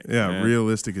gigantic. Yeah, man.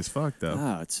 realistic as fuck, though.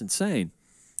 Ah, it's insane.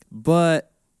 But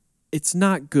it's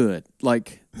not good.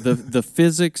 Like the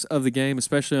physics of the game,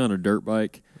 especially on a dirt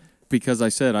bike, because I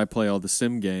said I play all the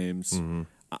sim games.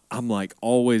 I'm like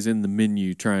always in the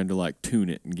menu trying to like tune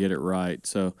it and get it right.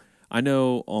 So I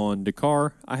know on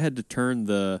Dakar, I had to turn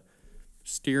the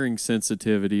steering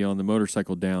sensitivity on the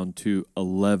motorcycle down to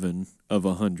 11 of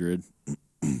 100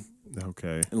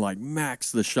 Okay. and like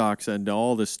max the shocks and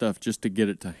all this stuff just to get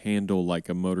it to handle like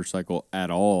a motorcycle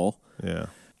at all. Yeah.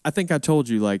 I think I told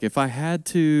you, like, if I had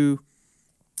to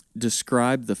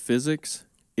describe the physics,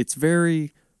 it's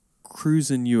very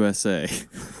Cruisin' USA.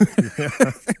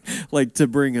 Like, to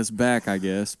bring us back, I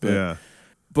guess. But, Yeah.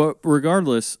 but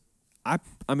regardless, I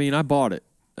mean, I bought it.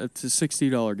 It's a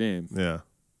 $60 game. Yeah.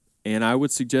 And I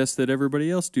would suggest that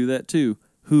everybody else do that, too,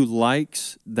 who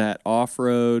likes that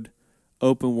off-road,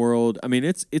 open world. I mean,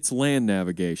 it's land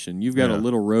navigation. You've got a Yeah.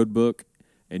 little road book,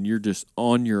 and you're just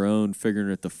on your own figuring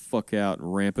it the fuck out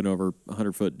and ramping over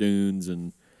 100-foot dunes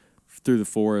and through the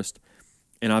forest.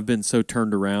 And I've been so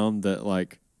turned around that,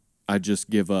 like, I just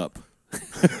give up.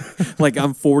 Like,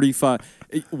 I'm 45.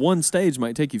 One stage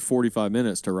might take you 45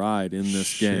 minutes to ride in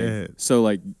this game. Shit. So,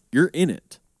 like, you're in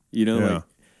it, you know? Yeah. Like,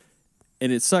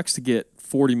 and it sucks to get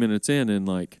 40 minutes in and,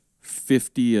 like,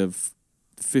 50 of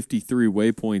 53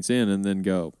 waypoints in and then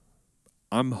go,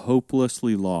 I'm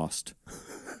hopelessly lost.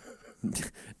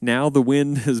 Now the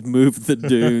wind has moved the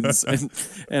dunes,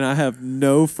 and I have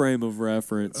no frame of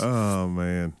reference. Oh,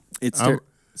 man. It's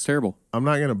terrible. I'm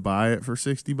not going to buy it for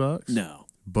 $60. No,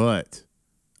 But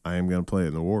I am going to play it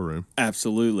in the war room.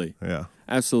 absolutely, Yeah.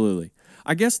 absolutely.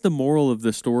 I guess the moral of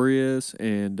the story is,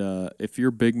 and if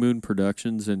you're Big Moon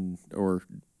Productions or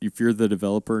if you're the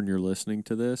developer and you're listening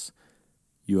to this,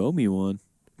 you owe me one.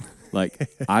 Like,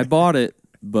 I bought it,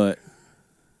 but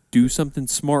do something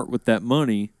smart with that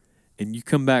money, and you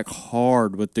come back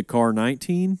hard with Dakar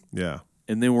 19, Yeah.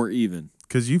 and then we're even.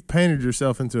 Because you've painted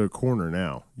yourself into a corner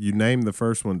now. You named the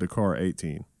first one Dakar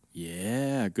 18.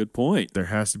 Yeah, good point. There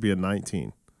has to be a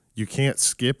 19. You can't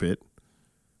skip it.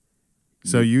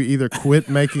 So you either quit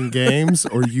making games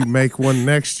or you make one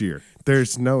next year.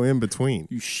 There's no in between.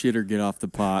 You shit or get off the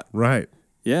pot. Right.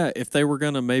 Yeah, if they were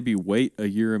going to maybe wait a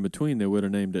year in between, they would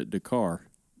have named it Dakar.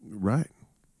 Right.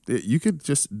 You could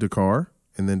just Dakar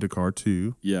and then Dakar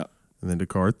 2 Yeah. and then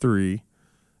Dakar 3,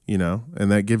 you know,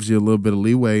 and that gives you a little bit of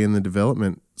leeway in the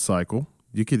development cycle.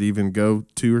 You could even go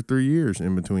 2 or 3 years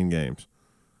in between games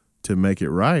to make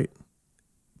it right.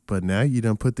 But now you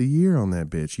done put the year on that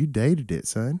bitch. You dated it,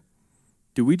 son.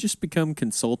 Do we just become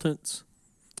consultants?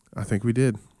 I think we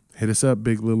did. Hit us up,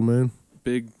 Big Little Moon.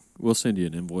 We'll send you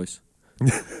an invoice.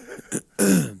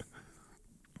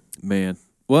 Man.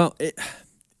 Well, it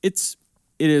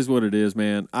is what it is,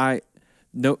 man.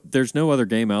 There's no other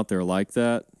game out there like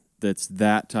that's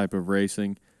that type of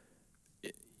racing.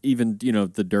 Even,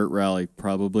 the Dirt Rally,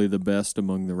 probably the best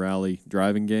among the rally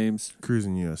driving games.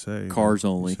 Cruising USA. Cars You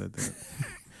only. said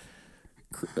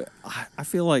that. I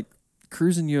feel like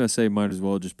Cruising USA might as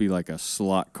well just be like a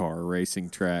slot car racing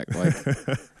track. Like,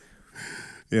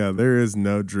 Yeah, there is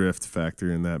no drift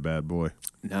factor in that bad boy.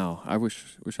 no, I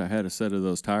wish I had a set of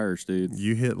those tires, dude.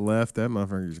 You hit left, that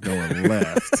motherfucker's going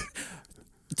left.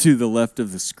 To the left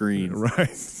of the screen. Right.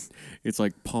 It's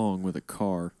like Pong with a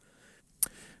car.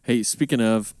 Hey, speaking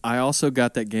of, I also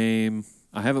got that game.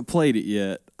 I haven't played it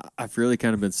yet. I've really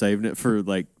kind of been saving it for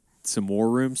like some War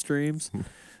Room streams.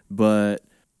 But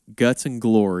Guts and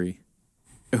Glory,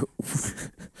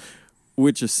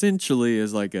 which essentially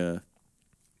is like a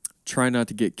try not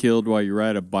to get killed while you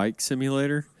ride a bike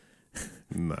simulator.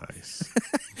 Nice.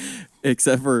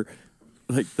 Except for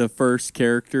like the first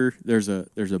character, there's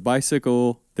a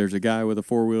bicycle, there's a guy with a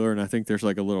four-wheeler, and I think there's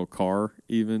like a little car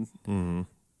even. Mm-hmm.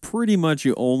 Pretty much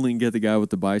you only get the guy with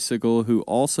the bicycle who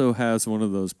also has one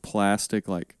of those plastic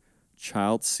like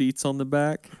child seats on the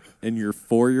back, and your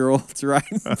 4-year-old's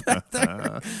riding back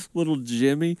there, little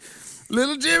Jimmy.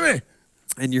 Little Jimmy.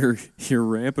 And you're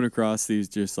ramping across these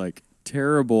just like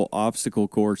terrible obstacle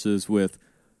courses with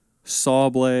saw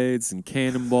blades and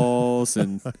cannonballs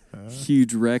and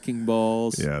huge wrecking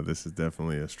balls. Yeah, this is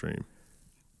definitely a stream.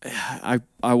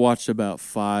 I watched about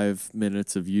 5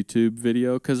 minutes of YouTube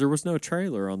video because there was no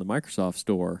trailer on the Microsoft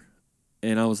Store,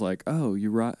 and I was like, "Oh, you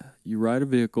ride a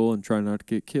vehicle and try not to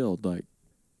get killed. Like,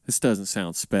 this doesn't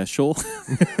sound special,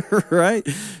 right?"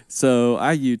 So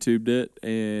I YouTubed it,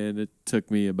 and it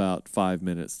took me about 5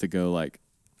 minutes to go like,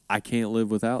 I can't live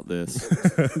without this.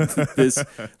 This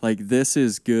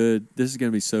is good. This is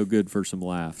going to be so good for some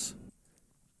laughs.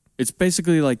 It's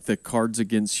basically like the Cards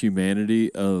Against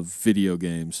Humanity of video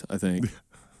games, I think.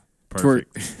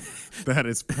 Perfect. That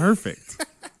is perfect.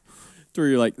 To where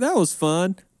you're like, that was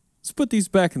fun. Let's put these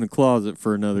back in the closet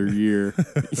for another year.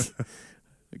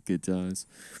 Good times.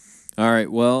 All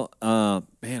right, well,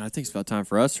 man, I think it's about time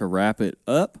for us to wrap it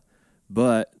up.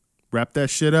 But Wrap that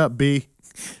shit up, B.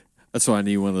 that's why I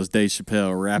need one of those Dave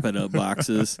Chappelle wrap it up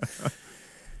boxes.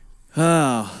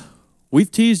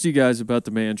 We've teased you guys about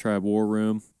the Man Tribe War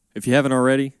Room. If you haven't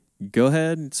already, go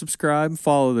ahead and subscribe and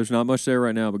follow. There's not much there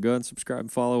right now, but go ahead and subscribe and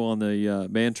follow on the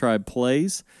Man Tribe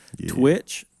Plays,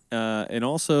 Twitch, and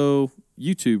also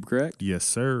YouTube, correct? Yes,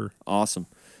 sir. Awesome.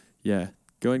 Yeah.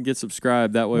 Go ahead and get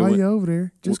subscribed. That way, While you over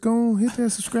there, just go and hit that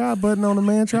subscribe button on the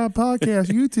Man Tribe Podcast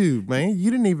YouTube, man. You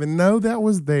didn't even know that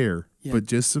was there, but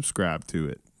just subscribe to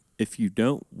it. if you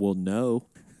don't, we'll know.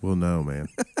 We'll know, man.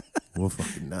 We'll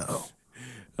fucking know.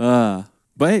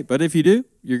 But if you do,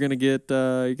 you're gonna get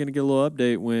a little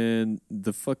update when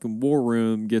the fucking War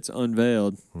Room gets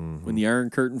unveiled, when the Iron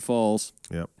Curtain falls.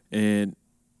 Yep. And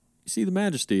you see the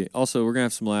Majesty. Also, we're gonna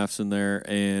have some laughs in there,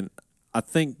 and I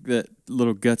think that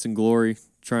little Guts and Glory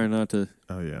trying not to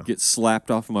get slapped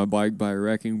off of my bike by a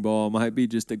wrecking ball might be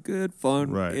just a good,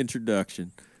 fun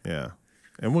introduction. Yeah.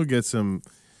 And we'll get some,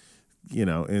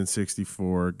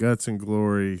 N64, Guts and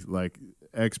Glory, like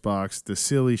Xbox, the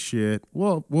silly shit.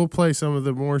 We'll play some of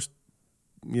the more,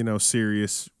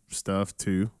 serious stuff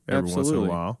too every once in a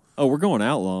while. Oh, we're going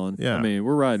outlawing. Yeah. I mean,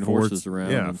 we're riding horses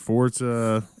around. Yeah,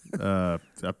 Forza,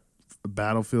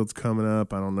 Battlefield's coming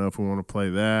up. I don't know if we want to play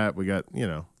that. We got,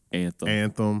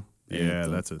 Anthem. Yeah,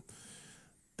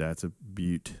 that's a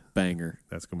beaut. Banger.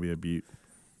 That's going to be a beaut.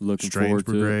 Looking forward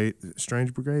to it.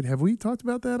 Strange Brigade. Have we talked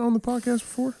about that on the podcast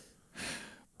before?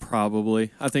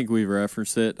 Probably. I think we've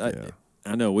referenced it.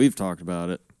 I know we've talked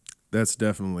about it. That's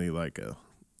definitely like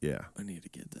I need to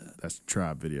get that. That's a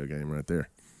tribe video game right there.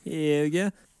 Hell yeah.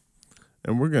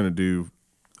 And we're gonna do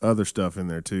other stuff in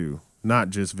there too, not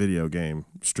just video game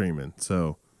streaming.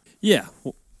 So Yeah.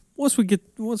 Once we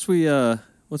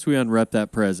unwrap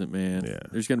that present, man, Yeah.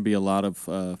 there's going to be a lot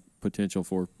of potential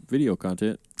for video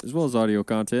content as well as audio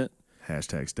content.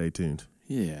 hashtag stay tuned.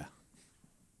 Yeah.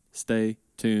 Stay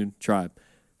tuned, tribe.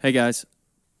 Hey guys,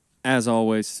 as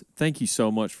always, thank you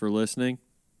so much for listening.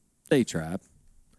 Stay tribe.